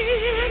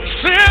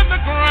seed in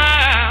the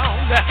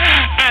ground,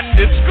 and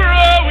it's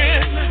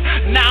growing.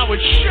 Now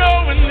it's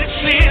showing this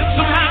is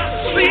my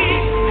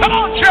seed. Come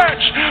on,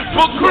 church,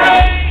 for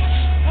grace,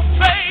 for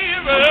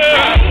favor.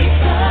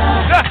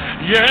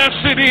 Yes,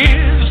 it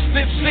is.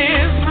 This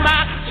is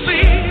my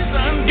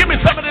season. Give me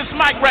some of this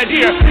mic right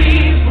here. Give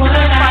me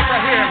this mic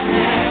right here.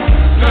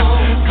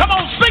 Come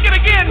on, sing it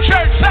again,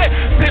 church. Say,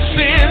 this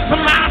is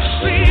my season.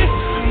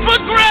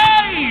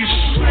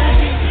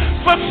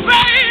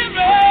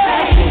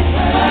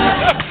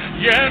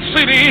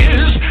 it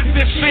is.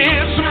 This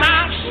is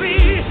my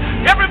seed.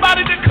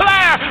 Everybody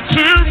declare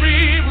to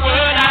reap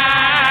what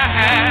I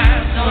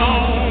have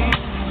sown.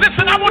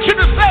 Listen, I want you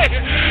to say,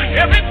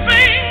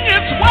 everything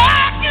is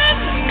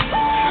working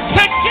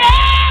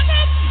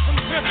together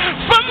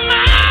for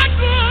my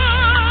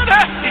good.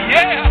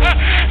 Yeah,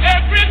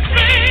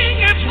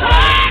 everything is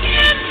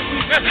working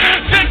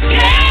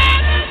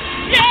together,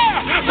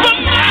 yeah, for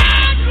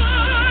my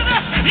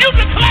good. You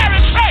declare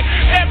and say,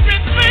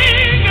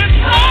 everything is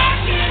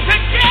working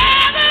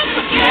together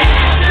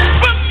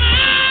for my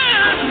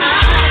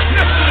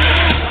good.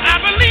 I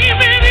believe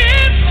it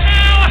is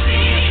now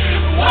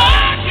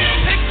working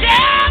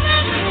together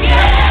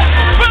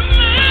for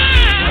my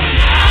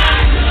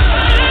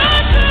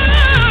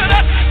good.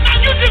 Now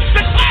you just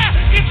declare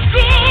it's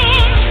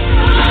good.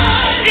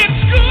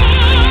 It's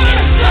good.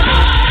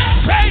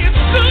 Say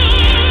it's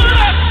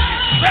good.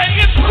 Say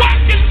it's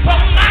working for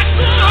my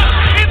good.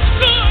 It's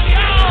good,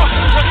 y'all.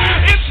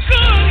 It's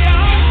good,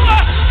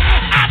 y'all.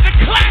 I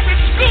declare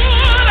it's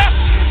good.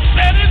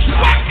 Said it's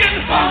working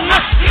for me.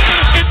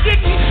 It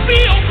didn't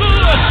feel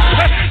good.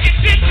 It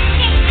didn't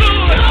look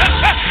good.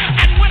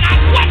 And when I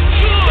wasn't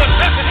good,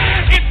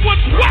 it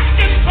was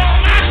working for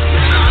me.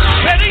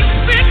 Said he's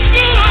been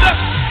good.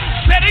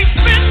 Said he's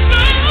been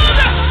good.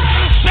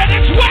 Said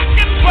it's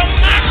working for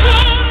my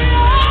good.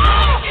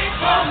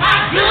 For my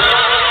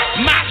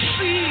good. My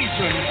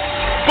season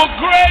for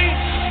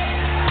grace,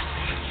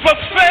 for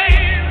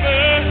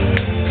favor.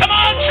 Come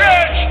on,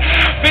 church.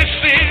 This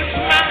is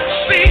my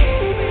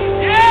season.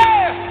 Yeah.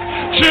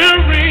 To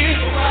reap.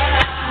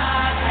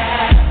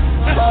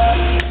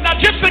 Now,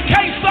 just in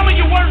case some of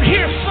you weren't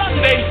here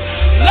Sunday,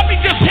 let me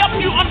just help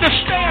you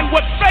understand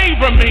what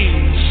favor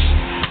means.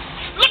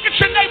 Look at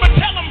your neighbor,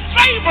 tell him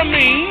favor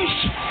means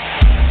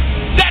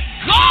that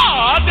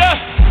God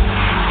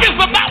is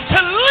about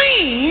to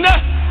lean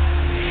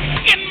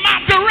in my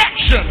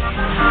direction.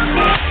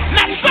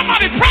 Now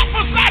somebody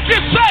prophesy,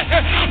 just say,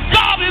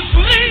 God is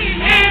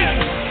leaning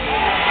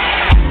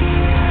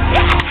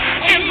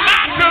in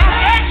my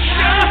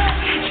direction.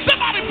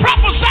 Somebody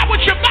prophesy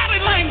with your body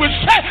language,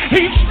 say,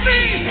 he's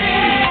leaning.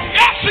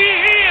 Yes, he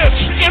is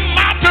in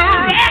my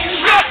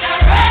direction.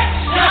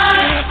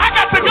 I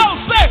got to go,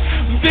 say,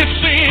 this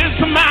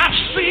is my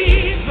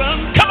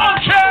season. Come on,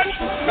 church.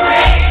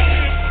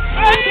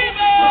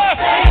 Favor.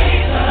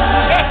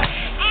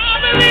 I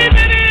believe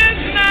it is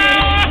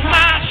now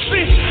my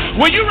season.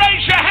 Will you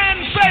raise your hand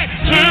and say,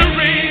 to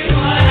reap?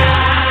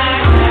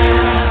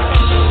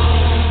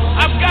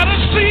 I've got a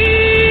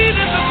seed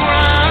in the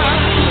ground.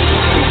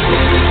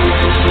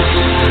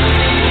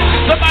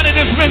 Somebody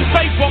that's been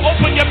faithful,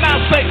 open your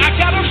mouth, say, I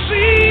got a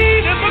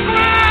seed in the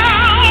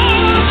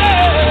ground.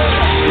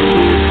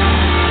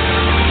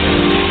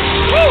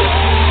 Woo.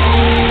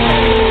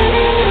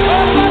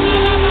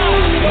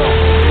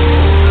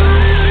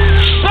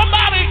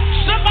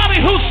 Somebody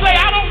who say,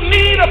 I don't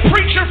need a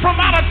preacher from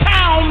out of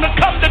town to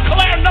come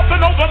declare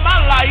nothing over my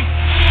life.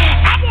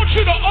 I want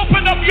you to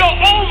open up your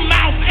own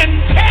mouth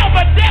and tell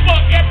the devil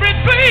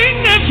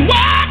everything is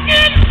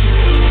working.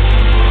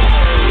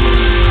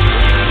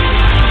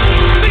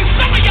 See,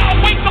 some of y'all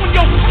waiting on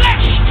your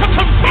flesh to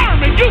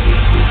confirm it.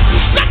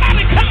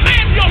 Somebody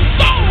command your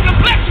soul to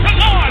bless the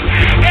Lord.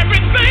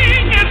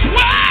 Everything is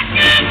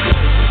working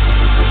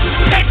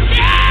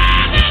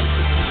together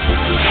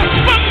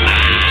for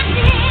my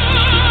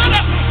good.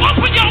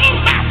 Open your own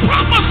mouth,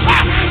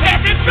 prophesy.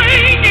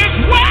 Everything is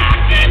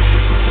working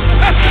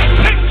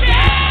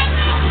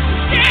together,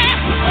 yeah,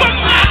 for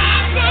my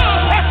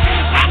good.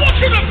 I want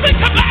you to think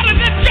about it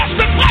and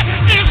justify.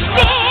 It's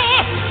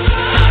good.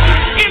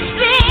 It's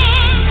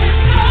good.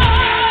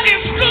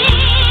 It's good.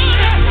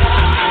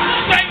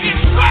 Say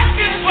it's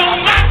working for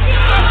my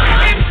good.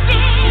 It's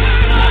good.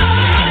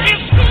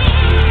 It's good.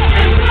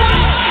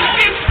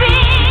 It's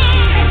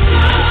good.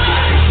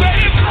 Say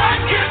it's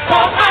working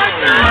for my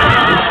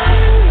good.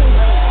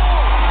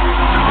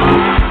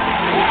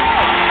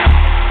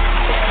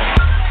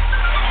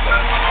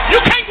 You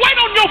can't wait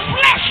on your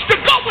flesh to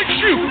go with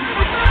you.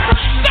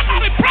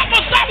 Somebody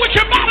prophesy with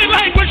your body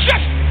language.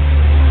 Just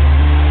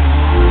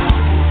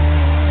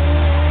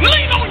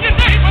lean on your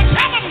neighbor.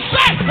 Tell him,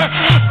 say,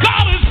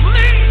 God is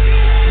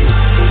leaning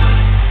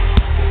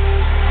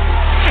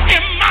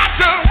in my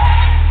direction.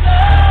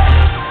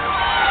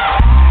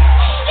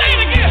 Say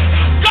it again.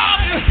 God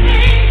is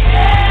leaning.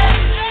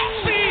 Yes,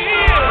 he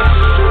is.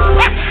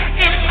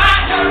 In my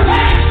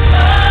direction.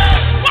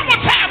 One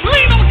more time.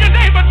 Lean on your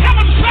neighbor. Tell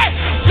him, say,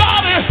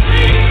 God is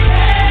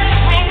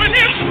throwing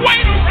his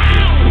weight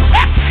around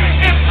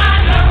in my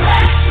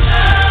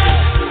direction.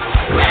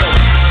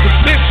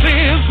 This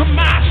is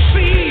my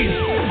seed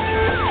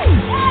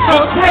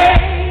for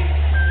grace,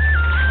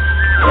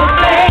 for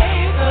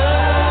favor.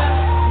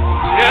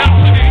 Yeah,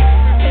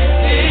 this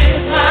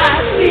is my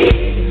seed.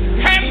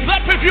 Hands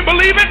up if you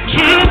believe it.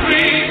 To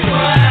reap.